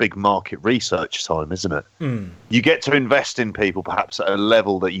kind of big market research time, isn't it? You get to invest in people perhaps at a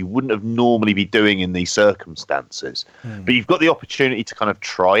level that you wouldn't have normally be doing in these circumstances, but you've got the opportunity to kind of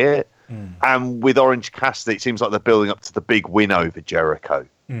try it. And with Orange Cassidy, it seems like they're building up to the big win over Jericho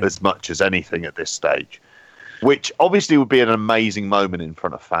as much as anything at this stage, which obviously would be an amazing moment in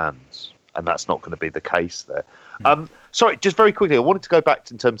front of fans, and that's not going to be the case there. Sorry, just very quickly, I wanted to go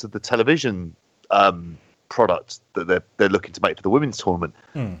back in terms of the television product that they're looking to make for the women's tournament.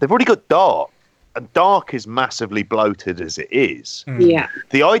 They've already got Dark, and Dark is massively bloated as it is. Yeah.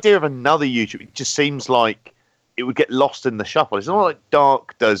 The idea of another YouTube, it just seems like it would get lost in the shuffle. It's not like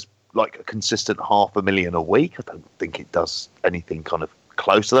Dark does like a consistent 500,000 a week. I don't think it does anything kind of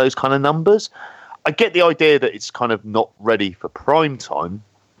close to those kind of numbers. I get the idea that it's kind of not ready for prime time,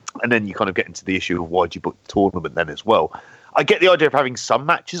 and then you kind of get into the issue of why do you book the tournament then as well. I get the idea of having some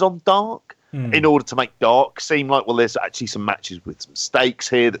matches on Dark in order to make Dark seem like, well, there's actually some matches with some stakes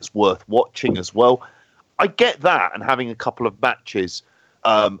here that's worth watching as well. I get that, and having a couple of matches,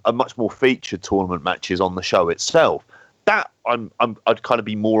 a much more featured tournament matches on the show itself. That I'd kind of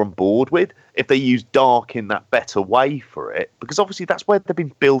be more on board with if they use Dark in that better way for it, because obviously that's where they've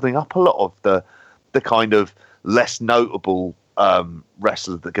been building up a lot of the kind of less notable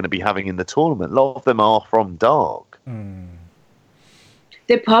wrestlers they're going to be having in the tournament. A lot of them are from Dark.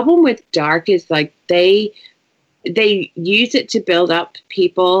 The problem with Dark is like they use it to build up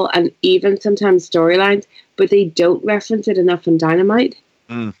people and even sometimes storylines, but they don't reference it enough on Dynamite.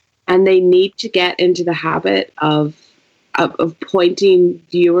 And they need to get into the habit of pointing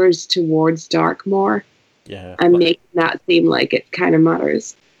viewers towards Dark more. Yeah. And making that seem like it kind of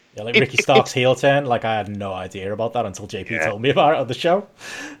matters. Yeah, like Ricky Stark's heel turn, like I had no idea about that until JP told me about it on the show.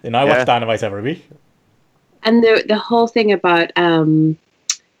 You know, I watch Dynamite every week. And the whole thing about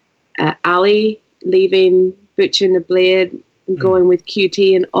Ali leaving Butcher and the Blade and going with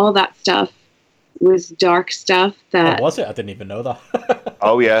QT and all that stuff was Dark stuff. That was it? I didn't even know that.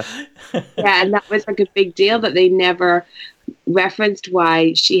 Oh, yeah. Yeah, and that was like a big deal that they never referenced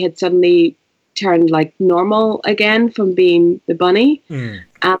why she had suddenly turned like normal again from being the bunny. They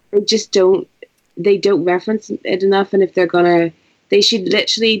don't reference it enough, and if they're gonna, they should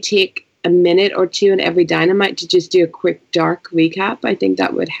literally take a minute or two in every Dynamite to just do a quick Dark recap. I think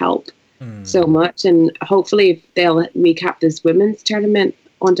that would help so much, and hopefully they'll recap this women's tournament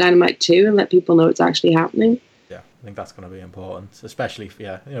on Dynamite too and let people know it's actually happening. Yeah, I think that's going to be important, especially for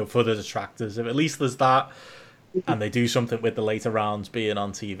the detractors. If at least there's that, and they do something with the later rounds being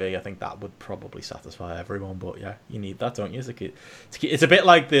on TV, I think that would probably satisfy everyone. But yeah, you need that, don't you? It's a bit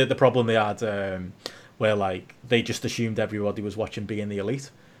like the problem they had where like they just assumed everybody was watching Being the Elite,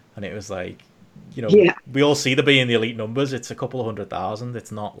 and it was like, we all see the Being the Elite numbers. It's a couple of 100,000.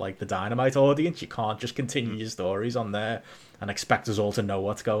 It's not like the Dynamite audience. You can't just continue your stories on there and expect us all to know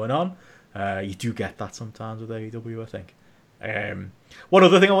what's going on. You do get that sometimes with AEW, I think. One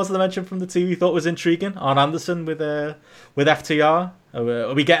other thing I wanted to mention from the two you thought was intriguing, Arn Anderson with FTR.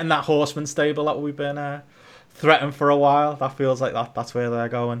 Are we getting that Horseman stable that we've been threatened for a while? That feels like that's where they're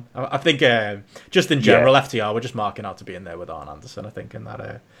going. I think just in general, FTR, we're just marking out to be in there with Arn Anderson, I think, in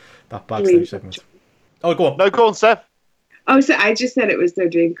that backstage segment. Oh, go on. No, go on, Seth. Oh, so I just said it was their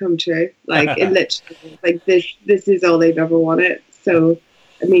dream come true. Like, it literally, like this is all they've ever wanted. So,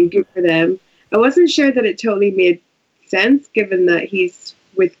 I mean, good for them. I wasn't sure that it totally made sense, given that he's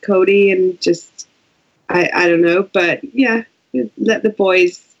with Cody and just, I don't know. But, yeah, let the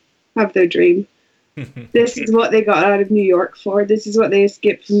boys have their dream. This is what they got out of New York for. This is what they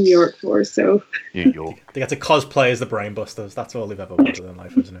escaped from New York for. So New York. They got to cosplay as the Brainbusters. That's all they've ever wanted in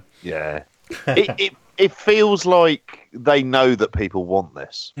life, isn't it? Yeah. It feels like they know that people want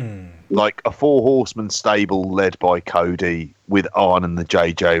this. Like a 4 horseman stable led by Cody with Arn and the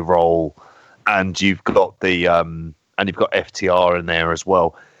JJ role, and you've got you've got FTR in there as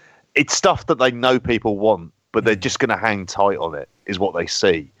well. It's stuff that they know people want, but they're just going to hang tight on it, is what they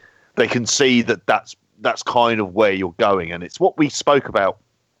see. They can see that's kind of where you're going, and it's what we spoke about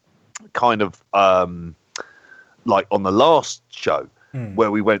kind of like on the last show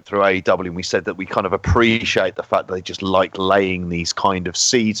where we went through AEW and we said that we kind of appreciate the fact that they just like laying these kind of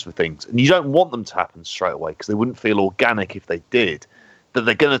seeds for things, and you don't want them to happen straight away because they wouldn't feel organic if they did, that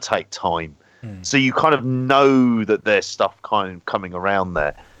they're going to take time. So you kind of know that there's stuff kind of coming around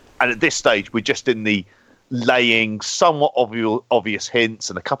there, and at this stage we're just in the laying somewhat obvious hints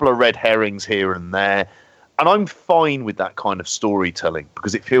and a couple of red herrings here and there, and I'm fine with that kind of storytelling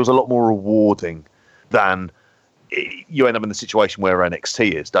because it feels a lot more rewarding than you end up in the situation where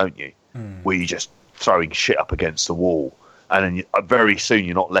NXT is, don't you? Where you're just throwing shit up against the wall, and then very soon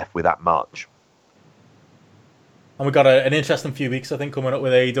you're not left with that much. And we've got an interesting few weeks, I think, coming up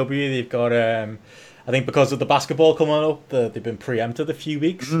with AEW. They've got, I think because of the basketball coming up, they've been preempted a few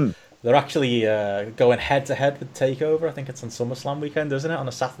weeks. They're actually going head-to-head with TakeOver. I think it's on SummerSlam weekend, isn't it? On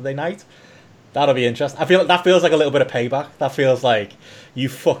a Saturday night. That'll be interesting. I feel that feels like a little bit of payback. That feels like you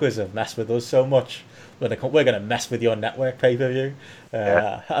fuckers have messed with us so much. We're going to mess with your network pay-per-view.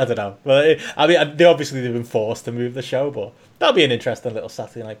 I don't know. But they've been forced to move the show, but that'll be an interesting little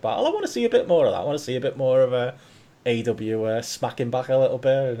Saturday night battle. I want to see a bit more of that. I want to see a bit more of AEW smacking back a little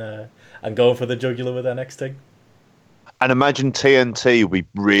bit and going for the jugular with their next thing. And imagine TNT will be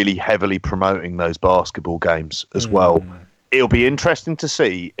really heavily promoting those basketball games as well. It'll be interesting to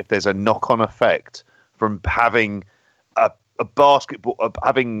see if there's a knock-on effect from having a basketball,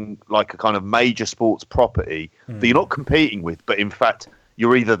 having like a kind of major sports property that you're not competing with, but in fact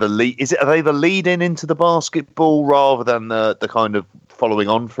you're either the lead. Are they the lead into the basketball rather than the kind of following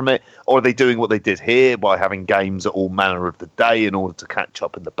on from it, or are they doing what they did here by having games at all manner of the day in order to catch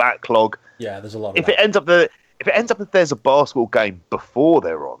up in the backlog? Yeah, there's a lot. If it ends up that there's a basketball game before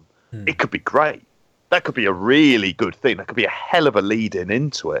they're on, it could be great. That could be a really good thing. That could be a hell of a lead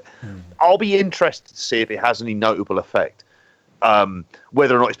into it. I'll be interested to see if it has any notable effect.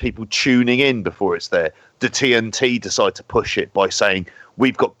 Whether or not it's people tuning in before it's there. Do TNT decide to push it by saying,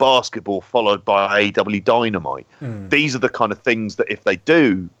 we've got basketball followed by AEW Dynamite? These are the kind of things that if they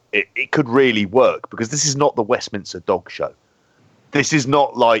do, it could really work, because this is not the Westminster Dog Show. This is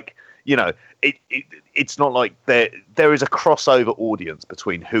not like, it's not like there is a crossover audience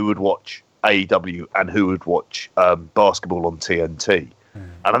between who would watch AEW and who would watch basketball on TNT.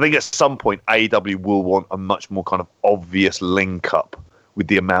 And I think at some point AEW will want a much more kind of obvious link up with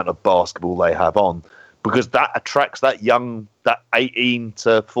the amount of basketball they have on, because that attracts that 18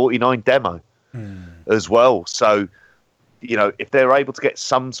 to 49 demo as well. So, if they're able to get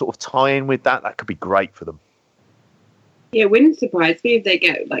some sort of tie-in with that could be great for them. Yeah, it wouldn't surprise me if they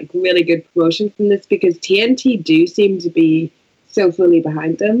get like really good promotion from this, because TNT do seem to be so fully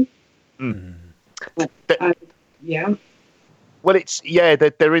behind them. But, yeah. Well,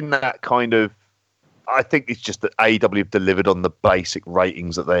 they're in that kind of. I think it's just that AEW have delivered on the basic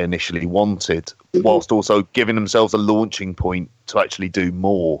ratings that they initially wanted, whilst also giving themselves a launching point to actually do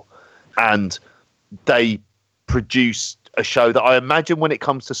more. And they produced a show that I imagine, when it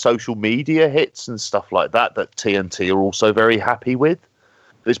comes to social media hits and stuff like that TNT are also very happy with.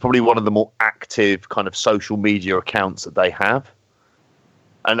 It's probably one of the more active kind of social media accounts that they have.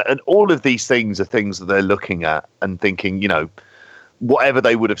 And all of these things are things that they're looking at and thinking, whatever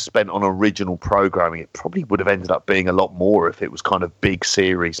they would have spent on original programming, it probably would have ended up being a lot more if it was kind of big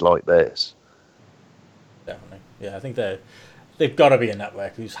series like this. Definitely. Yeah, I think they've got to be a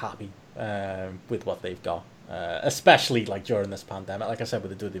network who's happy with what they've got, especially like during this pandemic. Like I said,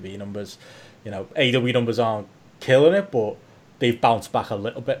 with the WWE numbers, AEW numbers aren't killing it, but they've bounced back a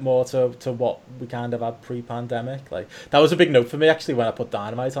little bit more to what we kind of had pre-pandemic. Like, that was a big note for me actually when I put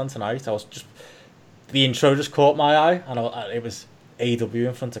Dynamite on tonight. The intro just caught my eye, and it was AEW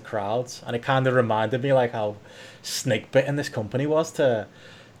in front of crowds, and it kind of reminded me like how snake bitten this company was to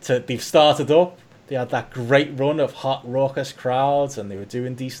they've started up. They had that great run of hot, raucous crowds, and they were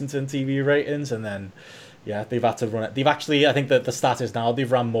doing decent in TV ratings, and then they've had to run it. They've actually, I think that the stat is now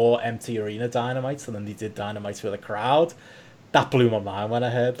they've ran more empty arena Dynamites than they did Dynamites with a crowd. That blew my mind when I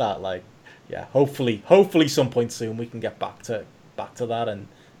heard that. Like, hopefully some point soon we can get back to that, and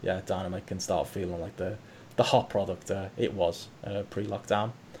Dynamite can start feeling like the hot product it was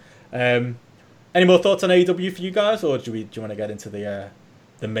pre-lockdown. Any more thoughts on AEW for you guys, or do you want to get into the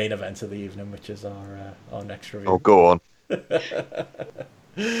main event of the evening, which is our next review? Oh, go on.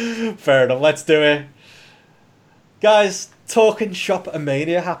 Fair enough, let's do it. Guys,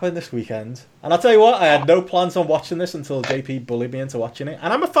 TalkNShopAMania happened this weekend. And I'll tell you what, I had no plans on watching this until JP bullied me into watching it.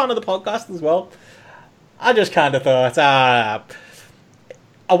 And I'm a fan of the podcast as well. I just kind of thought, I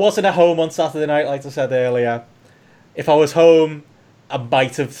wasn't at home on Saturday night, like I said earlier. If I was home, I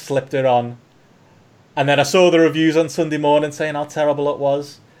might have slipped it on. And then I saw the reviews on Sunday morning saying how terrible it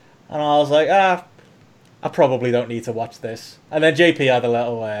was. And I was like, I probably don't need to watch this. And then JP had a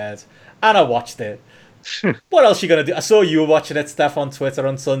little word. And I watched it. What else are you going to do? I saw you were watching it, Steph, on Twitter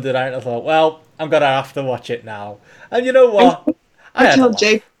on Sunday night. And I thought, well, I'm going to have to watch it now. And you know what? I told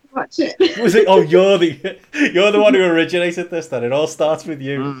JP to watch it. Was it? Oh, you're the one who originated this. Then it all starts with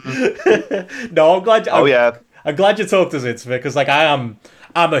you. No, I'm glad. I'm glad you talked us into it, because like I'm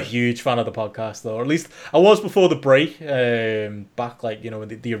a huge fan of the podcast, though. Or at least I was before the break. Back like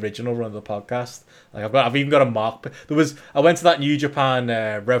in the original run of the podcast. Like I've even got a mark. I went to that New Japan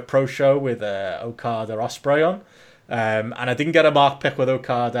Rev Pro show with Okada Ospreay on. And I didn't get a mark pick with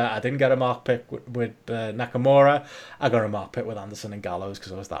Okada. I didn't get a mark pick with Nakamura. I got a mark pick with Anderson and Gallows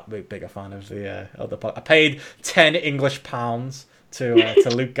because I was that big a fan of the other. I paid £10 English to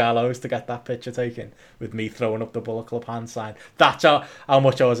Luke Gallows to get that picture taken with me throwing up the Bullet Club hand sign. That's how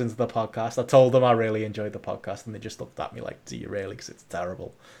much I was into the podcast. I told them I really enjoyed the podcast, and they just looked at me like, "Do you really? Because it's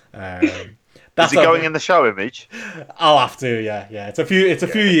terrible." Is it going in the show image? I'll have to, yeah. It's a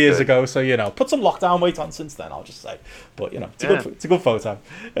few years ago, so put some lockdown weight on since then. I'll just say, but it's a good photo.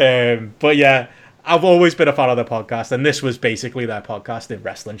 But yeah, I've always been a fan of the podcast, and this was basically their podcast in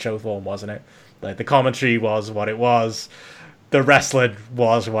wrestling show form, wasn't it? Like the commentary was what it was. The wrestling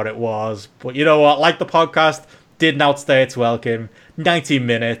was what it was. But you know what? Like the podcast, didn't outstay its welcome. 90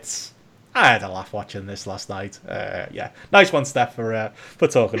 minutes. I had a laugh watching this last night. Nice one, Steph, for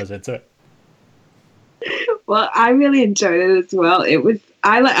talking us into it. Well, I really enjoyed it as well.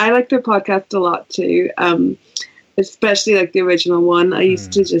 I like their podcast a lot too. Especially like the original one. I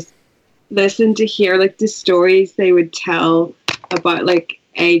used to just listen to hear like the stories they would tell about like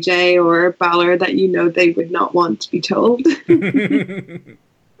AJ or Balor that they would not want to be told.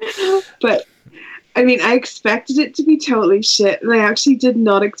 But I mean, I expected it to be totally shit, and I actually did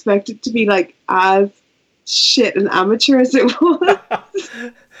not expect it to be like as shit and amateur as it was.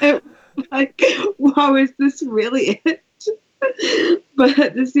 It was like, wow, is this really it? But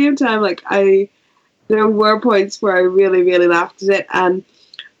at the same time, like there were points where I really, really laughed at it, and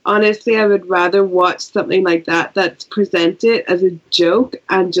honestly, I would rather watch something like that that's presented as a joke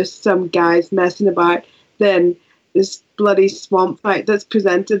and just some guys messing about than this bloody swamp fight that's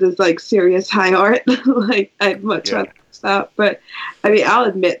presented as like serious high art. Like I'd much rather watch that. But I mean, I'll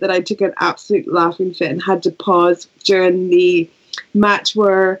admit that I took an absolute laughing fit and had to pause during the match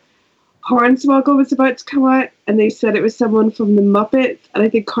where Hornswoggle was about to come out, and they said it was someone from the Muppets, and I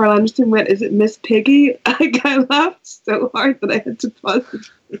think Carl Anderson went, "Is it Miss Piggy?" I laughed so hard that I had to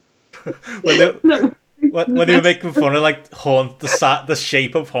pause. When they were making fun of like the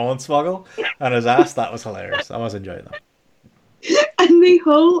shape of Hornswoggle and his ass, that was hilarious. I was enjoying that. And the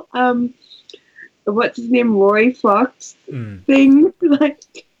whole what's his name, Rory Fox thing,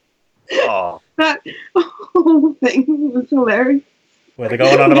 like that whole thing was hilarious. Where they're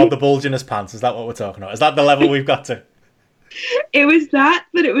going on about the bulge in his pants. Is that what we're talking about? Is that the level we've got to? It was that,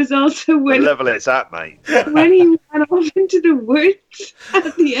 but it was also when... The level it's at, mate. When he ran off into the woods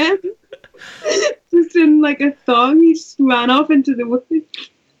at the end. Just in like a thong, he just ran off into the woods.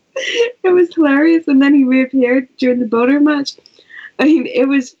 It was hilarious, and then he reappeared during the boater match. I mean, it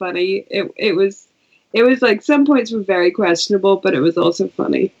was funny. It was like some points were very questionable, but it was also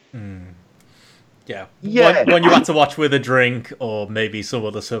funny. Yeah. One you had to watch with a drink or maybe some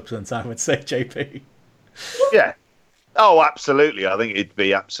other substance, I would say, JP. Yeah. Oh, absolutely. I think it'd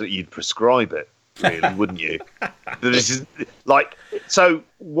be absolutely, you'd prescribe it, really, wouldn't you? This is like, so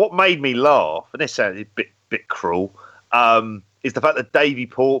what made me laugh, and this sounds a bit cruel, is the fact that Davey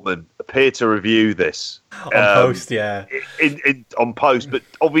Portman appeared to review this on post, yeah, on post, but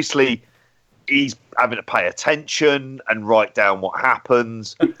obviously he's having to pay attention and write down what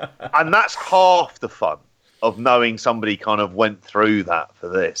happens, and that's half the fun of knowing somebody kind of went through that for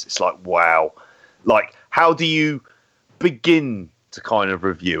this. It's like, wow, like how do you begin to kind of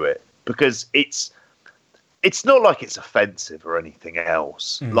review it? Because it's not like it's offensive or anything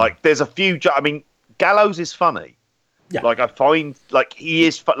else. Like there's a few. I mean, Gallows is funny. Yeah. Like I find, like he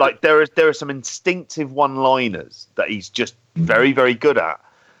is, like there are some instinctive one-liners that he's just very, very good at,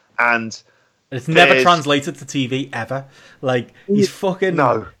 and it's never translated to TV ever. Like he's fucking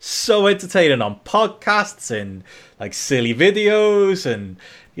so entertaining on podcasts and like silly videos, and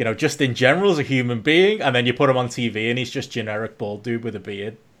just in general as a human being. And then you put him on TV, and he's just generic bald dude with a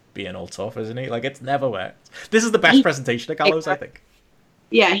beard, being all tough, isn't he? Like it's never worked. This is the best presentation of Gallows, I think.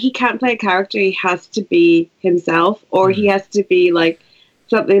 Yeah, he can't play a character. He has to be himself, or he has to be like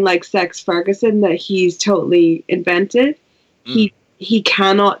something like Sex Ferguson that he's totally invented. He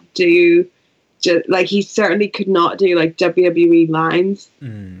cannot do, like he certainly could not do like WWE lines.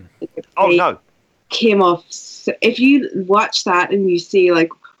 Oh no, came off. So if you watch that and you see like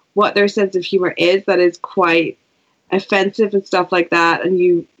what their sense of humor is, that is quite offensive and stuff like that, and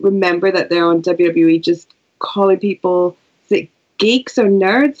you remember that they're on WWE just calling people geeks or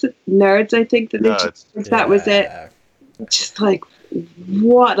nerds, I think that that was it. Just like,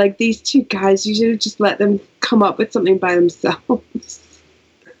 what? Like these two guys, you should have just let them come up with something by themselves.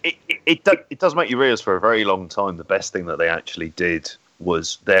 It does make you realise for a very long time the best thing that they actually did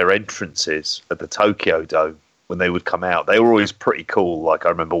was their entrances at the Tokyo Dome when they would come out. They were always pretty cool. Like I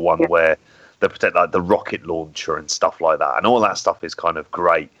remember one where they protect like the rocket launcher and stuff like that, and all that stuff is kind of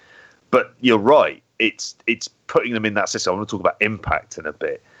great. But you're right. it's putting them in that system. I'm going to talk about Impact in a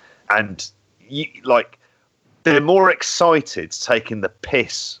bit, and they're more excited taking the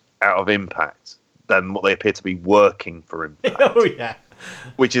piss out of Impact than what they appear to be working for Impact. Oh yeah,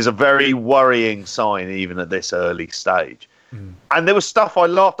 which is a very worrying sign even at this early stage. And there was stuff I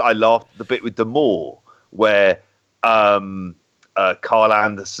laughed. I laughed the bit with D'Amore where Kyle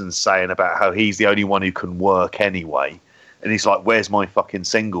Anderson's saying about how he's the only one who can work anyway, and he's like, "Where's my fucking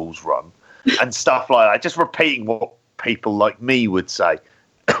singles run?" and stuff like that. Just repeating what people like me would say,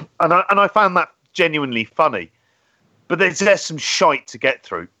 and I found that genuinely funny. But there's some shite to get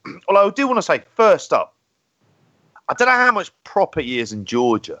through. Although I do want to say, first up, I don't know how much property he is in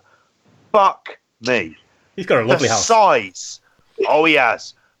Georgia. Fuck me. He's got a lovely house. Size. Oh, he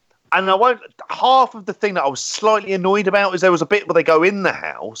has. And half of the thing that I was slightly annoyed about is there was a bit where they go in the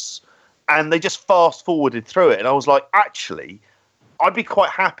house and they just fast forwarded through it. And I was like, actually, I'd be quite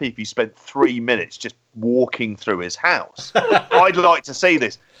happy if you spent 3 minutes just walking through his house. I'd like to see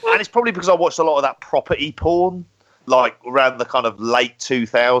this. And it's probably because I watched a lot of that property porn, like around the kind of late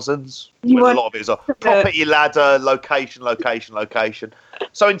 2000s. A lot of it was a property ladder, location.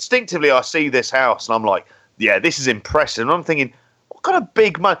 So instinctively, I see this house and I'm like, yeah, this is impressive. And I'm thinking, what kind of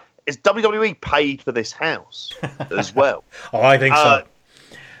big money? Is WWE paid for this house as well? Oh, I think so.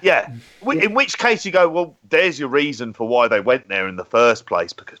 Yeah. In which case you go, well, there's your reason for why they went there in the first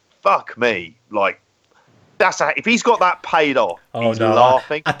place. Because fuck me, like, if he's got that paid off, he's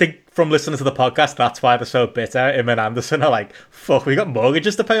laughing. I think from listening to the podcast, that's why they're so bitter. Him and Anderson are like, fuck, we got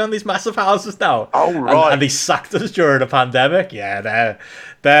mortgages to pay on these massive houses now. Oh, right. And they sacked us during a pandemic. Yeah,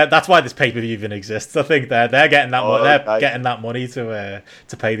 that's why this pay-per-view even exists. I think they're getting that getting that money to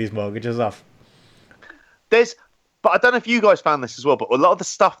pay these mortgages off. But I don't know if you guys found this as well, but a lot of the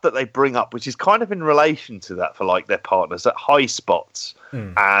stuff that they bring up, which is kind of in relation to that for like their partners at High Spots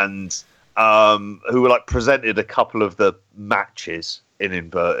and who were like presented a couple of the matches in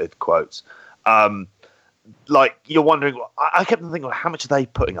inverted quotes. Like you're wondering, I kept thinking, how much are they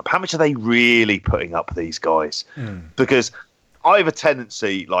putting up? How much are they really putting up, these guys? Because I have a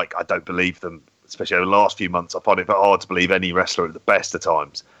tendency, like I don't believe them, especially over the last few months. I find it very hard to believe any wrestler at the best of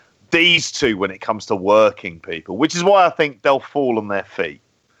times. These two, when it comes to working people, which is why I think they'll fall on their feet.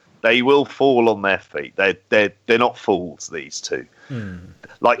 They will fall on their feet. They're not fools, these two.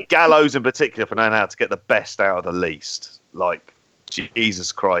 Like Gallows in particular, for knowing how to get the best out of the least. Like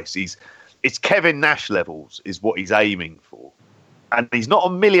Jesus Christ, it's Kevin Nash levels is what he's aiming for, and he's not a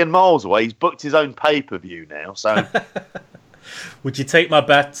million miles away. He's booked his own pay-per-view now. So, would you take my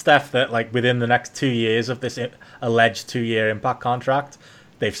bet, Steph, that like within the next 2 years of this alleged 2-year Impact contract,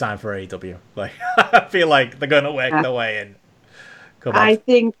 they've signed for AEW? Like, I feel like they're going to work their way in. I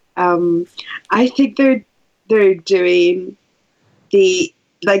think they're doing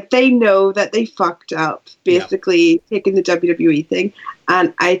they know that they fucked up, basically taking the WWE thing,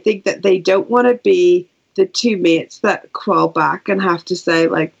 and I think that they don't want to be the two mates that crawl back and have to say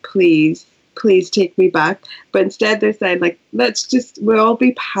like, please take me back. But instead they're saying like, we'll all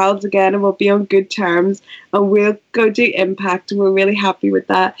be pals again and we'll be on good terms and we'll go do Impact and we're really happy with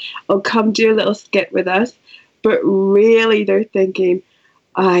that. Or come do a little skit with us. But really they're thinking,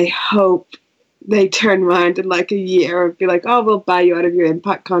 I hope they turn around in like a year and be like, oh, we'll buy you out of your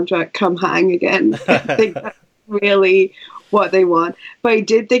Impact contract, come hang again. I think that's really what they want. But I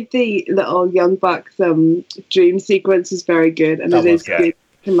did think the little Young Bucks dream sequence is very good, and it is good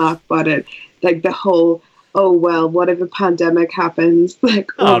to laugh about it. Like the whole, oh well, what if a pandemic happens? Like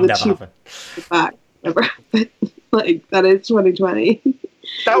all the never back never happened. Like that is 2020.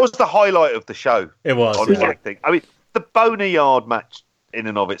 That was the highlight of the show. It was. I think. I mean, the Boneyard match in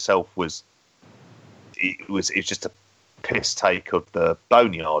and of itself was just a piss take of the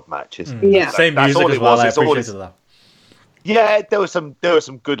Boneyard matches. Yeah, same music as well. I appreciated that. Yeah, there were some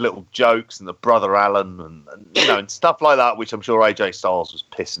good little jokes and the Brother Allen and stuff like that, which I'm sure AJ Styles was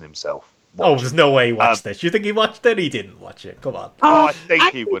pissing himself watching. Oh, there's no way he watched this. You think he watched it? He didn't watch it. Come on. Oh, I think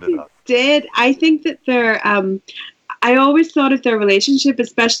he would have done. Did I think that they're I always thought of their relationship,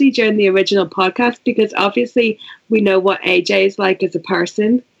 especially during the original podcast, because obviously we know what AJ is like as a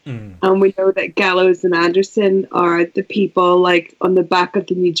person. And we know that Gallows and Anderson are the people like on the back of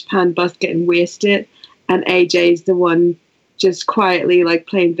the New Japan bus getting wasted, and AJ's the one just quietly like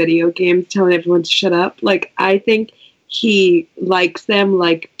playing video games, telling everyone to shut up. Like I think he likes them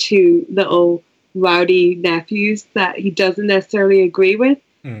like two little rowdy nephews that he doesn't necessarily agree with,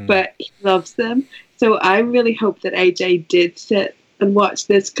 but he loves them. So I really hope that AJ did sit and watch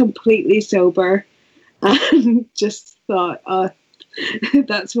this completely sober and just thought,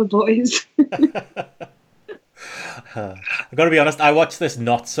 that's my boys. I've got to be honest, I watched this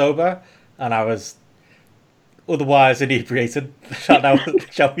not sober, and I was otherwise inebriated,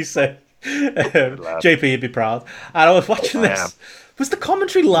 shall we say. JP would be proud. And I was watching this. Was the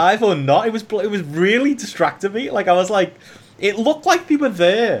commentary live or not? It was really distracting me. Like, I was like, it looked like they were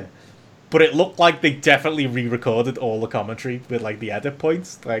there, but it looked like they definitely re-recorded all the commentary with like the edit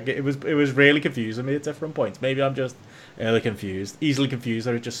points. Like, it was really confusing me at different points. Maybe I'm just easily confused,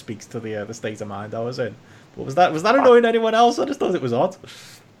 or it just speaks to the state of mind I was in. But was that annoying anyone else? I just thought it was odd.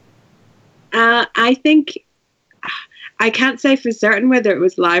 I think I can't say for certain whether it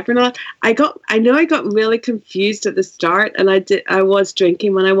was live or not. I know I got really confused at the start, and I was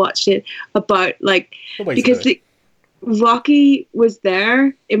drinking when I watched it about like because Rocky was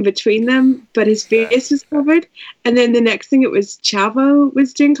there in between them, but his face was covered, and then the next thing it was Chavo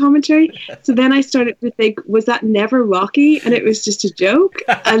was doing commentary. So then I started to think, was that never Rocky, and it was just a joke?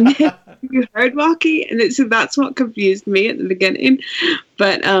 And then you heard Rocky, and so that's what confused me at the beginning.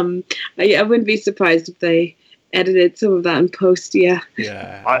 But I wouldn't be surprised if they edited some of that in post. Yeah.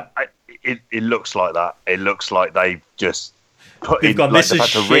 It looks like that. It looks like they just they've gone, this is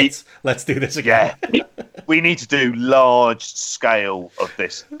shit. Let's do this again. Yeah. We need to do large scale of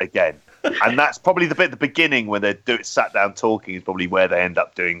this again. And that's probably the bit at the beginning when they do it sat down talking is probably where they end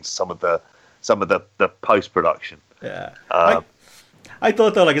up doing some of the post production. Yeah. I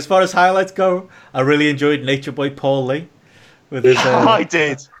thought though, like, as far as highlights go, I really enjoyed Nature Boy Paul Lee. With his, I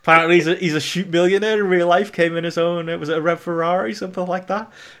did. Apparently he's a shoot millionaire in real life. Came in his own. It was a red Ferrari, something like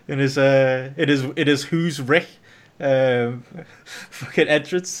that. In his Who's Rick fucking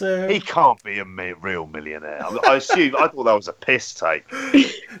entrance. He can't be a real millionaire. I thought that was a piss take.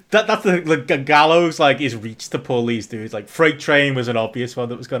 That's the Gallows like his reach to pull these dudes. Like Freight Train was an obvious one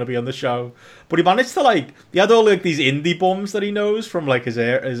that was going to be on the show, but he managed to he had all like these indie bums that he knows from like his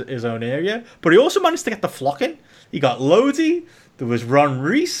own area, but he also managed to get the flock in. He got Lodi. There was Ron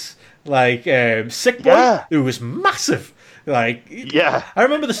Reese, Sick Boy, who was massive. I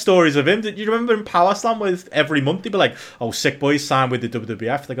remember the stories of him. Did you remember in Power Slam with every month they'd be like, "Oh, Sick Boy's signed with the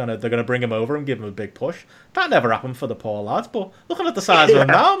WWF. They're gonna bring him over and give him a big push." That never happened for the poor lads. But looking at the size of him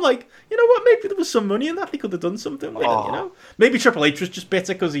now, I'm like, you know what? Maybe there was some money in that. He could have done something with it. You know, maybe Triple H was just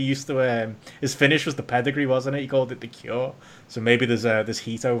bitter because he used to. His finish was the pedigree, wasn't it? He called it the Cure. So maybe there's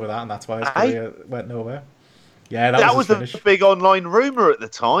heat over that, and that's why his career went nowhere. Yeah, that was the big online rumor at the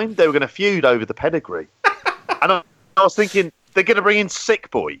time. They were going to feud over the pedigree, and I was thinking they're going to bring in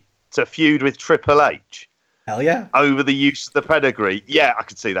Sick Boy to feud with Triple H. Hell yeah! Over the use of the pedigree. Yeah, I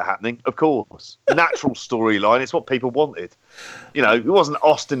could see that happening. Of course, natural storyline. It's what people wanted. You know, it wasn't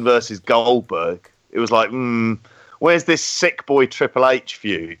Austin versus Goldberg. It was like, where's this Sick Boy Triple H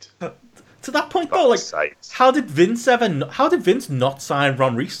feud? To that point, though, how did Vince not sign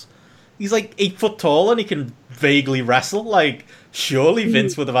Ron Reese? He's like 8 foot tall and he can vaguely wrestle. Like, surely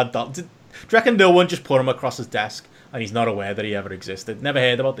Vince would have had that. Do you reckon no one just put him across his desk and he's not aware that he ever existed? Never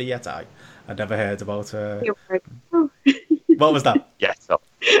heard about the Yeti. I never heard about. What was that? Yes.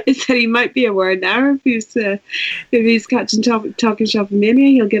 I said he might be aware now if he's catching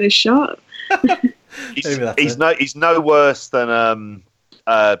TalkNShopAMania, he'll get a shot. He's no worse than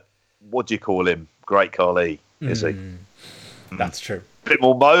what do you call him? Great Khali, is he? That's true. A bit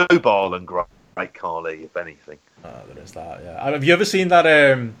more mobile than Great Khali, if anything. There is that, yeah. Have you ever seen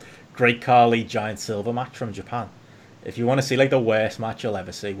that Great Khali Giant Silver match from Japan? If you want to see like the worst match you'll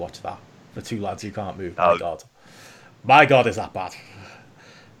ever see, watch that. The two lads who can't move. My God, is that bad?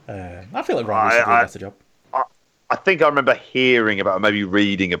 I feel like Ron should do a better job. I think I remember hearing about it, maybe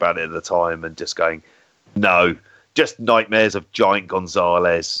reading about it at the time, and just going, no, just nightmares of Giant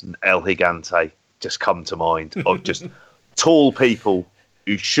Gonzalez and El Gigante just come to mind of just tall people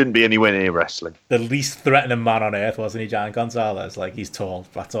who shouldn't be anywhere near wrestling. The least threatening man on earth, wasn't he, Giant Gonzalez? Like, he's tall.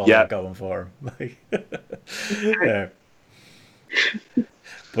 That's all I'm going for him. Yeah.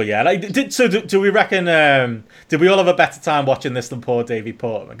 But yeah, do we reckon? Did we all have a better time watching this than poor Davey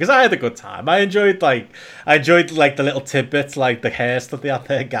Portman? Because I had a good time. I enjoyed the little tidbits, like the hair stuff they had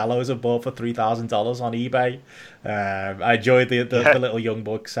there. Gallows had bought for $3,000 on eBay. I enjoyed the little Young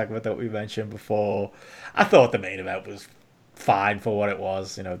Buck segment that we mentioned before. I thought the main event was fine for what it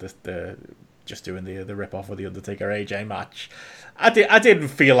was. You know, the just doing the rip off of the Undertaker AJ match. I didn't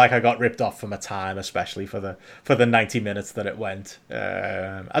feel like I got ripped off for my time, especially for the 90 minutes that it went.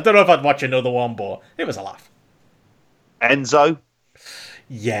 I don't know if I'd watch another one, but it was a laugh. Enzo?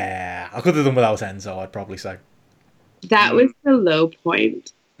 Yeah, I could have done without Enzo, I'd probably say. That was the low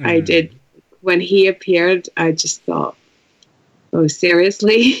point. I did. When he appeared, I just thought, oh,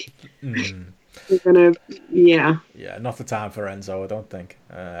 seriously? We're gonna, yeah, not the time for Enzo, I don't think.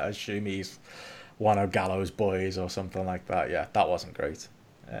 I assume he's one of Gallows' boys or something like that. Yeah, that wasn't great.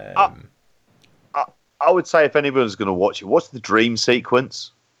 I would say if anyone's going to watch it, watch the dream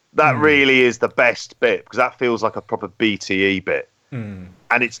sequence. That really is the best bit because that feels like a proper BTE bit. And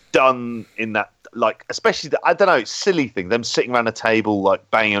it's done in that, like, especially, I don't know, silly thing. Them sitting around a table, like,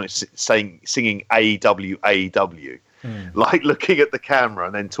 banging on it, singing AEW, AEW. Like, looking at the camera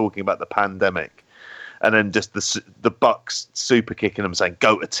and then talking about the pandemic. And then just the Bucks super kicking them saying,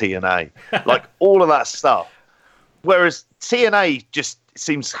 go to TNA. Like, all of that stuff. Whereas TNA just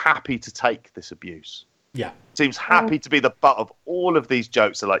seems happy to take this abuse. Yeah. Seems happy to be the butt of all of these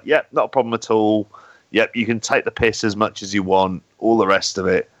jokes. They're like, yep, not a problem at all. Yep, you can take the piss as much as you want. All the rest of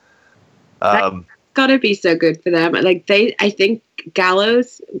it. Gotta be so good for them. Like I think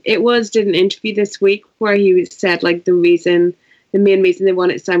Gallows, did an interview this week where he said like the main reason they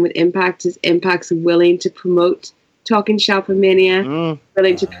want it signed with Impact is Impact's willing to promote TalkNShopAMania,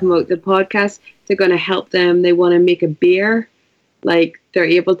 willing to promote the podcast. They're going to help them. They want to make a beer. Like, they're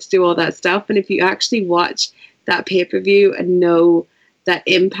able to do all that stuff. And if you actually watch that pay-per-view and know that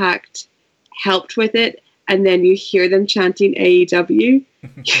Impact helped with it, and then you hear them chanting AEW,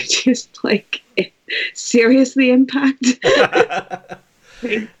 you're just like, seriously, Impact?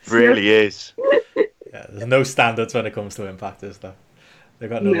 Really is. Yeah, there's no standards when it comes to Impact, is there? They've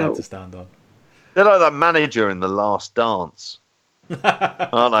got no leg to stand on. They're like that manager in The Last Dance.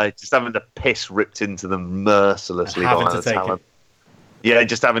 Aren't they? Just having the piss ripped into them mercilessly by the talent. Yeah,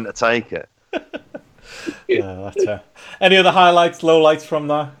 just having to take it. Yeah, that's any other highlights, lowlights from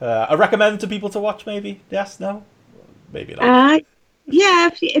that? I recommend to people to watch, maybe? Yes, no? Maybe not. Yeah,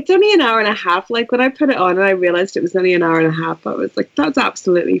 it's only an hour and a half. Like, when I put it on and I realized it was only an hour and a half, I was like, that's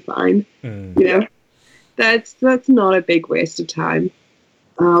absolutely fine. You know? That's not a big waste of time.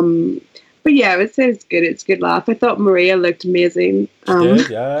 But yeah, I would say it's good. It's a good laugh. I thought Maria looked amazing. She did,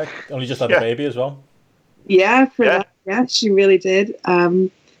 yeah. Only just had a baby as well. Yeah, that. Yeah, she really did. And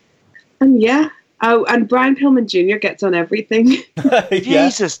yeah. Oh, and Brian Pillman Jr. gets on everything.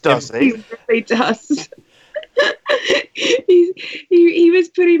 Jesus, does he? He really does. he was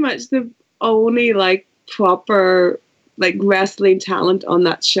pretty much the only like proper like wrestling talent on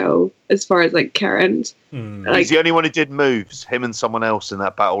that show as far as like current. Like, he's the only one who did moves. Him and someone else in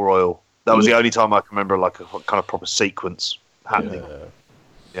that battle royal. That was the only time I can remember like a kind of proper sequence happening.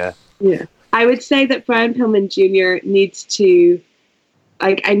 Yeah. I would say that Brian Pillman Jr. needs to,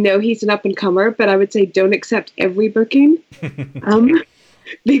 like, I know he's an up and comer, but I would say don't accept every booking,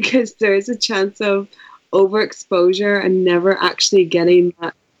 because there is a chance of overexposure and never actually getting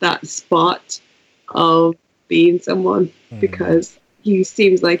that spot of being someone, because he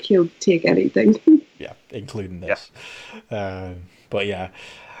seems like he'll take anything. Yeah, including this. But yeah,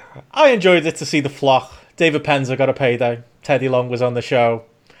 I enjoyed it to see the flock. David Penza got a payday. Teddy Long was on the show.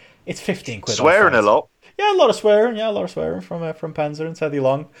 It's 15 quid. Swearing a lot. Yeah, a lot of swearing. Yeah, a lot of swearing from Penza and Teddy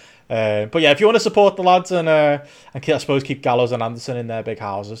Long. But yeah, if you want to support the lads and I suppose keep Gallows and Anderson in their big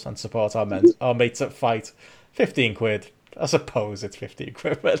houses and support our mates at Fight, 15 quid. I suppose it's 15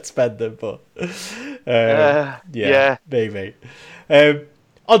 quid worth spending, but yeah, maybe.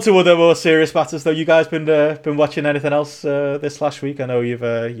 On to other more serious matters, though. You guys been watching anything else this last week? I know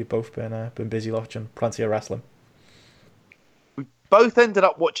you've both been busy watching plenty of wrestling. We both ended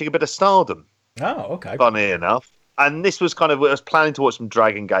up watching a bit of Stardom. Oh, okay. Funny enough. And this was kind of, I was planning to watch some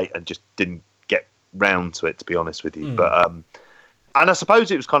Dragon Gate and just didn't get round to it, to be honest with you. But and I suppose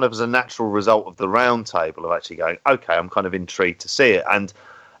it was kind of as a natural result of the round table of actually going, okay, I'm kind of intrigued to see it. And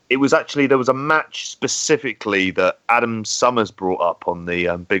it was actually, there was a match specifically that Adam Summers brought up on the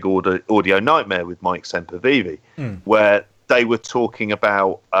Big Audio Nightmare with Mike Sempervive, where they were talking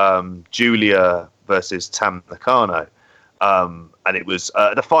about Julia versus Tam Nakano. And it was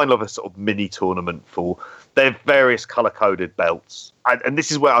the final of a sort of mini tournament for their various colour-coded belts. And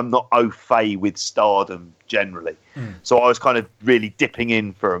this is where I'm not au fait with Stardom generally. So I was kind of really dipping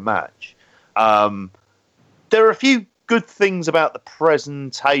in for a match. There are a few good things about the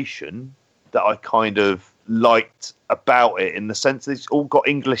presentation that I kind of liked about it, in the sense that it's all got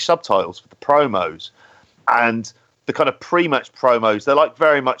English subtitles for the promos. And the kind of pre-match promos, they're like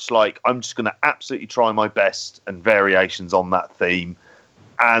very much like, I'm just going to absolutely try my best, and variations on that theme.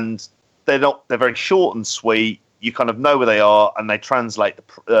 And they're very short and sweet. You kind of know where they are, and they translate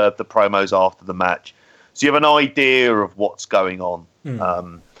the promos after the match. So you have an idea of what's going on.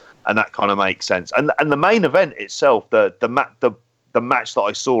 And that kind of makes sense. And the main event itself, the match that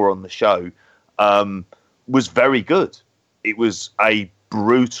I saw on the show, was very good. It was a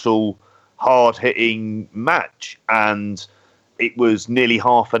brutal, hard-hitting match, and it was nearly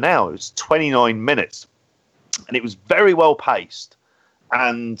half an hour. It was 29 minutes, and it was very well paced.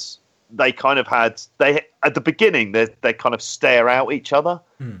 And they kind of at the beginning, they kind of stare out each other,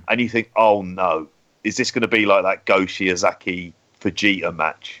 and you think, oh no, is this going to be like that Go Shiozaki Fujita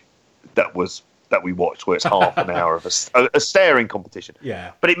match that we watched, where it's half an hour of a staring competition?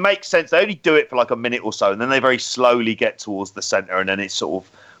 Yeah. But it makes sense. They only do it for like a minute or so, and then they very slowly get towards the center, and then it's sort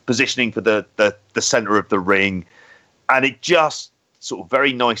of positioning for the center of the ring, and it just sort of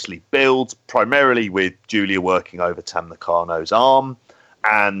very nicely builds, primarily with Julia working over Tam Nakano's arm,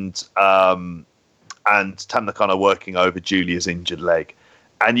 and Tam Nakano working over Julia's injured leg.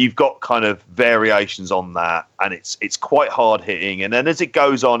 And you've got kind of variations on that, and it's quite hard hitting. And then as it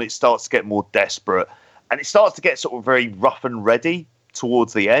goes on, it starts to get more desperate, and it starts to get sort of very rough and ready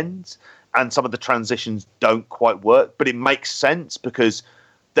towards the end. And some of the transitions don't quite work, but it makes sense because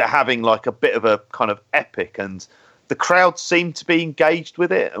they're having like a bit of a kind of epic, and the crowd seemed to be engaged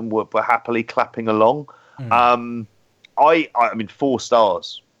with it and were happily clapping along. I mean, 4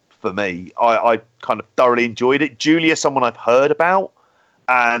 stars for me. I kind of thoroughly enjoyed it. Julia, someone I've heard about,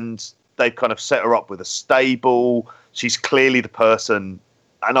 and they've kind of set her up with a stable. She's clearly the person,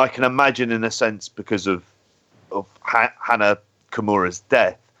 and I can imagine in a sense because of Hana Kimura's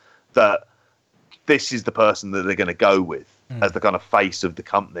death that this is the person that they're going to go with as the kind of face of the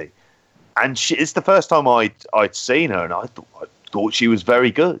company. And it's the first time I'd seen her, and I thought she was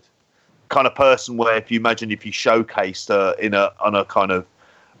very good. Kind of person where if you showcased her on a kind of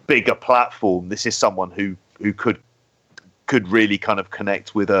bigger platform, this is someone who could really kind of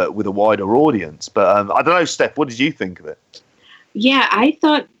connect with a wider audience. But I don't know, Steph, what did you think of it? Yeah, I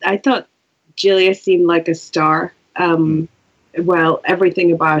thought Julia seemed like a star. Well,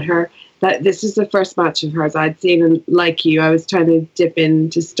 everything about her. That this is the first match of hers I'd seen, and like you, I was trying to dip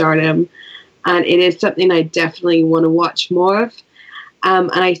into Stardom, and it is something I definitely want to watch more of.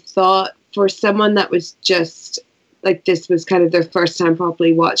 And I thought for someone that was just like, this was kind of their first time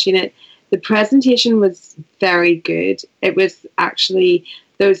properly watching it, the presentation was very good. It was actually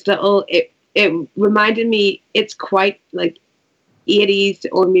those little, it reminded me, it's quite like 80s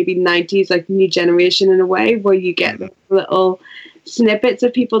or maybe 90s, like New Generation in a way, where you get little snippets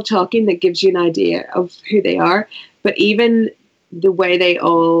of people talking that gives you an idea of who they are. But even the way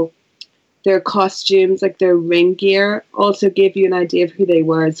their costumes, like their ring gear, also gave you an idea of who they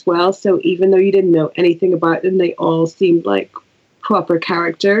were as well. So even though you didn't know anything about them, they all seemed like proper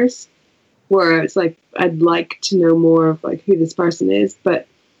characters, where it's like, I'd like to know more of like who this person is. But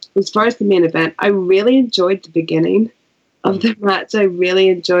as far as the main event, I really enjoyed the beginning of the match. I really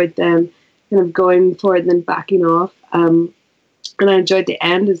enjoyed them kind of going forward and then backing off. And I enjoyed the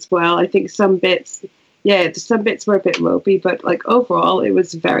end as well. I think some bits were a bit ropey, but like overall, it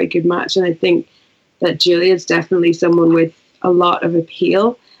was a very good match. And I think that Julia is definitely someone with a lot of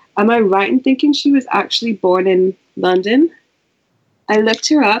appeal. Am I right in thinking she was actually born in London? I looked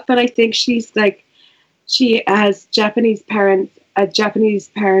her up, and I think she has Japanese parents, a Japanese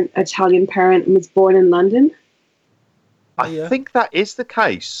parent, Italian parent, and was born in London. I think that is the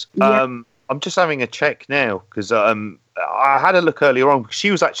case. Yeah. I'm just having a check now because I had a look earlier on. She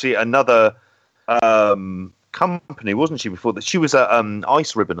was actually at another company, wasn't she? Before that, she was at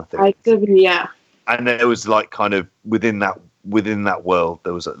Ice Ribbon, I think. Ice Ribbon, yeah. And there was like kind of within that world,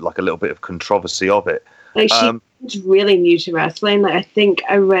 there was like a little bit of controversy of it. Like she's really new to wrestling. Like I think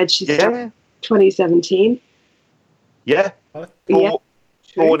I read she started 2017. Yeah.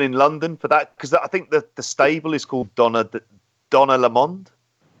 Born in London for that, because I think the stable is called Donna Lamond.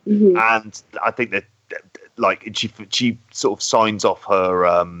 Mm-hmm. And I think that like she sort of signs off her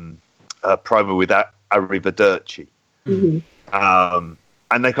promo with that Arrivederci. Mm-hmm.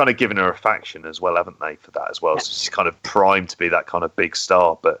 And they've kind of given her a faction as well, haven't they, for that as well? Yeah. So she's kind of primed to be that kind of big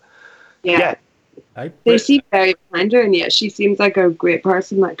star. But yeah. They seem very behind her, and yet she seems like a great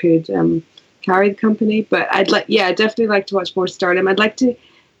person that could carry the company. But I'd definitely like to watch more Stardom. I'd like to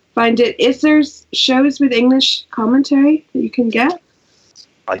find it. Is there shows with English commentary that you can get?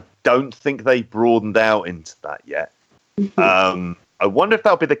 I don't think they broadened out into that yet. Mm-hmm. I wonder if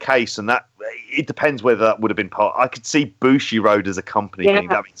that'll be the case, and that it depends whether that would have been part. I could see Bushiroad as a company being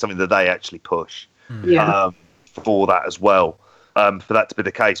that being something that they actually push for that as well, for that to be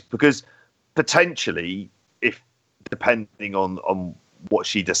the case, because potentially, if depending on what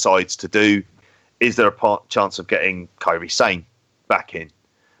she decides to do, is there a chance of getting Kairi Sane back in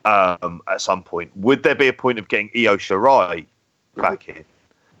at some point? Would there be a point of getting Io Shirai back in?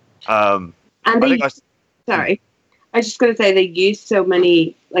 I was just going to say they use so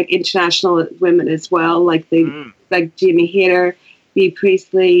many like international women as well, like they like Jamie Hayter, Bea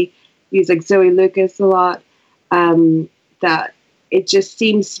Priestley, use like Zoe Lucas a lot. That it just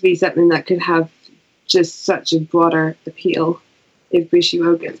seems to be something that could have just such a broader appeal if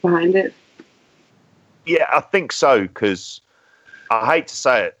Bushiroad gets behind it. Yeah, I think so, because I hate to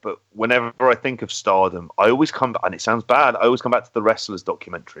say it, but whenever I think of Stardom, I always come back, and it sounds bad, I always come back to the Wrestlers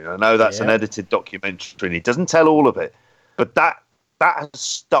documentary. And I know that's an edited documentary, and it doesn't tell all of it, but that has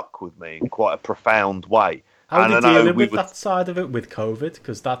stuck with me in quite a profound way. How are they dealing with that side of it with COVID?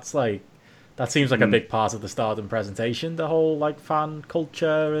 Because that seems like a big part of the Stardom presentation, the whole like fan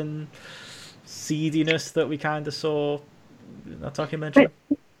culture and seediness that we kind of saw in that documentary.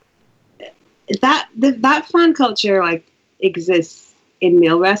 That fan culture like exists in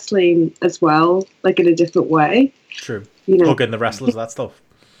male wrestling as well, like in a different way. True. Hugging the wrestlers, that stuff.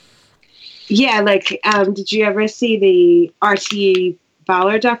 Yeah, like did you ever see the RTE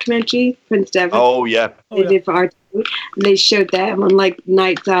Valor documentary, Prince Devitt? Oh yeah. They did for RTE. And they showed them on like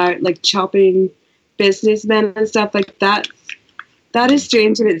nights out, like chopping businessmen and stuff like that. That is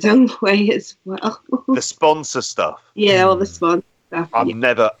strange in its own way as well. The sponsor stuff. Yeah, all the sponsor stuff.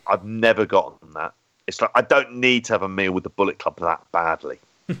 I've never gotten that. It's like I don't need to have a meal with the Bullet Club that badly.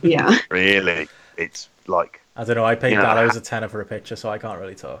 Yeah. Really. It's like I don't know, I paid Gallows a tenner for a picture, so I can't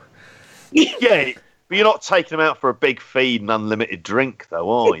really talk. Yeah, but you're not taking them out for a big feed and unlimited drink though,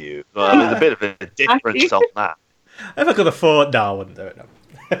 are you? Well, there's a bit of a difference on that. If I could afford, no, I wouldn't do it. No.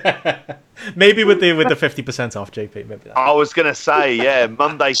 Maybe with the 50% off, JP. Maybe that. I was gonna say, yeah,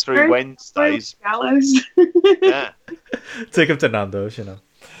 Monday through Wednesdays. Yeah. Take him to Nando's,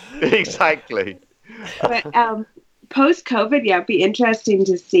 Exactly. But post-COVID, it'd be interesting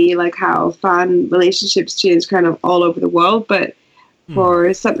to see like how fan relationships change kind of all over the world. But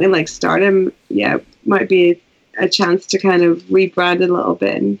for something like Stardom, might be a chance to kind of rebrand a little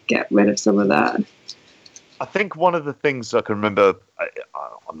bit and get rid of some of that. I think one of the things I can remember,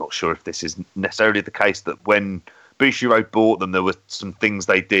 I'm not sure if this is necessarily the case, that when Bushiroad bought them, there were some things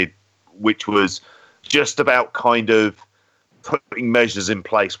they did which was just about kind of putting measures in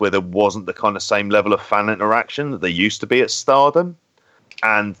place where there wasn't the kind of same level of fan interaction that there used to be at Stardom,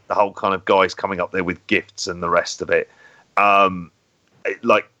 and the whole kind of guys coming up there with gifts and the rest of it.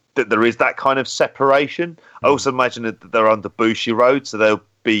 Like that there is that kind of separation. I also imagine that they're under Bushiroad, so they'll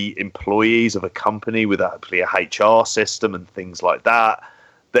be employees of a company with hopefully a HR system and things like that.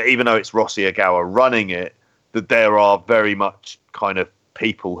 That even though it's Rossi Ogawa running it, that there are very much kind of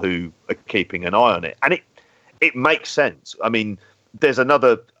people who are keeping an eye on it, and it makes sense. I mean, there's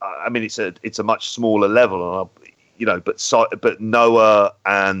another. I mean, it's a much smaller level, but Noah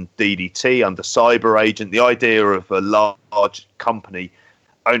and DDT under Cyber Agent, the idea of a large company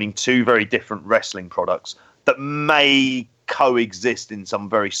owning two very different wrestling products that may coexist in some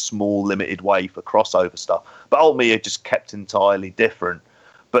very small, limited way for crossover stuff, but ultimately are just kept entirely different,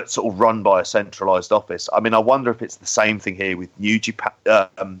 but sort of run by a centralized office. I mean, I wonder if it's the same thing here with New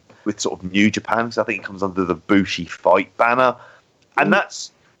Japan, because I think it comes under the Bushi Fight banner, and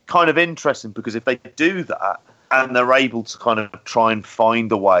that's kind of interesting because if they do that and they're able to kind of try and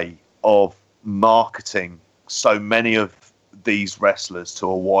find a way of marketing so many of these wrestlers to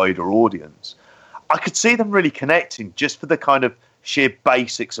a wider audience, I could see them really connecting just for the kind of sheer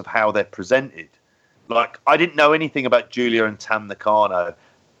basics of how they're presented. Like, I didn't know anything about Julia and Tam Nakano,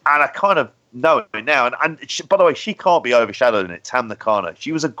 and I kind of know it now. And she, by the way, she can't be overshadowed in it, Tam Nakano.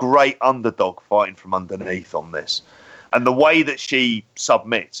 She was a great underdog fighting from underneath on this. And the way that she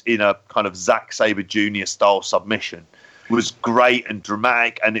submits in a kind of Zack Sabre Jr. style submission was great and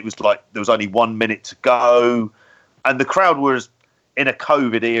dramatic. And it was like there was only 1 minute to go. And the crowd was, in a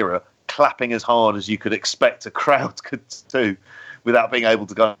COVID era, clapping as hard as you could expect a crowd could do without being able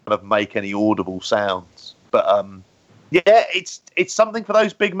to kind of make any audible sounds. But it's something for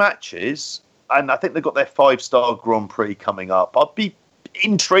those big matches. And I think they've got their 5-star Grand Prix coming up. I'd be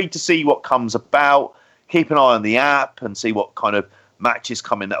intrigued to see what comes about. Keep an eye on the app and see what kind of matches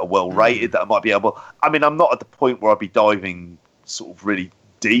come in that are well rated that I might be able. I mean, I'm not at the point where I'd be diving sort of really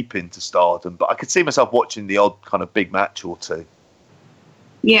deep into Stardom, but I could see myself watching the odd kind of big match or two.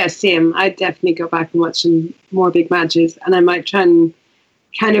 Yeah, same. I'd definitely go back and watch some more big matches, and I might try and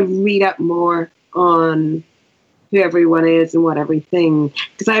kind of read up more on who everyone is and what everything.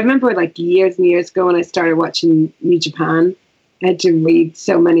 Because I remember like years and years ago when I started watching New Japan, I had to read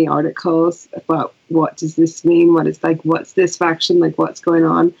so many articles about what does this mean, what's this faction, like what's going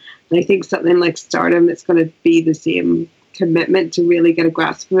on. And I think something like Stardom, it's going to be the same commitment to really get a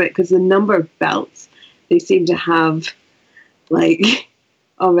grasp of it, because the number of belts they seem to have, like,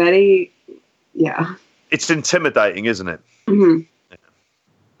 already, yeah. It's intimidating, isn't it? Mm-hmm. Yeah.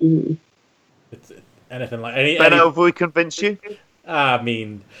 Mm-hmm. It's anything like any. Ben, have we convinced you? I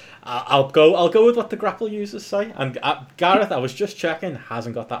mean, I'll go with what the Grapple users say. And Gareth, I was just checking,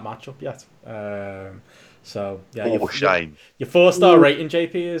 hasn't got that matchup yet. So yeah, shame. Your 4-star rating,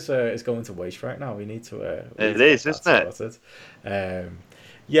 JP, is going to waste right now. We need to. It is, isn't it?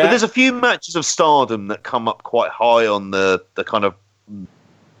 Yeah, but there's a few matches of Stardom that come up quite high on the kind of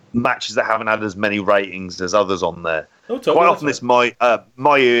matches that haven't had as many ratings as others on there. Oh, totally, quite often, it's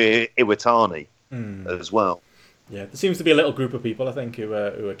Mayu Iwatani as well. Yeah, there seems to be a little group of people, I think, who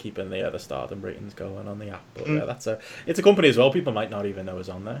are keeping the Stardom ratings going on the app. But yeah, it's a company as well. People might not even know is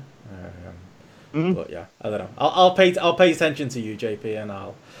on there. But yeah, I don't know. I'll pay attention to you, JP, and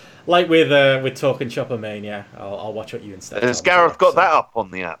I'll, like with TalkNShopAMania, I'll watch what you instead. Has Gareth got that up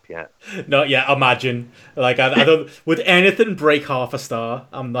on the app yet? Not yet. Imagine, like I don't. Would anything break half a star?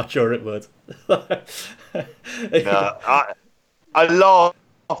 I'm not sure it would. No, I laughed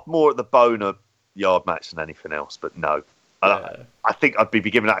more at the Boner yard match than anything else, but no, I think I'd be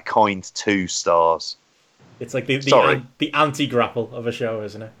giving that a kind 2 stars. It's like the anti-grapple of a show,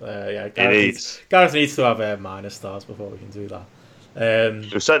 isn't it? Yeah, Gareth needs to have -stars before we can do that.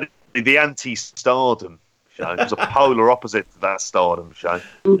 It was certainly the anti-Stardom show. It was a polar opposite to that Stardom show.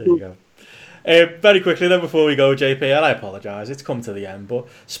 There you go. Very quickly then, before we go, JP, and I apologise, it's come to the end, but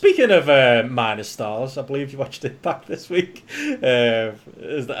speaking of -stars, I believe you watched Impact this week.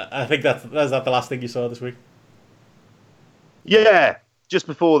 I think that's the last thing you saw this week? Yeah, just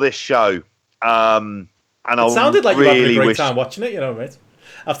before this show. And it sounded like you had a great time watching it, mate.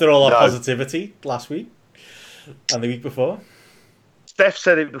 After all our positivity last week and the week before. Steph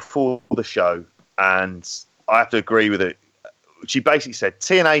said it before the show, and I have to agree with it. She basically said,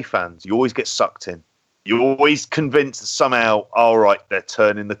 TNA fans, you always get sucked in. You're always convinced that somehow, all right, they're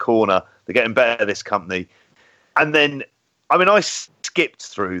turning the corner. They're getting better, this company. And then, I skipped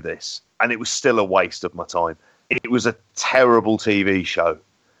through this, and it was still a waste of my time. It was a terrible TV show.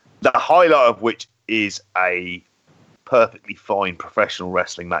 The highlight of which is a perfectly fine professional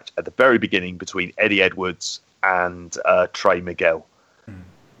wrestling match at the very beginning between Eddie Edwards and Trey Miguel.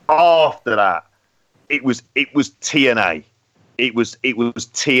 After that, it was TNA. It was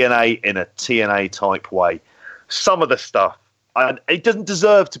TNA in a TNA type way. Some of the stuff, and it doesn't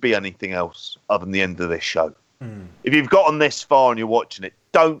deserve to be anything else other than the end of this show. If you've gotten this far and you're watching it,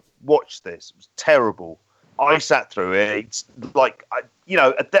 don't watch this. It was terrible. I sat through it. It's like,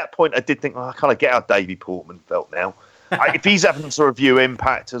 at that point, I did think, I kind of get how Davey Portman felt now. If he's having to review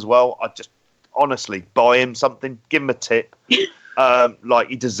Impact as well, I'd just honestly buy him something, give him a tip. Like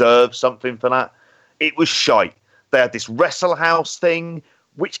he deserves something for that. It was shite. They had this Wrestle House thing,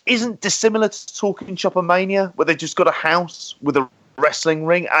 which isn't dissimilar to TalkNShopAMania, where they just got a house with a wrestling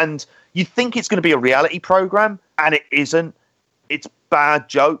ring, and you think it's going to be a reality program, and it isn't. It's bad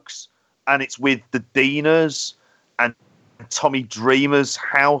jokes. And it's with the Deaners, and Tommy Dreamer's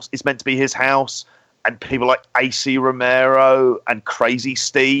house is meant to be his house, and people like AC Romero and Crazy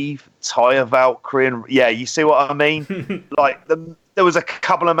Steve, Taya Valkyrie, and yeah, you see what I mean? Like there was a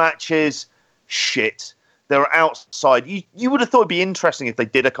couple of matches, shit. They were outside. You would have thought it'd be interesting if they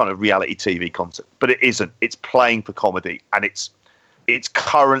did a kind of reality TV concept, but it isn't. It's playing for comedy, and it's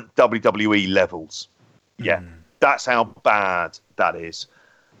current WWE levels. Yeah, that's how bad that is.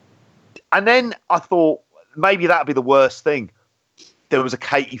 And then I thought maybe that'd be the worst thing. There was a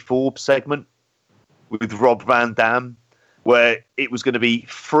Katie Forbes segment with Rob Van Dam where it was going to be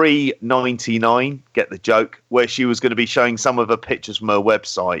 $3.99, get the joke, where she was going to be showing some of her pictures from her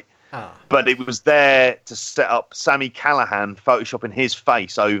website. But it was there to set up Sami Callihan photoshopping his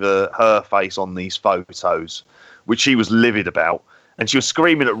face over her face on these photos, which she was livid about. And she was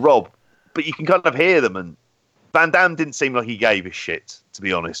screaming at Rob, but you can kind of hear them. And Van Dam didn't seem like he gave a shit, to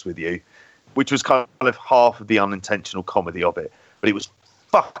be honest with you, which was kind of half of the unintentional comedy of it. But it was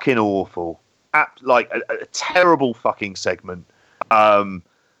fucking awful. Like a terrible fucking segment. And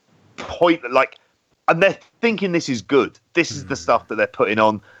they're thinking this is good. This is the stuff that they're putting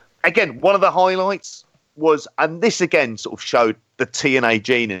on. Again, one of the highlights was, and this again sort of showed the TNA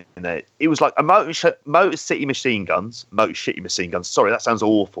gene in it. It was like a Motor City Machine Guns. Sorry, that sounds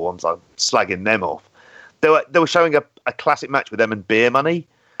awful. I'm like slagging them off. They were showing a classic match with them and Beer Money,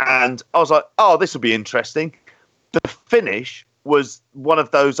 and I was like, oh, this will be interesting. The finish was one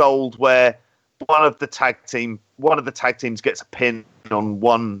of those old where one of the tag teams gets a pin on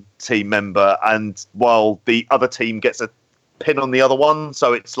one team member, and while the other team gets a pin on the other one,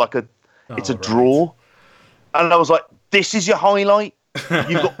 so it's like a draw. And I was like, this is your highlight?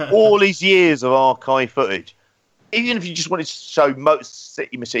 You've got all these years of archive footage. Even if you just wanted to show Motor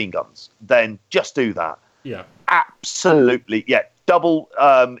City Machine Guns, then just do that. Yeah. Absolutely. Yeah.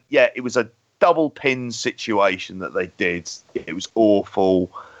 It was a double pin situation that they did. It was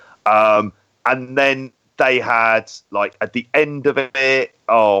awful. And then they had, like, at the end of it,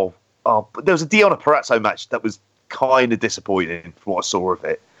 but there was a Deonna Purrazzo match that was kind of disappointing from what I saw of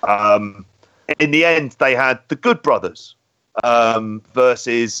it. In the end, they had the Good Brothers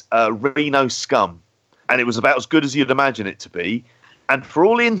versus Reno Scum, and it was about as good as you'd imagine it to be. And for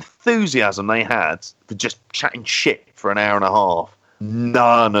all the enthusiasm they had for just chatting shit for an hour and a half,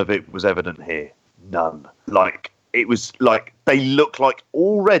 none of it was evident here. None. Like, it was like they look like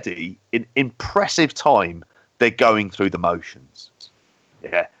already in impressive time they're going through the motions.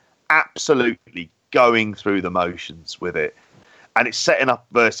 Yeah, absolutely going through the motions with it. And it's setting up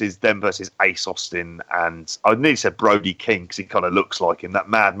versus Ace Austin and I nearly said Brody King because he kind of looks like him, that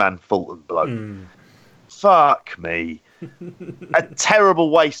Madman Fulton bloke. Fuck me. A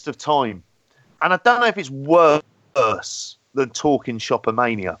terrible waste of time. And I don't know if it's worse than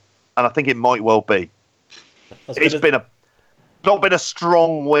TalkNShopAMania. And I think it might well be. It's not been a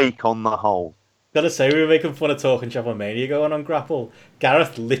strong week on the whole. Gotta say, we were making fun of TalkNShopAMania going on Grapple.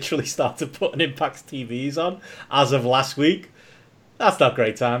 Gareth literally started putting Impact's TVs on as of last week. That's not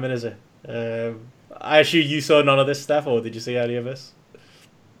great timing, is it? I assume you saw none of this stuff, or did you see any of this?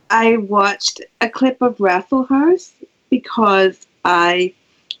 I watched a clip of Wrestle House because I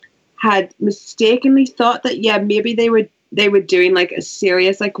had mistakenly thought that maybe they were doing like a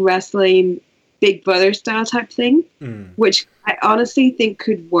serious like wrestling Big Brother style type thing, which I honestly think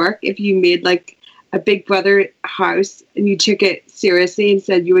could work if you made like a Big Brother house and you took it seriously and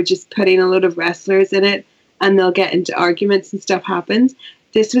said you were just putting a load of wrestlers in it and they'll get into arguments and stuff happens.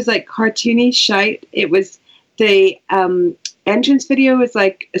 This was like cartoony shite. It was the entrance video was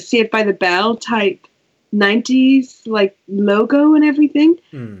like a Saved by the Bell type 90s like logo and everything.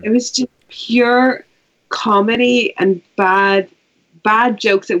 It was just pure comedy and bad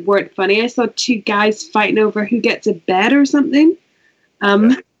jokes that weren't funny. I saw two guys fighting over who gets a bed or something.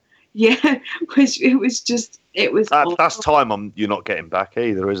 Which it was that's time you're not getting back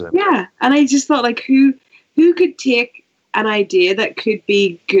either, is it? Yeah, and I just thought like who could take an idea that could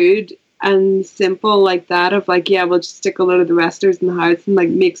be good and simple like that of like, we'll just stick a load of the wrestlers in the house and like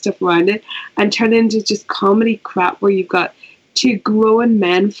make stuff around it and turn it into just comedy crap where you've got two grown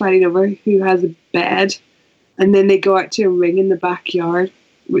men fighting over who has a bed and then they go out to a ring in the backyard,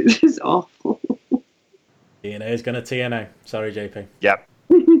 which is awful. TNA is going to TNA. Sorry, JP. Yep.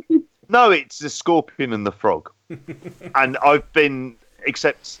 No, it's the Scorpion and the Frog. And I've been,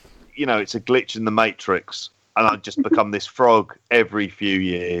 except, it's a glitch in the Matrix. And I've just become this frog every few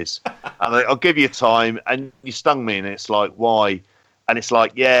years. And I'll give you time. And you stung me. And it's like, why? And it's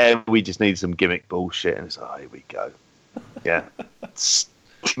like, we just need some gimmick bullshit. And it's like, here we go. Yeah.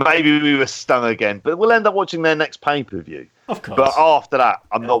 Maybe we were stung again. But we'll end up watching their next pay-per-view. Of course. But after that,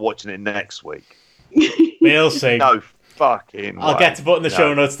 I'm not watching it next week. We'll see. No fucking I'll way. get to putting the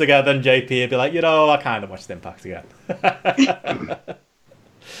show notes together and JP will be like, I kind of watched Impact again.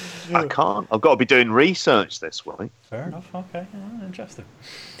 I can't. I've got to be doing research this week. Fair enough. Okay. Interesting.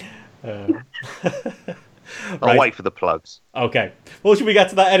 I'll wait for the plugs. Okay. Well, should we get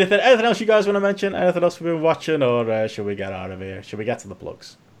to that? Anything else you guys want to mention? Anything else we've been watching? Or should we get out of here? Should we get to the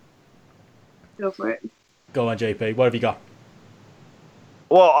plugs? Go for it. Go on, JP. What have you got?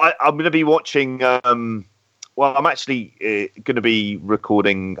 Well, I'm going to be watching... I'm actually going to be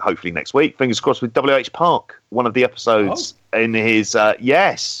recording, hopefully next week, fingers crossed, with W.H. Park, one of the episodes in his, long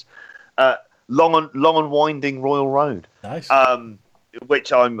and winding Royal Road. Nice.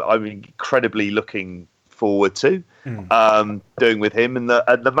 Which I'm incredibly looking forward to doing with him. And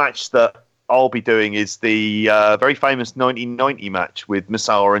the match that I'll be doing is the very famous 1990 match with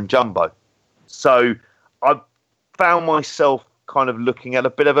Misawa and Jumbo. So I've found myself kind of looking at a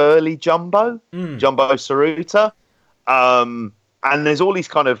bit of early Jumbo Saruta. And there's all these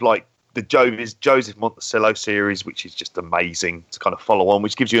kind of like the Joseph Monticello series, which is just amazing to kind of follow on,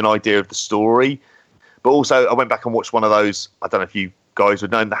 which gives you an idea of the story. But also I went back and watched one of those, I don't know if you guys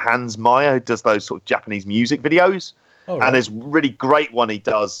would know, the Hans Meyer, who does those sort of Japanese music videos. Oh, right. And there's a really great one he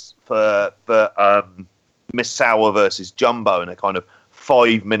does for Misawa versus Jumbo, and a kind of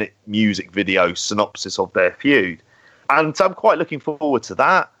 5-minute music video synopsis of their feud. And so I'm quite looking forward to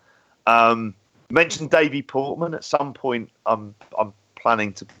that. Mentioned Davey Portman at some point. I'm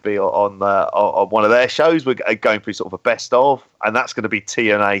planning to be on one of their shows. We're going through sort of a best of, and that's going to be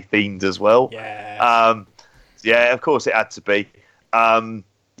TNA themed as well. Yeah, of course it had to be.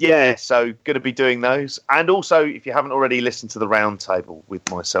 So going to be doing those. And also, if you haven't already listened to the roundtable with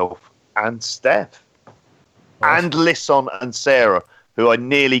myself and Steph and Lisson and Sarah, who I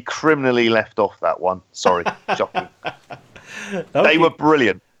nearly criminally left off that one. Sorry, shocking. They were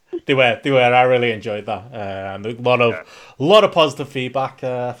brilliant. They were. I really enjoyed that. A lot of positive feedback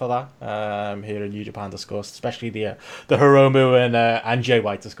for that here in New Japan Discussed, especially the Hiromu and Jay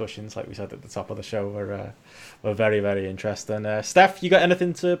White discussions, like we said at the top of the show, were very, very interesting. Steph, you got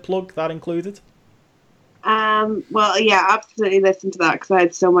anything to plug that included? Well, yeah, absolutely listen to that because I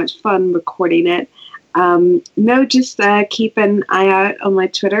had so much fun recording it. No, just keep an eye out on my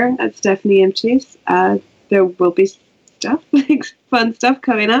Twitter at Stephanie M. Chase. There will be stuff, like fun stuff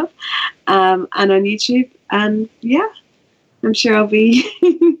coming up, and on YouTube. And yeah, I'm sure I'll be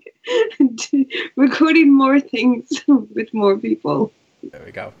recording more things with more people. There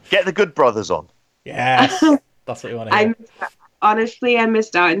we go. Get the Good Brothers on. Yes, that's what we want to hear. Honestly, I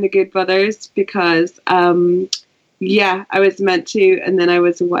missed out on the Good Brothers because, I was meant to, and then I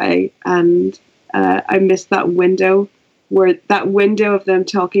was away, and I missed that window of them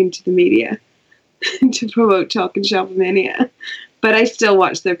talking to the media to promote TalkNShopAMania. But I still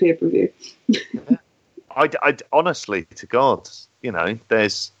watch their pay-per-view. I honestly, to God,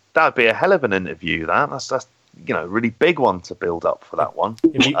 that'd be a hell of an interview. That's a really big one to build up for that one.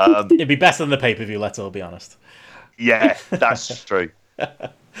 It'd be better than the pay-per-view. Let's all be honest. Yeah, that's true.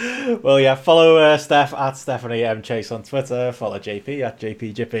 Well, yeah, follow Steph at Stephanie M. Chase on Twitter. Follow JP at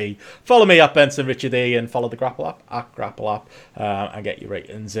JPJP. Follow me at Benson Richard E. And follow the Grapple app at Grapple app and get your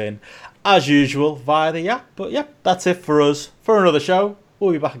ratings in as usual via the app. But yeah, that's it for us for another show.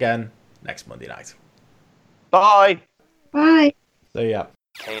 We'll be back again next Monday night. Bye. Bye. So yeah.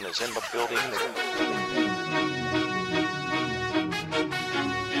 Kane is in the building.